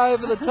racks it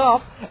over the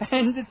top,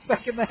 and it's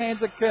back in the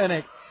hands of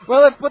Kernick.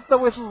 Well, they've put the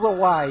whistles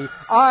away.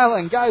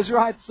 Island goes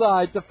right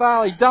side to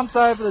Farley, dumps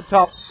over the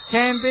top.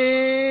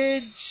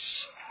 Cambridge.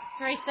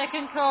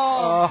 3-second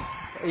call.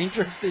 Oh,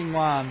 interesting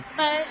one.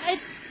 But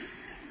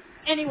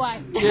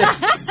anyway. Yeah.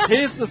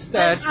 Here's the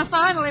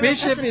stats.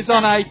 Bishop is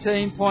on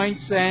 18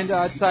 points, and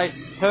I'd say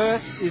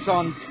Hurst is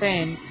on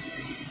 10.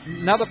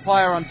 Another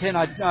player on 10.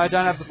 I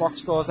don't have the box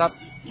scores up.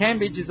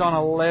 Cambridge is on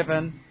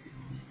 11.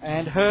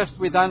 And Hurst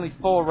with only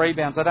 4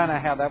 rebounds. I don't know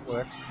how that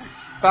works.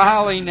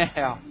 Farley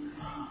now.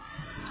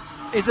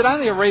 Is it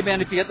only a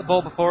rebound if you get the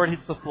ball before it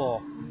hits the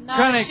floor? No,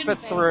 Kernick for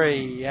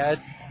 3.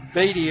 It's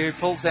Beattie who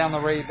pulls down the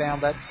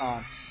rebound that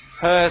time.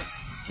 Hurst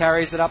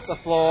carries it up the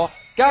floor.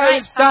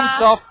 Goes,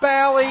 dumps off,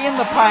 Bowley in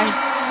the paint,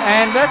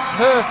 and that's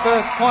her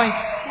first point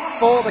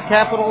for the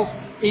Capitals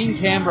in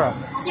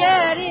Canberra.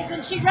 Yeah, it is,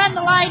 and she ran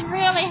the lane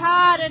really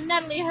hard, and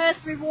Natalie Hurst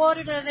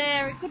rewarded her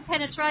there. A good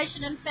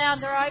penetration and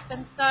found her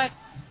open. So,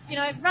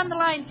 run the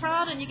lanes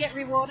hard and you get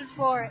rewarded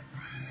for it.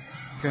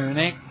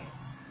 Kernick,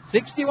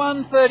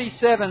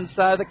 61-37,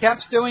 so the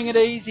Caps doing it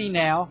easy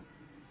now.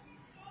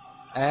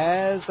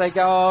 As they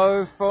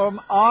go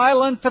from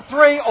Island for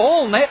 3,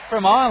 all net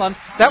from Island.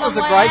 That was a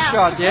great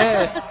shot,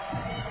 yeah.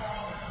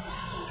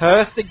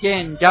 Hurst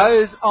again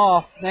goes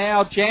off.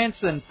 Now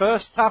Jansen,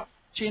 first tough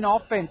chin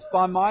offense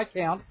by my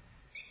count.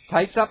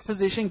 Takes up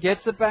position,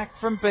 gets it back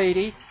from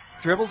Beattie.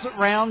 Dribbles it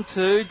round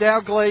to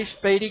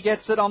Dalglish. Beattie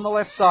gets it on the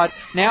left side.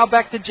 Now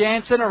back to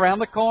Jansen. Around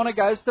the corner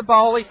goes to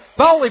Bowley.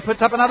 Bowley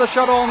puts up another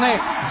shot all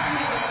net.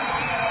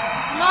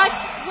 Nice,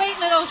 sweet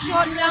little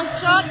short jump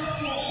shot.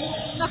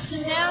 Knocks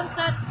him down,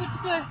 so it's good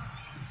to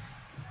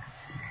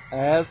go.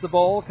 As the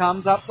ball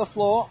comes up the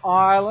floor,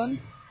 Ireland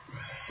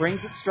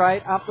brings it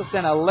straight up the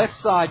centre. Left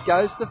side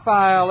goes to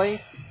Farley.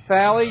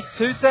 Farley,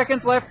 2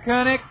 seconds left.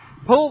 Koenig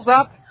pulls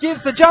up,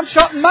 gives the jump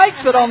shot and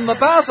makes it on the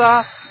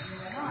buzzer.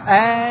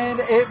 And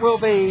it will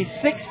be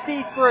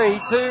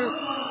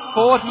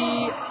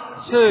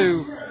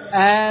 63-42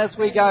 as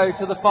we go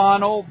to the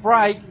final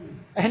break.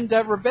 And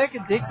Rebecca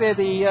Dick there,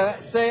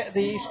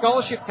 the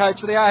scholarship coach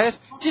for the AIS,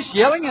 just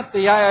yelling at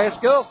the AIS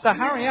girls to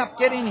hurry up,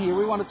 get in here,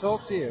 we want to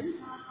talk to you.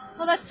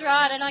 Well, that's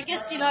right, and I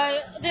guess,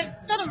 they've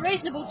done a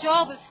reasonable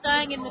job of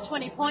staying in the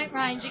 20-point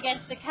range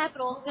against the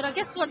Capitals, but I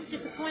guess what's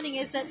disappointing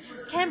is that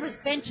Canberra's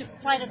bench have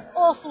played an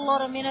awful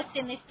lot of minutes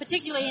in this,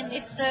 particularly in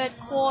this third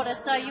quarter,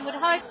 so you would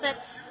hope that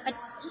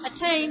a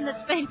team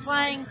that's been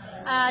playing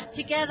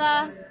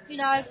together,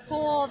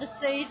 for the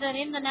season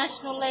in the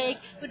National League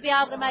would be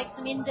able to make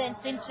some indents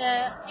into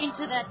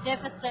that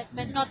deficit,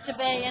 but not to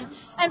be. And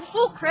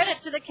full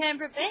credit to the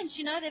Canberra bench.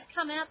 They've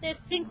come out there.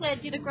 Sinclair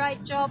did a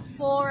great job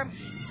for them.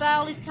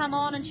 Bailey's come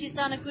on and she's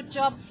done a good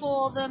job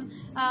for them.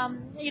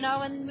 And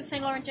we've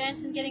seen Lauren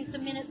Jansen getting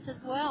some minutes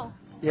as well.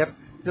 Yep.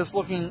 Just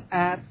looking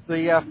at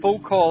the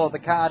full call of the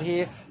card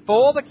here.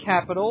 For the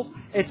Capitals,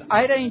 it's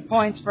 18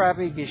 points for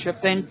Abby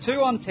Bishop, then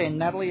 2 on 10,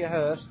 Natalie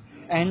Hurst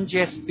and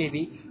Jess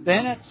Bibby.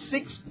 Then it's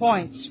 6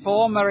 points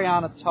for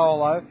Mariana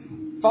Tolo,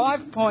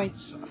 5 points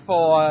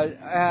for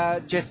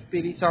Jess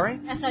Bibby, sorry.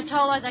 So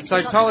Tolo's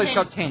actually Tolo's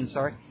got 10,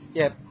 sorry.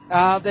 Yep.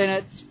 Then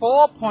it's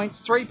 4 points,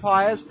 3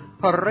 players,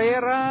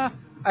 Pereira,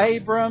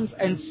 Abrams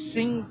and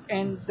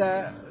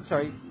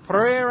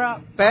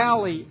Pereira,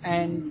 Bowley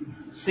and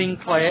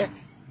Sinclair.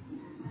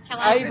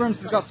 Abrams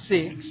has got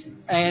 6,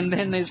 and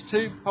then there's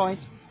 2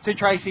 points to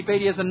Tracy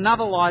Beattie as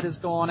another light has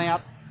gone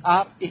out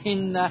up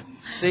in the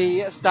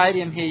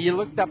stadium here. You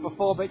looked up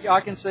before, but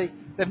I can see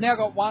they've now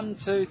got 1,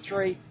 2,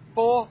 3,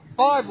 4,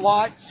 5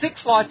 lights.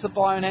 6 lights are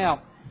blown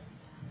out.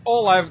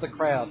 All over the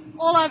crowd.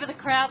 All over the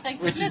crowd,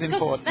 thank Which goodness. is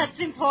important. That's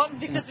important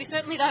because we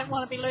certainly don't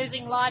want to be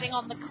losing lighting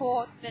on the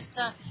court. But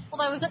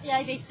although we've got the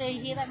ABC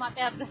here, they might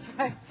be able to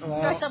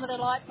throw some of the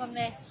lights on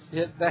there.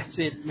 Yeah, that's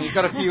it. We've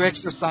got a few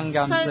extra sun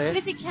guns so there.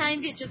 Lizzie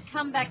Cambridge has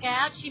come back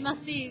out. She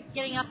must be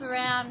getting up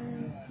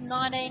around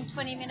 19,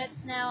 20 minutes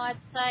now, I'd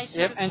say.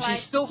 Yep, and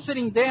she's still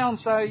sitting down,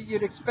 so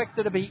you'd expect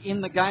her to be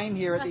in the game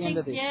here at the end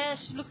of this. Yeah,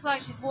 she looks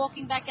like she's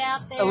walking back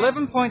out there.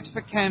 11 points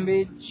for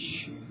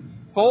Cambridge.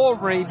 4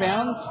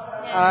 rebounds.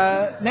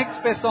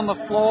 Next best on the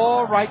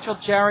floor, Rachel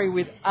Jarry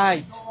with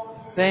 8.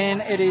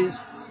 Then it is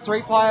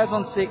 3 players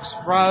on 6,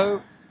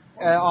 Rowe,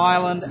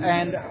 Ireland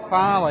and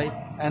Farley.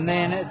 And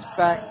then it's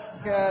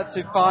back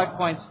to 5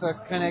 points for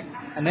Koenig,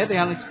 and they're the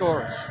only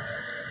scorers.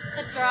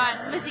 That's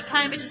right. Lizzie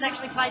Cambridge has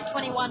actually played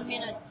 21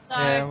 minutes. So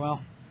yeah,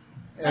 well.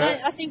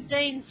 I think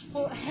Dean's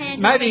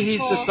hand. Maybe he's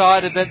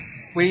decided that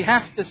we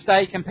have to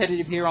stay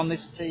competitive here on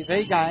this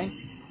TV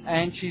game.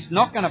 And she's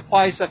not going to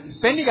play. So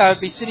Bendigo would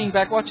be sitting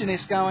back watching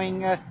this going,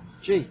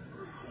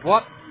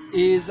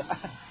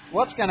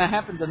 what's going to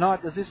happen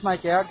tonight? Does this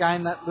make our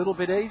game that little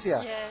bit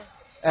easier? Yeah.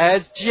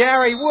 As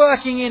Jerry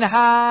working in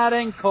hard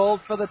and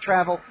called for the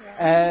travel.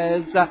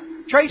 Yeah. As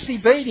Tracy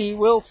Beattie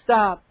will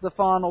start the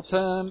final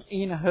term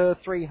in her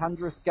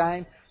 300th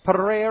game.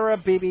 Pereira,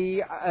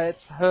 Bibby,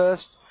 it's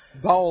Hurst,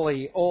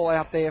 Bowley, all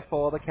out there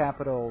for the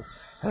Capitals.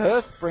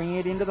 Hurst bringing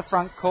it into the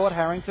front court.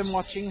 Harrington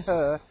watching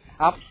her.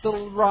 Up the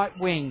right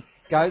wing.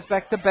 Goes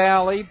back to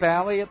Bowley.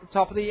 Bowley at the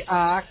top of the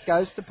arc.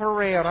 Goes to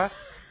Pereira.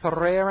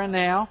 Pereira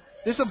now.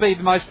 This will be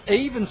the most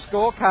even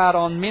scorecard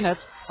on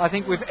minutes I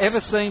think we've ever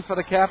seen for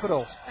the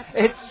Capitals.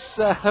 It's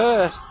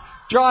Hurst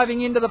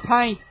driving into the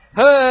paint.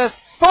 Hurst,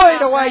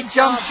 fired away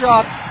jump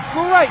shot.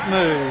 Great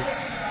move.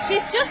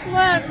 She's just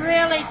learned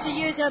really to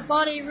use her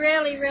body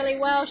really, really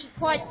well. She's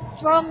quite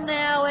strong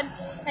now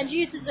and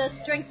uses her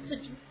strength to,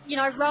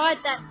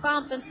 ride that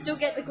bump and still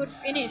get the good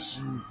finish.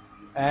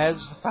 As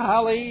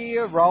Farley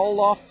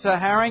roll off to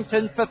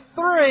Harrington for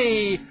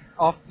 3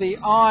 off the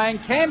iron.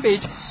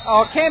 Cambridge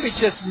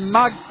just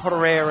mugged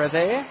Pereira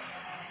there.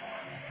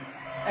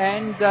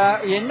 And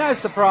no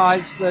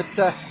surprise that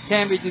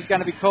Cambridge is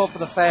going to be called for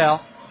the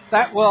foul.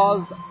 That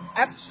was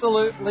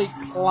absolutely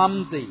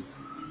clumsy.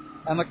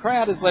 And the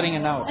crowd is letting her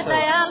know it.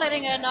 They are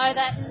letting her know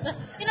that. And the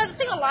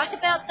thing I like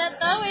about that,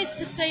 though, is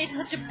to see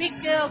such a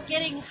big girl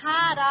getting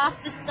hard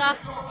after stuff.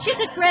 She's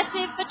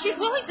aggressive, but she's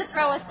willing to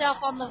throw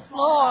herself on the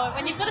floor.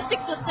 When you've got a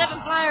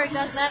 6'7" player who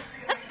does that,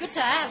 that's good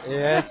to have.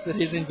 Yes, it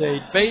is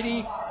indeed.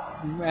 Beattie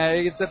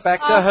gets it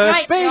back to her.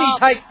 Beattie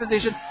takes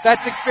position.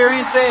 That's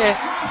experience there.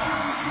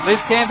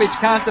 Liz Cambridge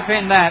can't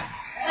defend that.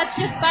 That's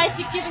just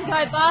basic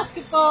give-and-go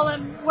basketball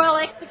and well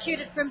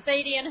executed from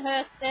Beattie and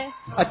Hurst there.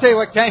 I tell you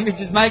what Cambridge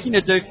is making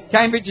her do.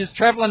 Cambridge is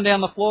travelling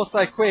down the floor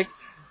so quick.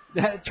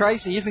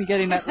 Tracy isn't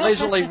getting that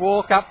leisurely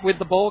walk up with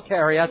the ball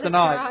carrier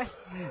tonight. Right.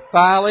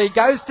 Farley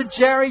goes to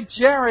Jerry.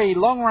 Jerry,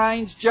 long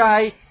range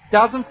Jay,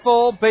 doesn't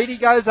fall. Beattie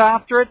goes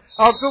after it.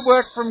 Oh, good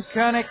work from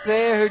Koenig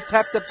there who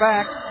tapped it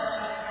back.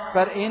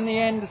 But in the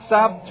end,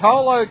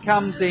 Tolo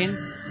comes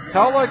in.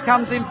 Tolo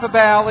comes in for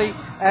Bowley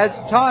as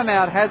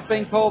timeout has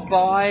been called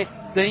by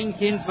Dean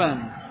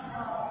Kinsman.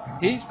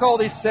 He's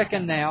called his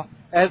second now.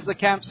 as the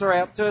Camps are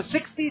out to a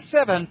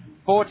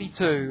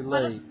 67-42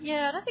 lead.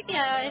 I don't think the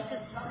AIS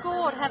has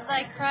scored, have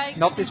they, Craig?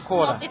 Not this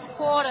quarter. Not this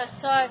quarter.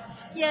 So,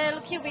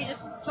 look, here we're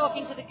just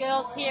talking to the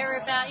girls here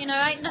about,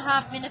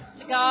 8.5 minutes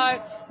to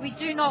go. We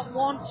do not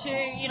want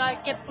to,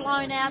 get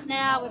blown out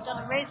now. We've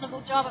done a reasonable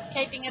job of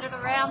keeping it at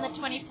around the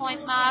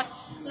 20-point mark.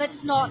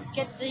 Let's not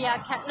get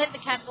let the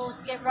Capitals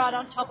get right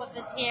on top of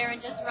us here and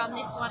just run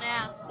this one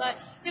out. So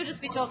he'll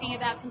just be talking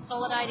about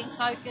consolidating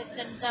focus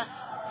and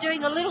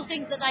doing the little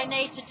things that they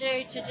need to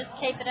do to just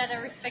keep it at a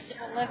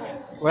respectable level.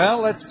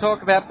 Well, let's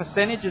talk about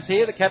percentages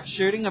here. The Caps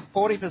shooting of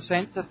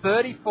 40% to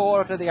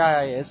 34 to the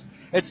AIS.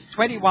 It's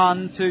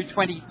 21 to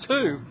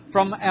 22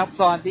 from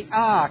outside the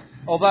arc,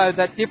 although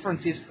that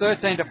difference is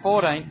 13 to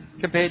 14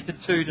 compared to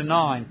 2 to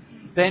 9.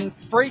 Then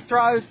free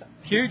throws,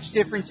 huge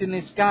difference in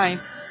this game.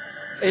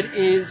 It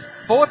is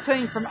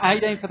 14 from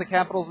 18 for the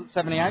Capitals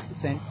at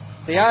 78%.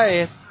 The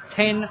AIS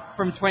 10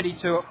 from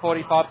 22 at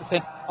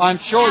 45%. I'm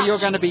sure you're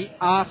going to be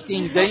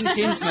asking Dean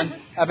Kinsman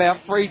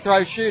about free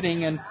throw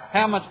shooting and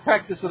how much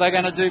practice are they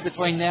going to do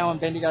between now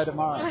and Bendigo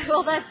tomorrow.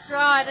 Well, that's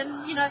right.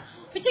 And,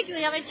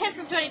 particularly, 10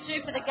 from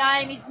 22 for the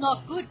game is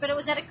not good, but it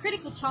was at a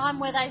critical time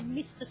where they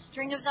missed a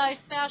string of those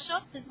foul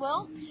shots as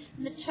well.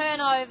 And the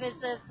turnovers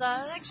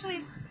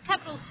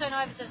Capitals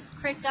turnovers have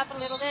creeped up a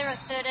little there at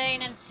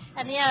 13,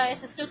 and the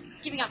AIS are still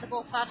giving up the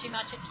ball far too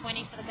much at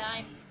 20 for the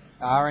game.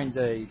 Are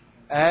indeed.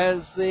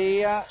 As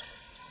the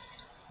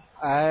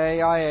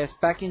AIS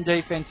back in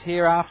defence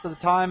here after the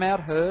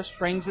timeout, Hurst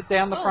brings it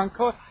down the front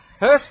court.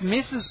 Hurst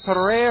misses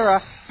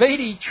Pereira.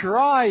 Beattie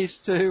tries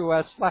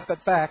to slap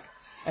it back,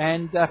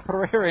 and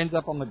Pereira ends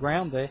up on the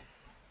ground there.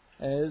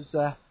 As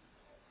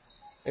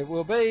it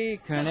will be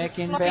Kerneck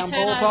inbound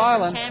ball to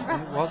Island.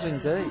 It was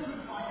indeed.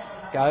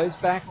 Goes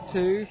back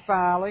to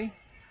Farley.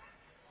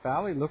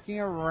 Farley looking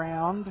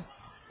around.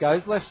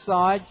 Goes left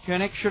side.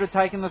 Kerneck should have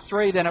taken the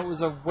three. Then it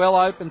was a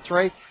well-open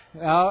three.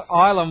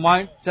 Island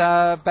won't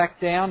back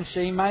down.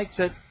 She makes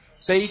it.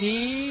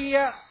 Beattie,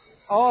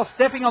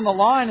 stepping on the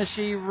line as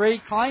she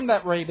reclaimed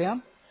that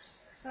rebound.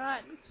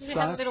 Right. Did you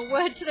have a little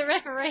word to the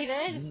referee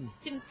there?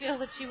 Didn't feel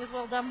that she was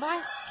well done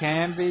by.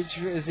 Cambridge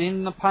is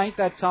in the paint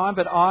that time,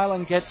 but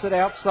Island gets it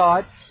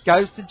outside.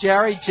 Goes to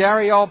Jarry.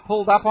 Jarry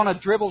pulled up on a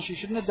dribble. She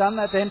shouldn't have done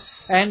that then.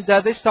 And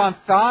this time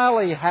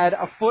Farley had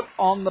a foot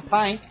on the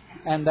paint,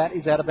 and that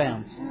is out of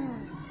bounds.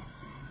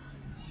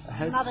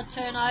 Another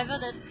turnover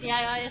that the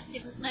AIS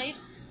didn't need.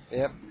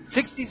 Yep.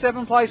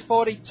 67 plays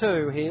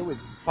 42 here with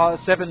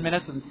 7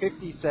 minutes and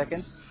 50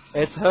 seconds.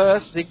 It's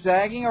Hurst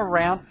zigzagging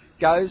around.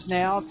 Goes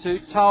now to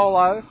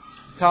Tolo.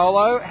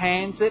 Tolo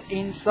hands it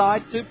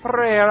inside to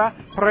Pereira.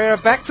 Pereira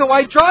backs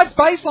away, drives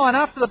baseline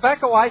after the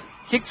back away.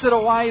 Kicks it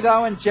away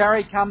though, and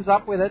Jarry comes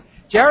up with it.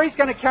 Jarry's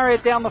going to carry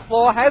it down the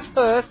floor. Has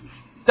Hurst.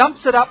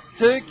 Dumps it up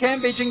to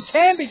Cambridge, and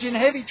Cambridge in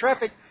heavy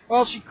traffic.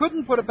 Well, she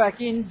couldn't put it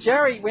back in.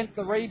 Jarry went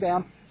the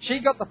rebound. She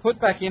got the put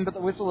back in, but the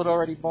whistle had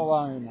already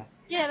blown.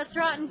 Yeah, that's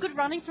right, and good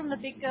running from the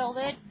big girl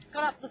there.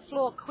 Got up the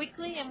floor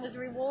quickly and was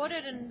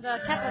rewarded, and the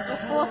Capitals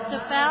were forced to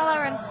foul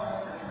her, and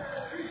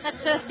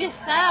that's her fifth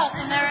foul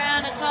from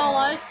Mariana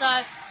Tolo,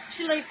 so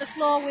she leaves the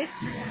floor with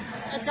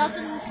a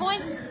dozen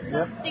points.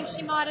 Yep. I think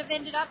she might have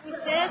ended up with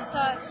there,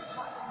 so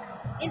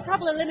in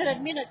probably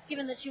limited minutes,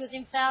 given that she was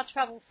in foul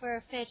trouble for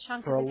a fair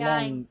chunk of the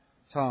game.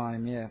 For a long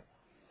time, yeah.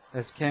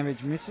 As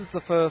Cambridge misses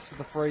the first of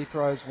the free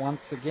throws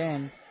once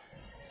again.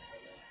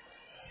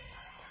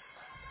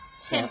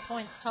 10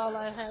 points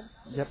Tolo had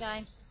in the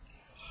game.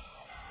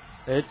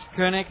 It's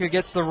Kerneck who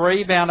gets the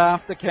rebound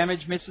after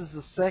Cambridge misses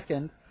the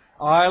second.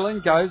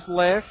 Island goes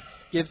left,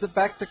 gives it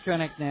back to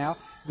Kerneck now.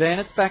 Then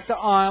it's back to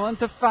Island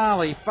to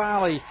Farley.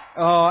 Farley,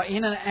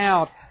 in and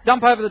out.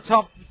 Dump over the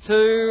top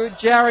to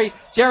Jarry.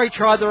 Jarry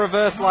tried the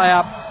reverse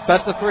layup,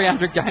 but the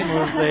 300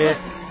 gamer was there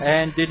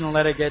and didn't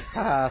let her get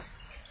past.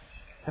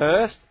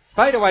 Hurst,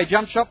 fadeaway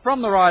jump shot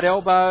from the right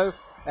elbow.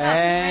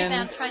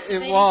 And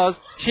it was.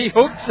 She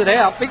hooks it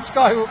out. Big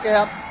sky hook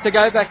out to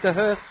go back to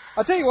Hurst.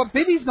 I tell you what,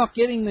 Bibby's not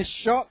getting the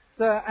shot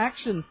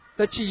action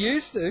that she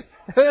used to.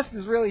 Hurst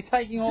is really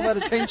taking all that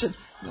attention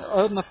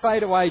on the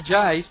fadeaway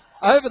Jays.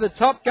 Over the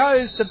top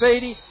goes to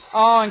Beattie.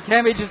 And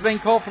Cambridge has been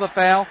called for the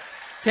foul.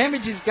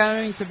 Cambridge is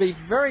going to be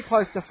very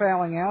close to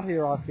fouling out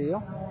here, I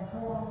feel.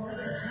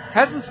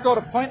 Hasn't scored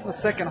a point in the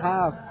second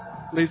half,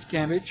 Liz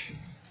Cambridge.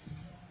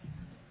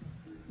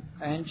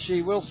 And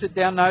she will sit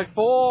down. No,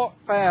 4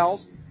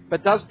 fouls,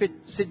 but does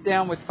sit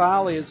down with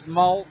Farley as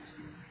Molt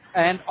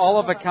and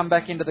Oliver come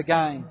back into the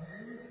game.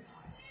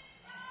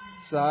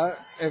 So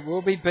it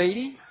will be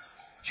Beattie.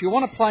 She'll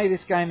want to play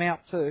this game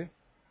out too.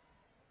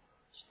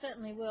 She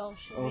certainly will.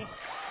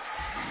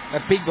 A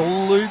big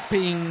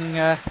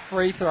looping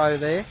free throw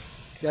there.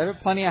 Gave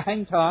it plenty of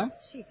hang time.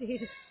 She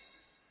did.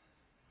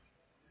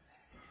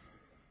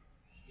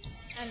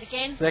 And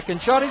again.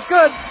 Second shot is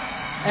good.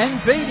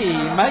 And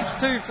Beattie makes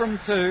 2 from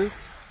 2.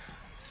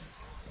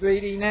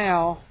 Beattie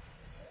now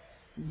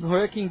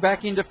working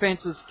back in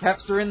defences.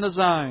 Caps are in the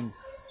zone.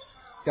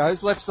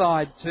 Goes left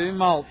side to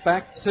Molt.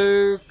 Back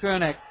to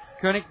Kerneck.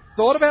 Kerneck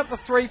thought about the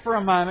 3 for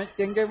a moment.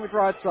 Then go with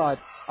right side.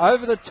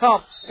 Over the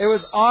top, it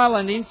was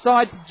Ireland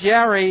inside to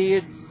Jarry.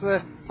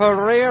 It's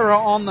Pereira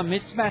on the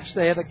mismatch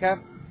there. The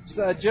Caps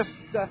just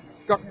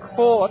got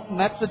caught, and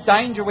that's the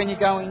danger when you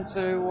go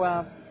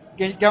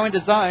into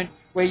zone,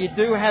 where you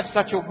do have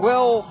such a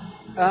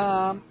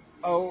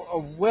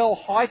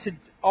well-heighted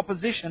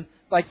opposition.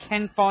 They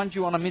can find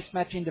you on a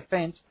mismatch in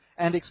defence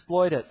and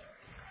exploit it.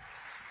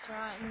 That's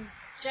right, and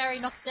Jarry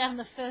knocks down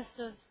the first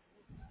of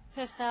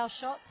her foul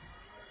shots.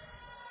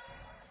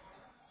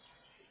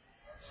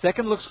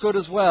 Second looks good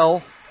as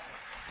well.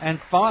 And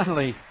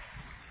finally,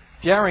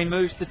 Jarry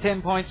moves to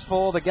 10 points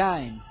for the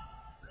game.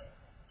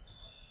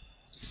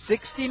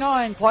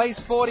 69 plays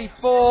 44.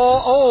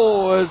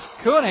 Oh, as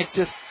Koenig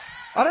just...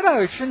 I don't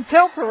know,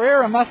 Chantel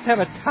Pereira must have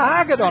a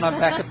target on her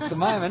back at the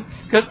moment,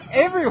 because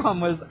everyone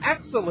was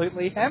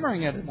absolutely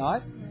hammering her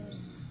tonight.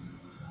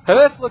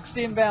 Hurst looks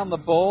to inbound the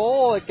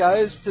ball. It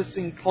goes to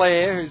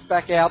Sinclair, who's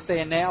back out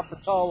there now for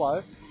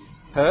Tolo.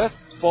 Hurst,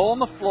 ball on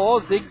the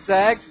floor,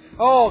 zigzags.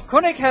 Oh,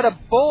 Koenig had a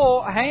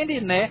hand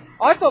in there.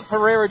 I thought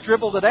Pereira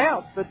dribbled it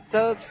out, but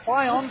it's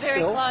play on very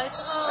still. Close.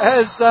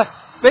 Oh. As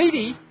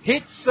Beattie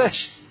hits Claire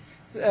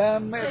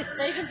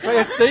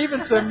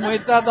Stevenson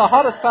with the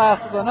hottest pass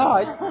of the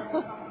night,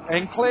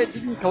 and Claire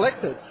didn't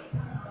collect it.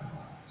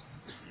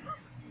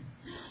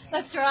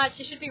 That's right,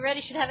 she should be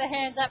ready. She'd have her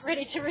hands up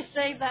ready to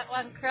receive that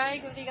one,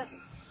 Craig, whether you got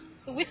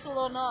the whistle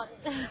or not.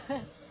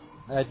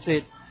 That's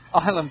it.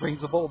 Ireland brings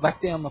the ball back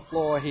down the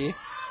floor here.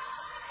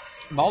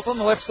 Malt on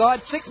the left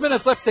side. 6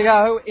 minutes left to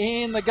go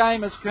in the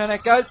game as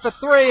Koenig goes for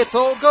three. It's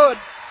all good.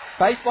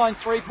 Baseline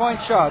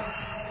 3-point shot.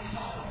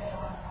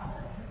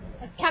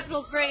 As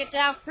Capitals bring it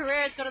down,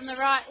 Pereira's got on the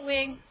right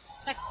wing.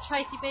 Back to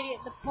Tracy Beattie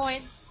at the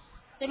point.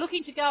 They're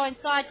looking to go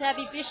inside to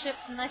Abby Bishop,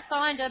 and they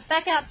find her.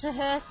 Back out to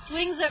her.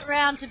 Swings it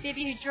round to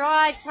Bibby, who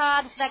drives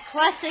hard for that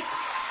classic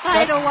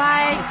fade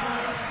away.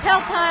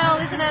 Telltale,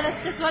 isn't it?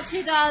 It's just what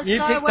she does You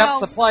so picked well.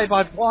 up the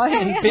play-by-play,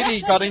 and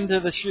Bibby got into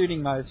the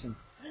shooting motion.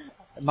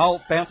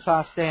 Malt bounced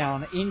pass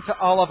down into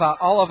Oliver.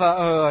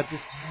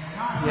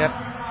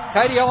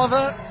 Katie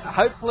Oliver,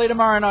 hopefully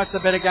tomorrow night's a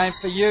better game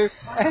for you.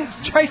 And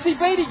Tracy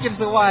Beattie gives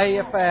away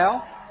a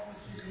foul.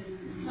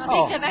 I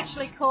think they've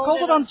actually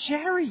called it on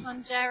Jarry.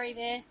 On Jarry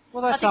there.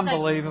 Well, that's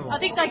unbelievable. I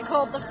think they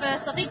called the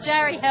first. I think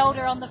Jarry held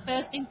her on the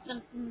first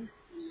instant. And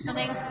I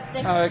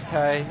think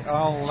okay,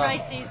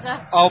 Tracy's...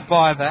 I'll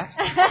buy that.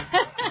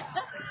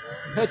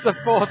 It's a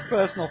fourth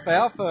personal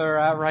foul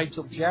for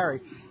Rachel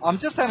Jarry. I'm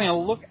just having a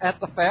look at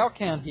the foul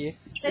count here.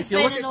 There's if you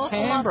look at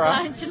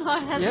Canberra,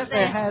 tonight,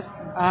 there has.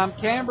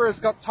 Canberra's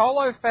got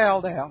Tolo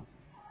fouled out.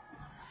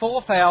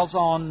 4 fouls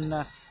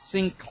on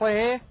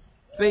Sinclair,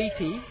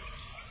 Beattie,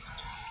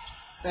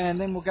 and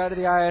then we'll go to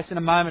the AS in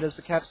a moment as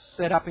the Caps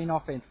set up in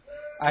offense.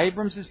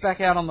 Abrams is back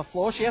out on the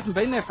floor. She hasn't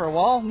been there for a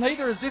while.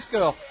 Neither is this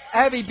girl.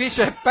 Abby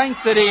Bishop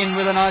banks it in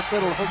with a nice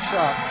little hook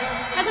shot.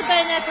 Hasn't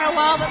been there for a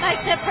while, but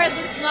makes her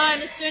presence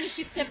known as soon as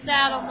she steps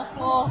out on the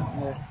floor.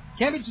 Yeah.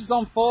 Cambridge is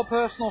on 4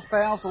 personal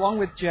fouls along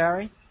with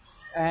Jarry.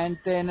 And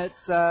then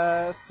it's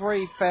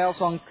 3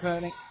 fouls on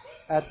Koenig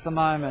at the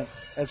moment.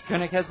 As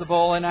Koenig has the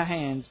ball in her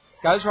hands.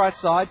 Goes right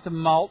side to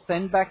Malt,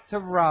 then back to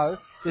Rowe.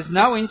 There's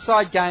no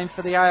inside game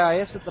for the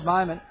AIS at the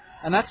moment.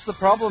 And that's the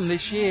problem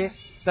this year.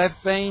 They've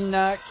been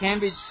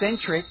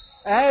Cambridge-centric.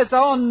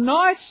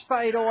 Nice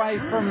fade away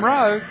from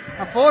Rowe.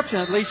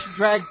 Unfortunately, she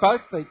dragged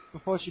both feet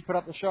before she put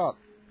up the shot.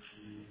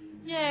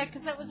 Yeah,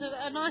 because that was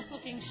a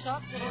nice-looking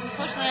shot, but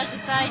unfortunately, I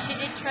should say, she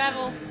did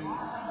travel.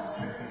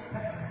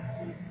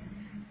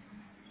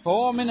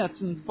 4 minutes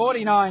and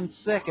 49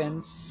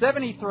 seconds.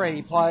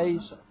 73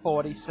 plays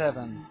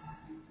 47.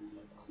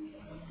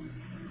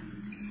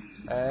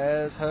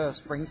 As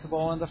Hurst brings the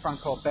ball in the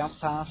front court. Bounce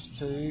pass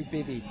to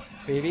Bibby.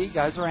 Bibby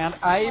goes around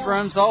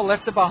Abrams.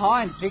 Left her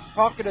behind.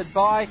 Pickpocketed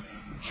by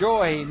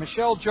Joy.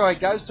 Michelle Joy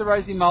goes to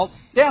Rosie Malt.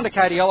 Down to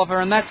Katie Oliver,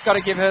 and that's got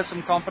to give her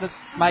some confidence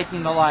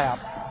making the layup.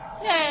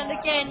 Yeah, and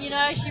again,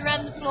 she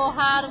ran the floor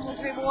hard and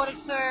was rewarded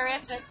for her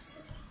efforts.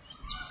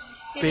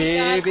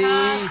 Bibby,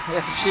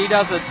 yes, she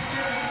does it.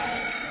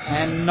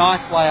 And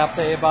nice layup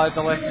there by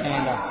the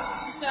left-hander.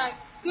 So,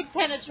 good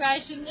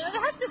penetration. I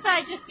have to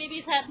say, just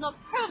Bibby's had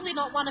probably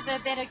not one of her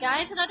better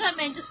games, and I don't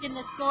mean just in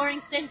the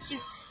scoring sense. She's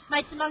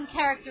made some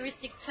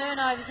uncharacteristic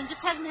turnovers and just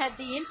hasn't had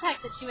the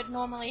impact that she would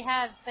normally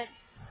have. But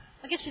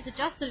I guess she's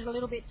adjusted a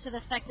little bit to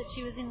the fact that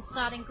she was in the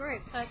starting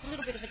group, so it's a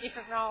little bit of a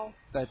different role.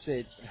 That's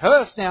it.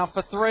 Hurst now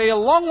for 3, a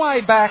long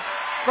way back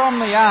from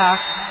the arc,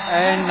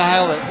 and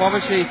nailed it. What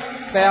was she?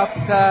 About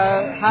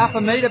half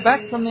a metre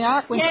back from the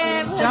arc when she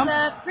jumped? Yeah,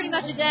 it was pretty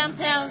much a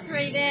downtown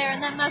 3 there,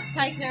 and that must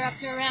take her up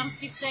to around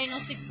 15 or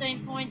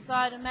 16 points,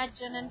 I'd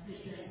imagine. And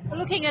we're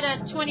looking at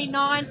a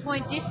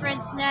 29-point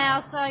difference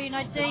now, so,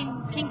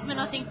 Dean Kingsman,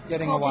 I think,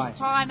 called his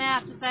time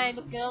out to say,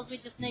 look, girls, we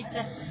just need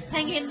to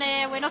hang in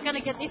there. We're not going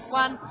to get this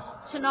one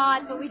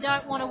tonight, but we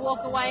don't want to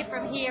walk away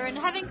from here. And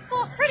having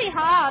fought pretty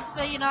hard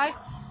for,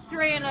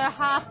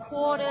 3.5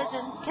 quarters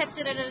and kept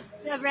it at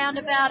around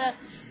about a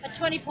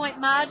 20-point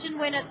margin,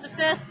 when at the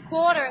first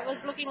quarter it was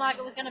looking like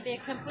it was going to be a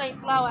complete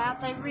blowout.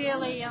 They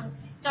really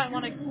don't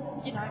want to,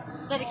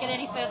 let it get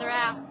any further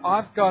out.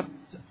 I've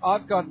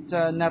got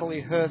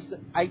Natalie Hurst at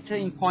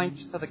 18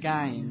 points for the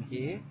game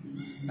here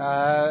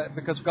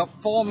because we've got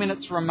 4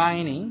 minutes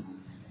remaining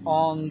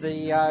on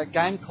the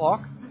game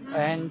clock. Mm-hmm.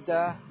 And,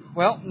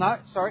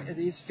 it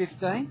is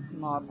 15.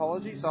 My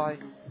apologies. I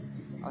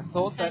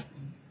thought that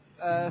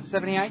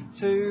 78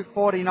 to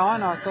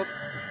 49, I thought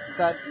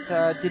that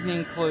didn't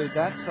include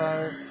that.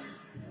 So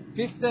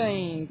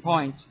 15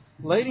 points.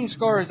 Leading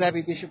scorer is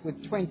Abby Bishop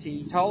with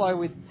 20, Tolo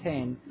with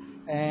 10,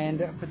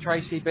 and for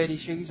Tracy Beattie,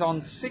 she's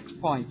on 6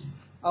 points,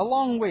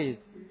 along with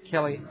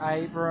Kelly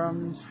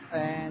Abrams,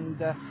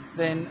 and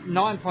then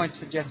 9 points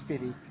for Jess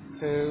Biddy,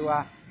 who,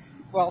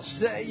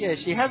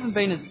 she hasn't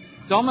been as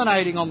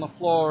dominating on the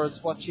floor as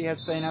what she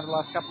has been over the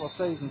last couple of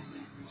seasons.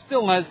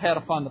 Still knows how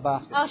to find the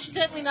basket. Oh, she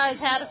certainly knows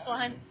how to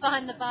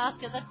find the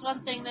basket. That's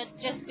one thing that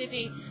Jess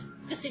Bibby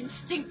just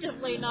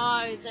instinctively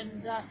knows,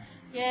 and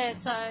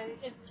so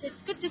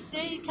it's good to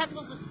see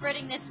Capitals are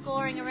spreading their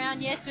scoring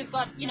around. Yes, we've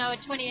got a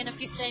 20 and a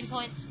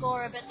 15-point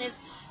scorer, but there's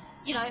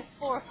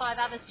 4 or 5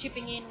 others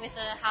chipping in with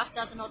a half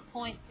dozen odd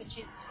points, which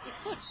is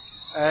good.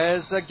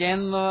 As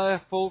again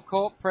the full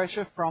court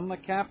pressure from the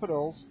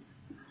Capitals.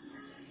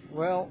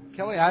 Well,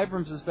 Kelly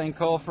Abrams has been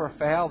called for a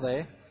foul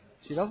there.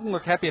 She doesn't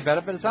look happy about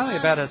it, but it's only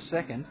about her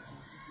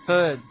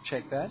third,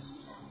 check that.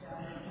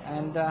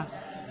 And,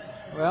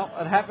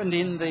 it happened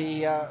in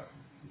the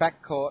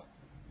backcourt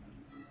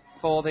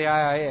for the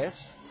AIS.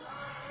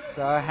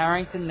 So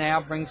Harrington now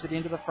brings it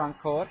into the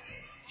front court.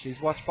 She's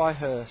watched by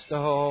Hurst.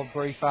 Oh,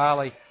 Bree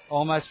Farley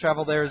almost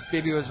travelled there as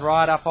Bibby was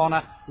right up on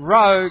her.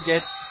 Rowe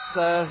gets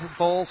the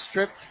ball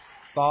stripped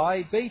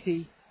by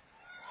Beattie.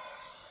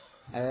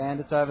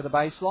 And it's over the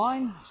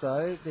baseline.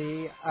 So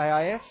the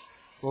AIS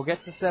will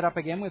get to set up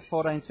again with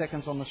 14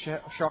 seconds on the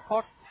shot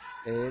clock.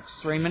 It's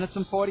 3 minutes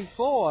and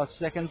 44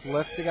 seconds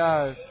left to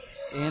go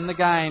in the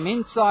game.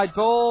 Inside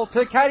ball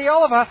to Katie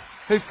Oliver,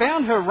 who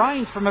found her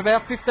range from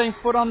about 15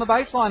 foot on the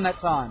baseline that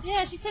time.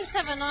 Yeah, she seems to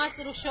have a nice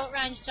little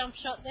short-range jump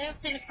shot there. I've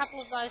seen a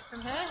couple of those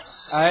from her.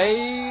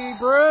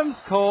 Abrams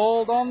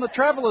called on the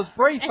travellers.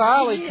 Bree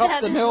Farley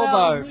copped an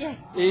elbow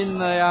in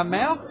the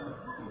mouth.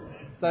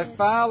 So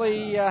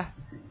Farley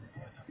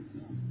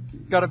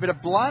got a bit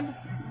of blood.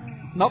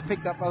 Not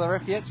picked up by the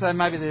ref yet, so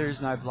maybe there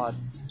is no blood.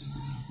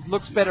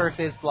 Looks better if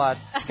there's blood.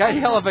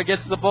 Katie Oliver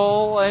gets the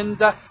ball and,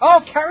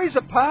 carries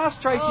it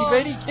past Tracy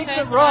Beattie, kicks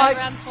it right.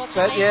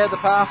 But, the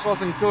pass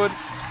wasn't good.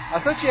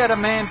 I thought she had a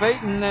man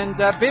beaten, and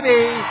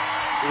Bibby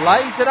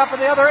lays it up at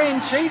the other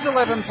end. She's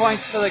 11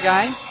 points for the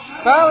game.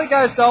 Farley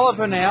goes to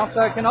Oliver now,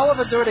 so can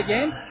Oliver do it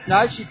again?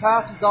 No, she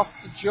passes off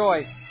to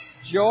Joy.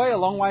 Joy, a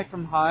long way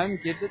from home,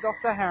 gives it off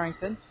to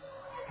Harrington.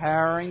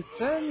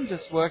 Harrington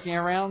just working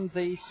around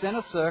the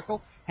centre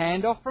circle.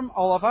 Handoff from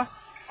Oliver.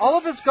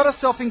 Oliver's got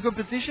herself in good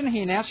position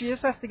here now. She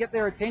just has to get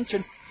their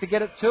attention to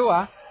get it to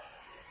her.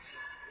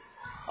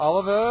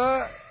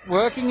 Oliver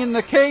working in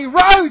the key.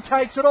 Rowe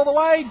takes it all the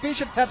way.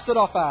 Bishop taps it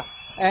off her.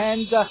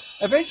 And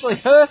eventually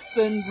Hurst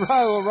and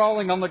Rowe are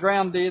rolling on the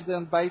ground near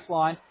the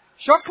baseline.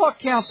 Shot clock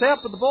counts out,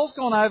 but the ball's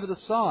gone over the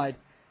side.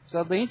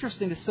 So it'll be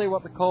interesting to see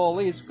what the call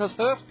is, because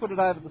Hurst put it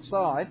over the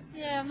side.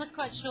 Yeah, I'm not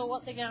quite sure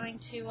what they're going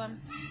to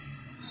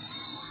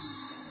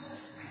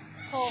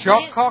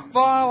shot clock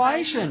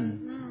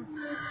violation.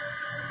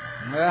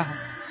 Well,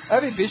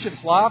 Abby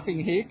Bishop's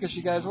laughing here because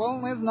she goes, well,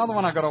 there's another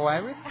one I got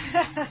away with.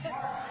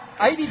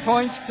 80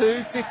 points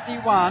to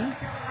 51.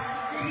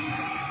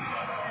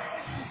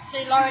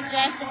 See Lauren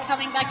Jansen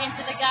coming back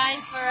into the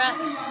game for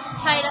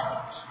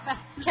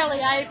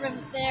Kelly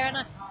Abrams there, and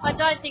I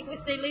don't think we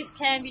see Liz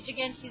Cambridge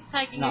again. She's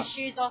taking her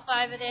shoes off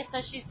over there,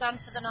 so she's done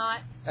for the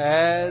night.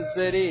 As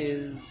it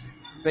is,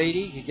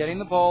 Beattie getting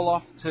the ball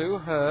off to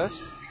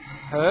Hurst.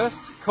 Hurst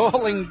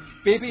calling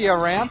Bibby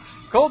around.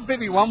 Called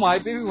Bibby one way,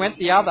 Bibby went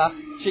the other.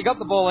 She got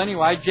the ball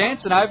anyway.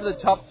 Jansen over the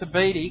top to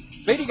Beattie.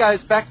 Beattie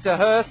goes back to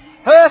Hurst.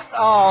 Hurst,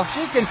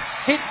 she can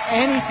hit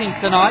anything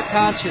tonight,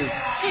 can't she?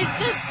 She's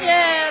just,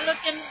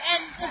 looking,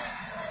 and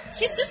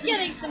she's just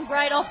getting some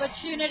great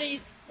opportunities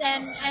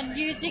and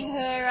using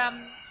her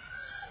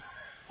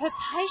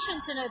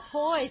patience and her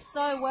poise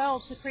so well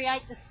to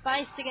create the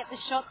space to get the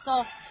shots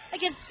off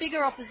against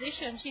bigger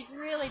opposition. She's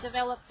really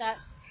developed that.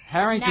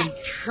 Harrington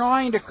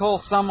trying to call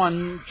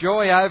someone,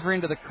 Joy, over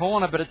into the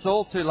corner, but it's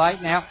all too late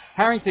now.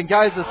 Harrington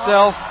goes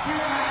herself.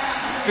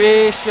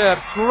 Bishop,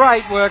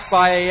 great work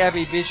by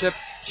Abby Bishop.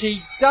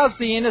 She does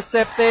the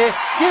intercept there,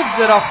 gives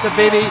it off to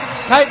Bibby.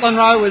 Caitlin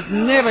Rowe was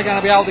never going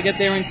to be able to get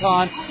there in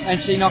time,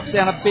 and she knocks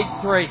down a big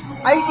three.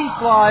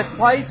 85,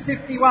 plays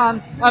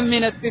 51, a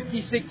minute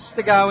 56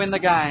 to go in the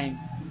game.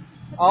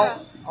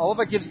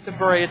 Oliver gives it to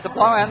Bree. It's a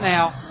blowout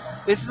now.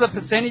 This is a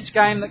percentage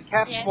game that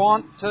Caps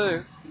want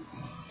too.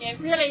 Yeah, it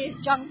really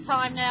is junk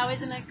time now,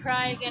 isn't it,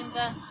 Craig? And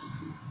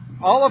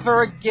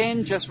Oliver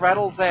again just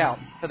rattles out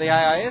for the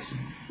AIS.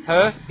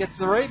 Hurst gets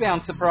the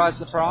rebound, surprise,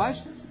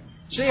 surprise.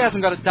 She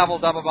hasn't got a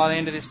double-double by the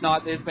end of this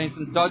night. There's been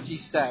some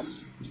dodgy stats.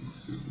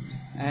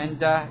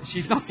 And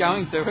she's not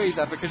going to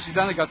either because she's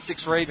only got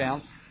 6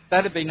 rebounds.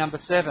 That'd be number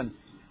 7.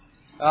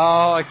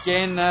 Oh,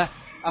 again,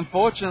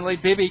 unfortunately,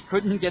 Bibby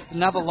couldn't get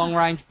another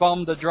long-range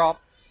bomb to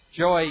drop.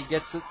 Joy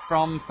gets it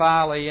from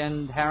Farley,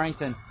 and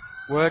Harrington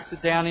works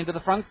it down into the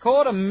front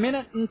court. 1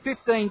 minute and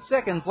 15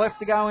 seconds left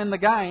to go in the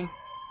game.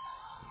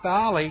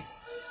 Farley,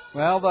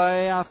 well,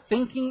 they are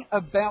thinking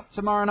about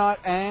tomorrow night,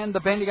 and the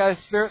Bendigo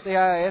Spirit, the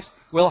AIS,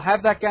 will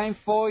have that game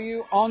for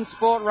you on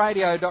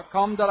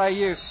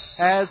sportradio.com.au.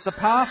 As the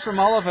pass from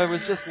Oliver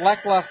was just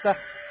lacklustre,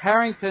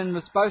 Harrington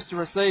was supposed to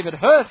receive it.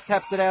 Hurst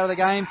taps it out of the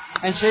game,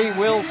 and she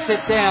will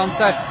sit down. So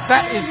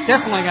that is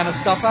definitely going to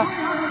stop her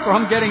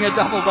from getting a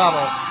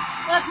double-double.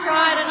 That's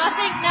right, and I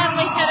think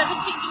Natalie's had a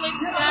particularly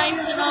good game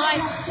tonight,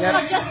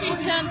 not just in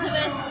terms of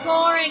her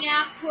scoring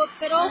output,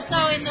 but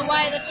also in the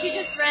way that she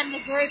just ran the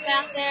group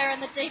out there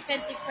and the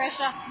defensive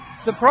pressure.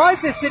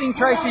 Surprised they're sitting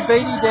Tracy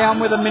Beattie down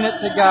with 1 minute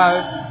to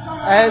go,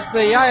 as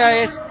the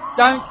AIS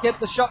don't get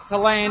the shot to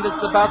land as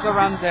the buzzer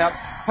runs out.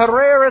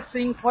 Pereira,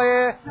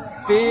 Sinclair,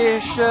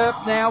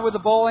 Bishop now with the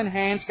ball in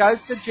hands,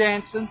 goes to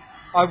Jansen.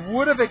 I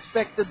would have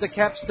expected the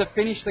Caps to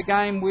finish the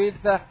game with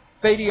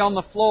Beattie on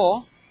the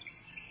floor.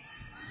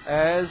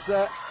 As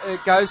it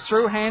goes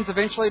through hands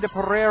eventually to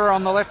Pereira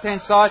on the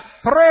left-hand side.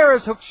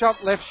 Pereira's hook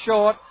shot left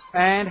short,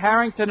 and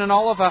Harrington and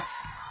Oliver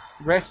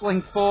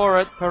wrestling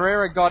for it.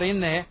 Pereira got in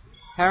there.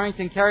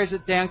 Harrington carries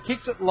it down,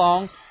 kicks it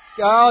long.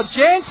 Oh,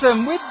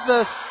 Jansen with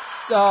the...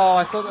 Oh,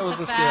 I thought that was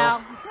a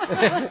steal.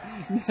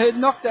 It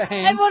knocked her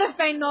hand. It would have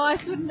been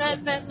nice, wouldn't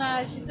it? But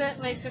no, she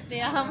certainly took the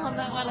arm on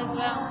that one as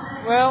well.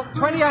 Well,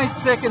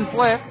 28 seconds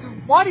left.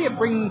 Why do you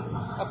bring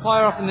a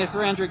player off in their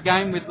 300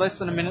 game with less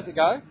than a minute to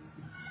go?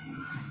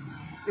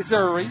 Is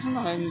there a reason?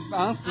 I'm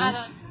asking. I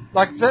don't.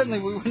 Like, certainly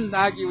we wouldn't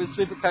argue with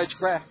Supercoach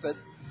Graf, but...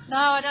 No,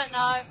 I don't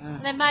know.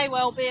 There may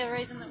well be a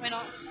reason that we're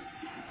not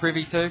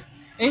privy to.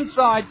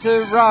 Inside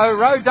to Rowe.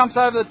 Rowe dumps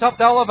over the top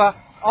to Oliver.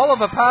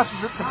 Oliver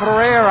passes it to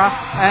Pereira,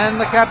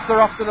 and the Caps are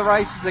off to the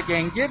races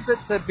again. Gives it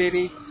to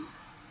Bibby.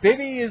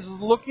 Bibby is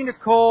looking to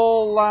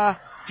call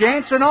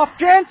Jansen off.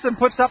 Jansen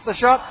puts up the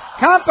shot.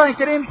 Can't bank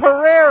it in.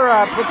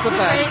 Pereira puts it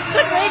back.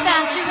 Good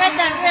rebound. She read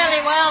that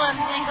really well and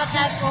got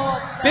that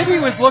forward. So. Bibby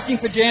was looking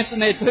for Jansen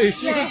there too.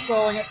 She was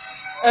calling it.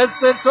 As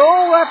it's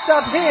all wrapped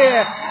up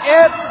here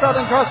at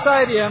Southern Cross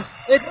Stadium.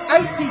 It's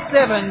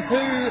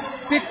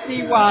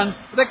 87-51.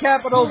 The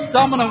Capitals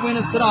dominant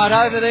winners tonight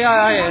over the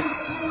AIS,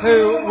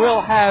 who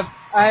will have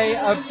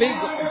a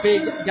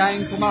big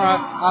game tomorrow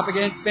up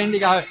against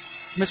Bendigo.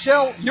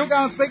 Michelle, you'll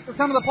go and speak to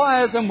some of the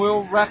players and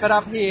we'll wrap it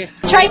up here.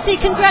 Tracy,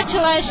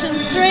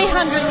 congratulations.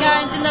 300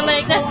 games in the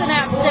league. That's an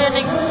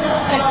outstanding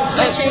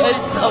achievement.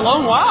 It's a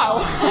long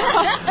while.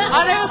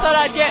 I never thought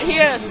I'd get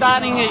here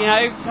starting,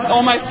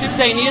 almost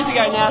 15 years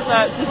ago now, so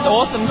it's just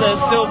awesome to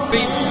still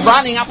be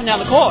running up and down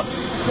the court.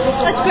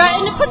 That's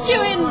great, and it puts you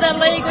in the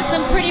league with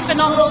some pretty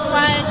phenomenal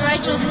players.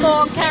 Rachel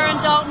Spawn,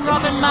 Karen Dalton,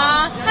 Robin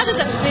Marr. How does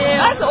it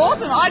feel? That's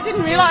awesome. I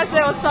didn't realise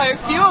there were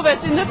so few of us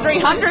in the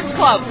 300s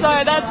club,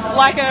 so that's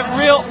like a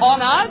real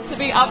honour to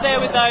be up there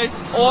with those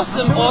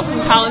awesome,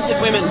 talented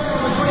women.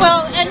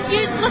 Well, and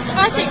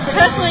I think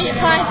personally you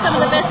play some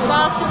of the best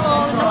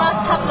basketball in the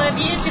last couple of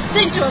years. You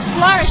seem to have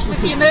flourished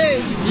with your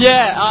moves.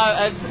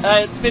 Yeah,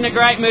 it's been a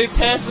great move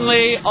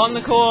personally on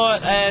the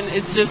court, and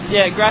it's just,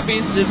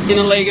 Graffy's just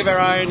in a league of her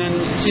own,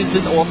 and she's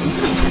just awesome.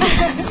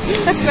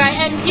 That's great,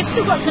 and you've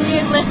still got some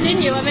years left in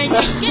you. I mean,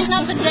 you're getting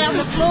up and down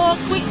the floor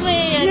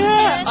quickly. And,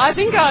 I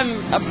think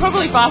I'm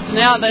probably faster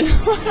now than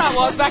when I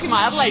was back in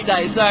my Adelaide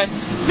days, so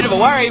it's a bit of a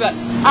worry, but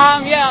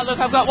look,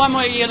 I've got 1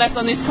 more year left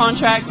on this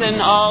contract,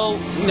 and I'll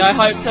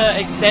hope to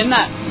extend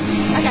that.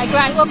 Okay,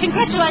 great. Well,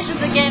 congratulations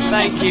again. And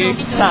Thank you.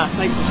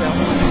 Thanks, Michelle.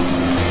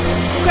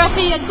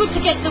 Gruffy, good to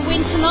get the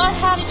win tonight.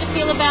 How did you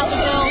feel about the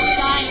girls'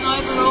 game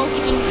overall,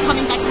 given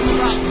coming back from the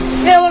break?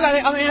 Yeah, look,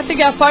 I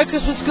think our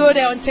focus was good,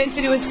 our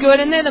intensity was good,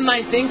 and they're the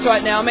main things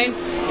right now. I mean,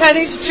 I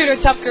think it's a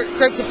tough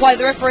group to play.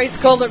 The referees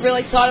called it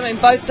really tight. I mean,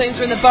 both teams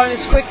were in the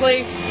bonus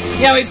quickly.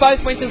 We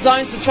both went to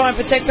zones to try and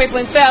protect people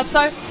in fouls,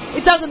 so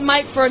it doesn't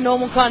make for a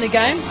normal kind of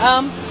game.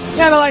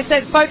 But like I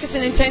said, focus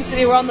and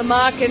intensity were on the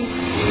mark, and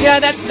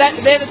they're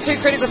the two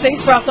critical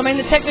things for us. I mean,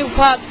 the technical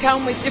parts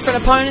come with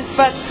different opponents,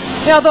 but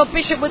I thought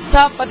Bishop was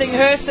tough. I think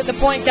Hurst at the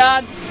point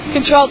guard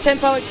controlled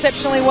tempo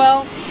exceptionally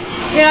well.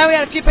 We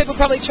had a few people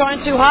probably trying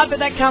too hard, but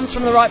that comes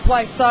from the right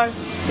place. So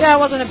it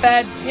wasn't a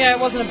bad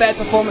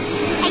performance.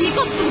 And you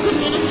got some good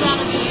minutes out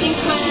of the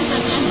Sinclairs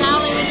and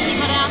Nally when she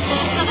got out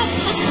there, so that's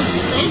good to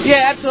see.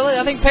 Yeah, absolutely.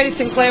 I think Petty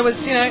Sinclair was,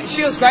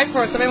 she was great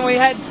for us. I mean, we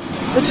had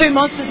the two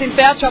monsters in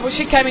foul trouble.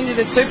 She came in and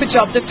did a super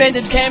job,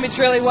 defended Cambridge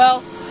really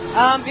well.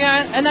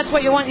 And that's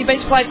what you want your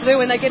bench players to do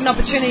when they get an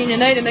opportunity and you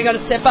need them. They've got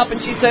to step up, and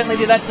she certainly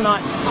did that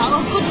tonight.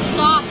 Well, good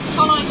start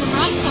following the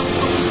break, so we'll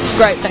talk about.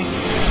 Great, thanks.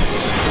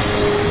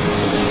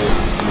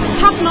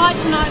 Tough night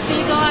tonight for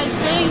you guys,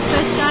 doing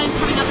first game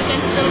coming up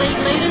against the league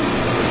leaders.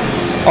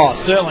 Oh,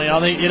 certainly. I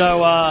think,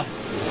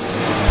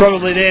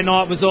 probably their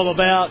night was all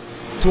about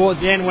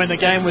towards the end when the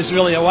game was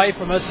really away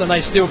from us, and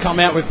they still come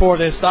out with 4 of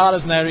their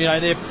starters, and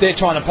they're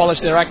trying to polish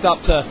their act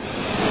up to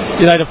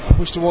to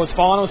push towards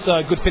finals. So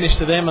a good finish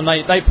to them, and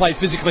they played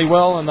physically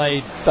well, and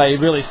they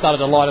really started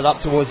to light it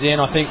up towards the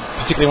end. I think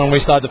particularly when we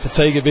started to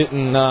fatigue a bit,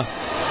 and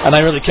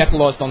they really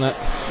capitalised on that.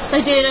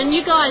 They did, and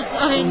you guys,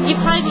 I mean, you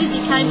played Lizzie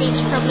Cambridge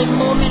probably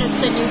more minutes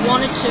than you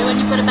wanted to, and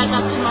you've got to back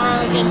up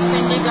tomorrow against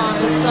Bendigo.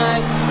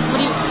 So,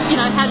 what do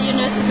how do you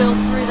nurse the girls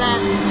through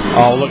that?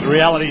 Oh, look,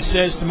 reality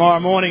says tomorrow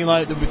morning,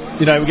 we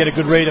get a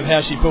good read of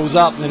how she pulls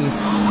up,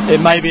 and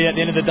it may be at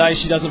the end of the day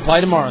she doesn't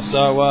play tomorrow.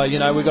 So,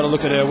 we've got to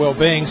look at her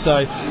well-being.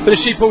 So, but if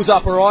she pulls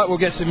up all right, we'll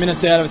get some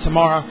minutes out of her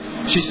tomorrow.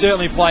 She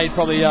certainly played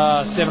probably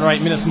 7 or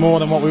 8 minutes more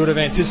than what we would have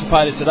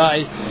anticipated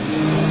today.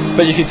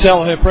 But you can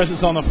tell her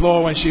presence on the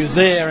floor when she was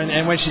there,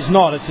 and when she's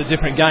not, it's a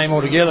different game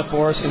altogether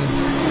for us. And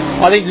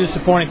I think the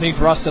disappointing thing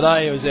for us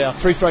today was our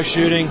free-throw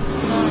shooting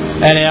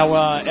and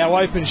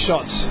our open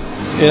shots.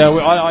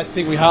 I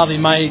think we hardly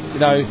made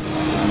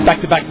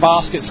back-to-back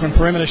baskets from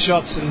perimeter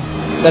shots,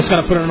 and that's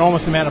going to put an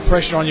enormous amount of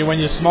pressure on you when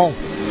you're small.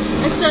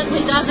 It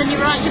certainly does, and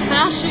you're right, your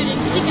foul shooting,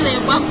 particularly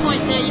at one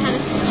point there, you had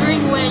a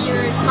string where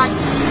you're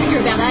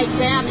about 8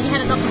 down, and you had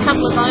to knock a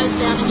couple of those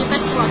down, and you're back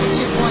to like a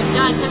 2-point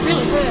game, so it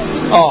really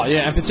hurt. Oh,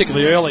 yeah, and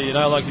particularly early,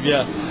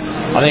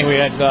 I think we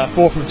had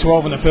 4 from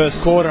 12 in the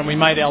first quarter, and we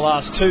made our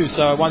last 2,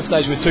 so at one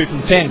stage we were 2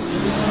 from 10.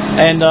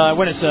 And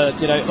when it's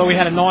we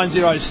had a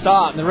 9-0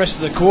 start, and the rest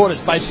of the quarter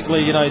is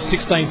basically,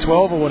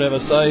 16-12 or whatever,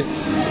 so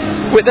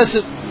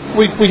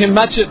we can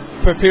match it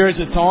for periods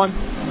of time.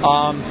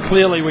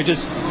 Clearly we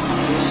just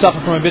suffer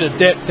from a bit of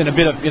depth and a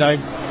bit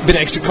of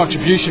extra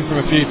contribution from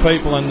a few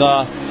people, and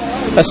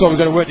that's what we've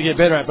got to work to get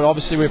better at. But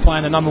obviously we're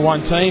playing the number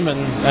 1 team,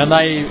 and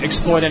they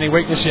exploit any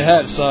weakness you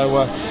have,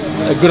 so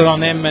good on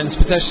them. And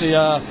especially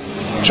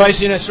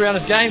Tracy in her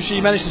surrounded game, she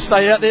managed to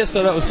stay out there,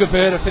 so that was good for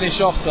her to finish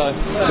off. So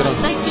good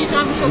on. Thanks for your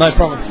time. No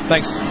problem.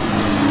 Thanks.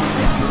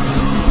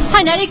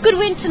 Hi Natty, good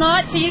win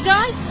tonight for you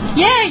guys?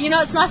 Yeah,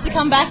 it's nice to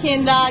come back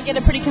and get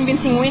a pretty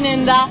convincing win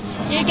and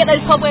get those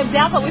cobwebs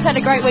out, but we've had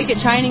a great week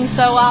at training,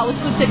 so it was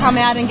good to come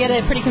out and get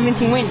a pretty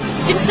convincing win.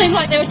 Didn't seem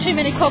like there were too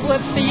many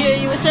cobwebs for you.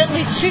 You were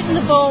certainly shooting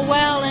the ball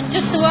well, and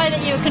just the way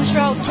that you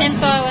controlled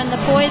tempo and the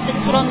poise that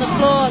you put on the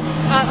floor,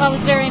 I was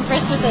very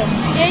impressed with it.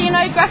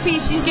 Yeah, Graffy,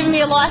 she's given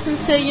me a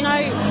license to,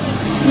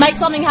 make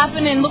something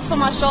happen and look for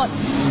my shot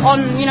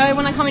on,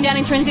 when I'm coming down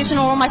in transition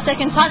or on my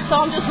second touch,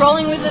 so I'm just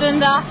rolling with it,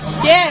 and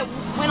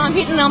when I'm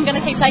hitting, I'm going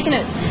to keep taking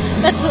it.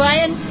 That's the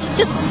way. And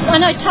I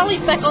know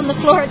Tully's back on the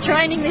floor at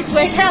training this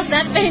week. How's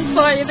that been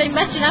for you? You've been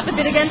matching up a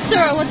bit against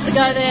her, or what's the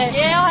go there?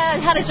 Yeah, I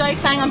had a joke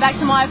saying I'm back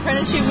to my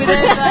apprenticeship with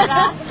her.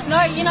 But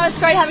no, it's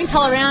great having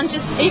Tull around.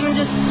 Just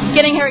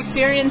getting her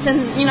experience,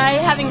 and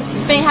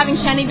having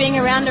Shani being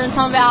around her and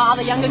some of our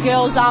other younger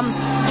girls.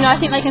 I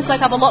think they can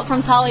soak up a lot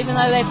from Tull, even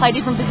though they play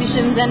different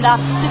positions. And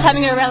just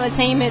having her around the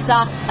team,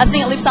 I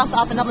think it lifts us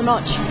up another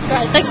notch.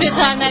 Great. Thanks for your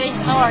time, Natty.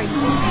 No worries.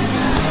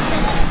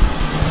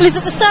 Liz,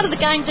 at the start of the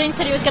game, Dean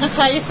said he was going to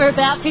play you for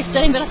about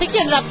 15, but I think you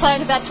ended up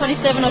playing about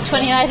 27 or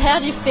 28. How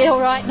do you feel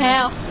right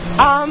now?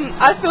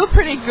 I feel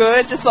pretty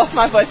good. Just lost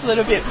my voice a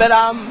little bit, but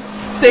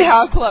see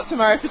how I pull up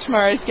tomorrow for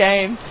tomorrow's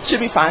game.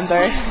 Should be fine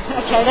though.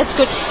 Okay, that's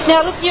good.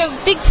 Now, look, you're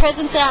a big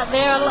presence out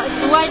there. I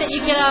like the way that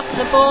you get after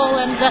the ball,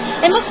 and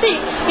it must be,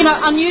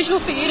 unusual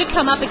for you to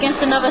come up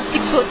against another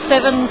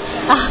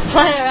 6'7"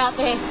 player out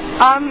there.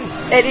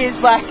 It is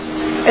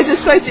it's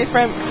just so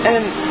different,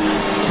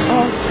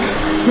 and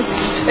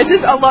it's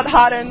just a lot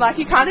harder, and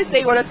you kind of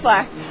see what it's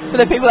like for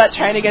the people that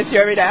train against you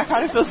every day. I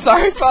kind of feel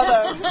sorry for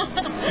them.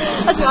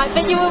 That's right,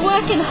 but you were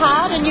working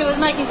hard and you were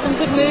making some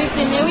good moves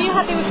in there. Were you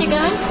happy with your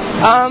game?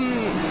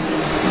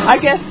 I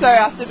guess so.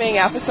 After being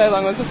out for so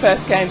long, it was the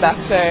first game back,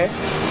 so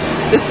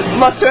there's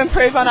lots to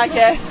improve on, I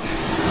guess.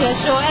 Yeah,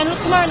 sure. And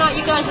look, tomorrow night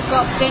you guys have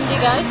got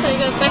Bendigo, so you're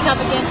going to back up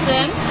against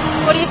them.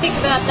 What do you think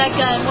about that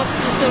game? What's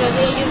the sort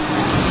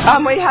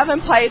of... we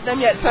haven't played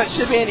them yet, so it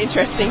should be an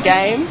interesting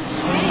game.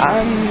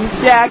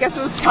 I guess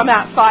we'll come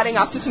out fighting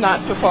after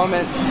tonight's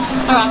performance.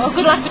 All right, well,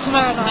 good luck for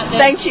tomorrow night then.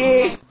 Thank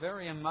you.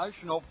 Very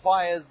emotional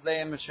players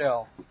there,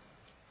 Michelle.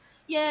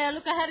 Yeah,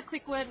 look, I had a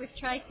quick word with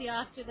Tracy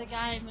after the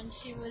game, and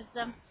she was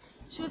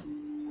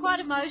quite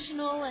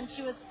emotional, and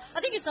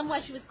I think in some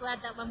ways she was glad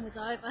that one was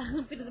over.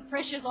 A bit of the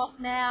pressure's off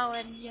now,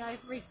 and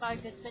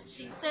refocused. But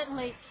she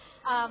certainly,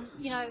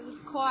 was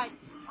quite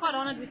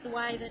honoured with the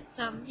way that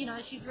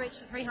she's reached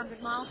the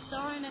 300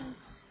 milestone, and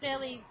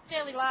fairly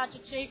large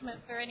achievement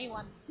for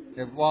anyone.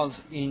 It was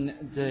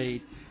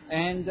indeed.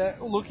 And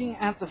looking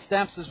at the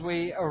stats as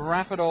we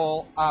wrap it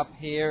all up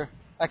here,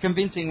 a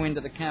convincing win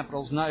to the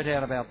Capitals, no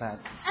doubt about that.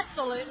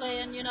 Absolutely,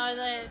 and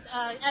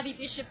Abby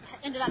Bishop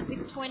ended up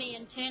with 20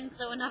 and 10,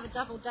 so another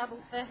double-double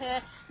for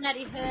her.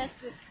 Natty Hurst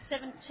with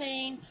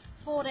 17,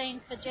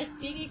 14 for Jess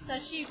Biggie, so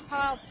she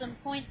piled some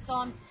points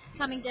on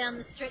coming down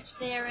the stretch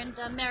there, and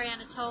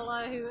Mariana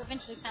Tolo, who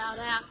eventually fouled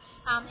out,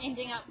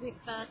 ending up with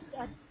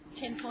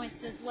 10 points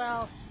as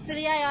well. For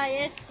the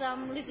AIS,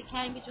 Lizzie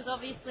Cambridge was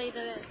obviously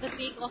the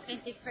big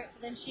offensive threat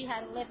for them. She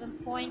had 11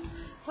 points,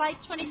 played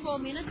 24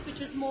 minutes, which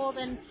was more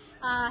than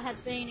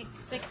had been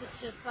expected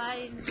to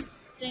play.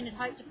 Dean had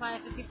hoped to play her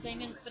for 15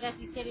 minutes, but as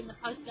he said in the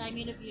post-game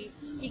interview,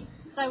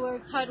 they were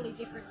a totally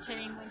different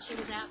team when she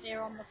was out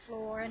there on the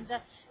floor. And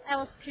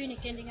Alice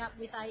Koenig ending up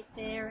with 8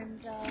 there,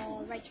 and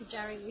Rachel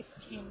Jarry with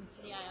 10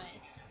 for the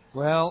AIS.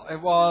 Well, it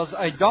was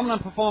a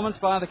dominant performance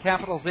by the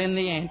Capitals in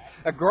the end.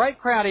 A great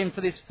crowd in for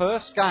this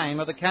first game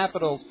of the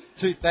Capitals'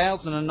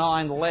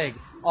 2009 leg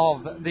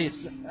of this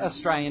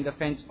Australian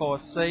Defence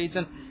Force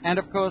season. And,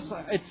 of course,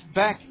 it's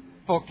back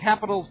for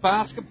Capitals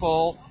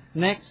basketball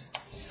next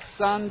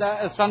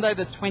Sunday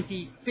the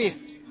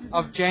 25th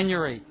of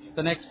January,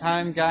 the next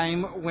home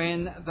game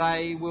when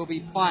they will be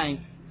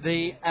playing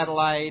the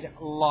Adelaide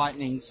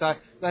Lightning. So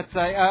that's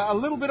a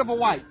little bit of a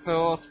wait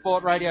for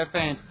Sport Radio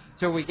fans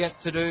till we get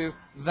to do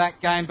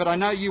that game. But I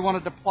know you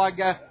wanted to plug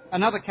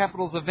another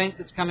Capitals event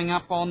that's coming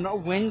up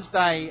on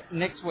Wednesday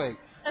next week.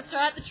 That's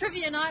right, the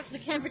trivia night for the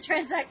Canberra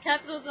Transact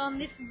Capitals on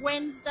this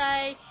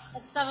Wednesday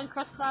at the Southern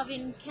Cross Club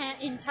in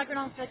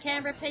Tuggeranong for the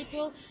Canberra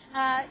people.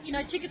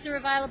 Tickets are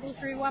available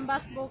through One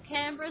Basketball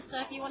Canberra, so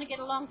if you want to get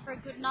along for a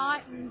good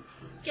night and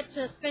get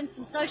to spend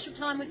some social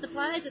time with the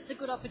players, it's a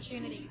good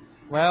opportunity.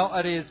 Well,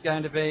 it is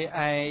going to be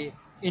a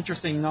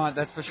interesting night,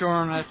 that's for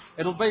sure. And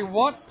it'll be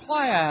what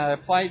player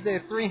played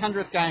their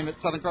 300th game at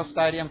Southern Cross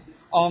Stadium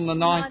on the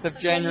 9th of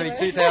January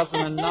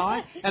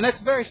 2009. And that's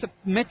very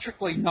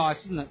symmetrically nice,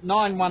 isn't it?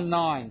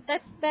 919.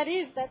 That's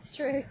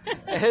true.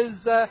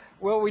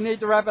 Well, we need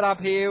to wrap it up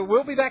here.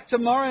 We'll be back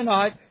tomorrow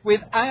night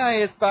with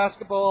AIS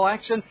basketball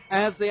action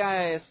as the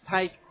AIS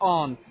take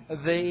on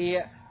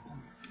the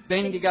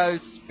Bendigo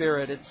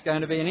Spirit. It's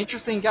going to be an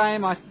interesting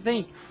game, I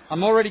think.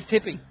 I'm already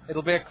tipping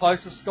it'll be a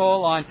closer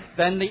scoreline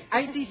than the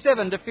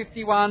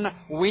 87-51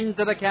 win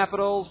to the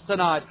Capitals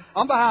tonight.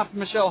 On behalf of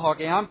Michelle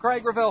Hockey, I'm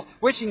Craig Revell,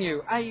 wishing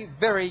you a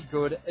very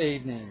good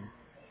evening.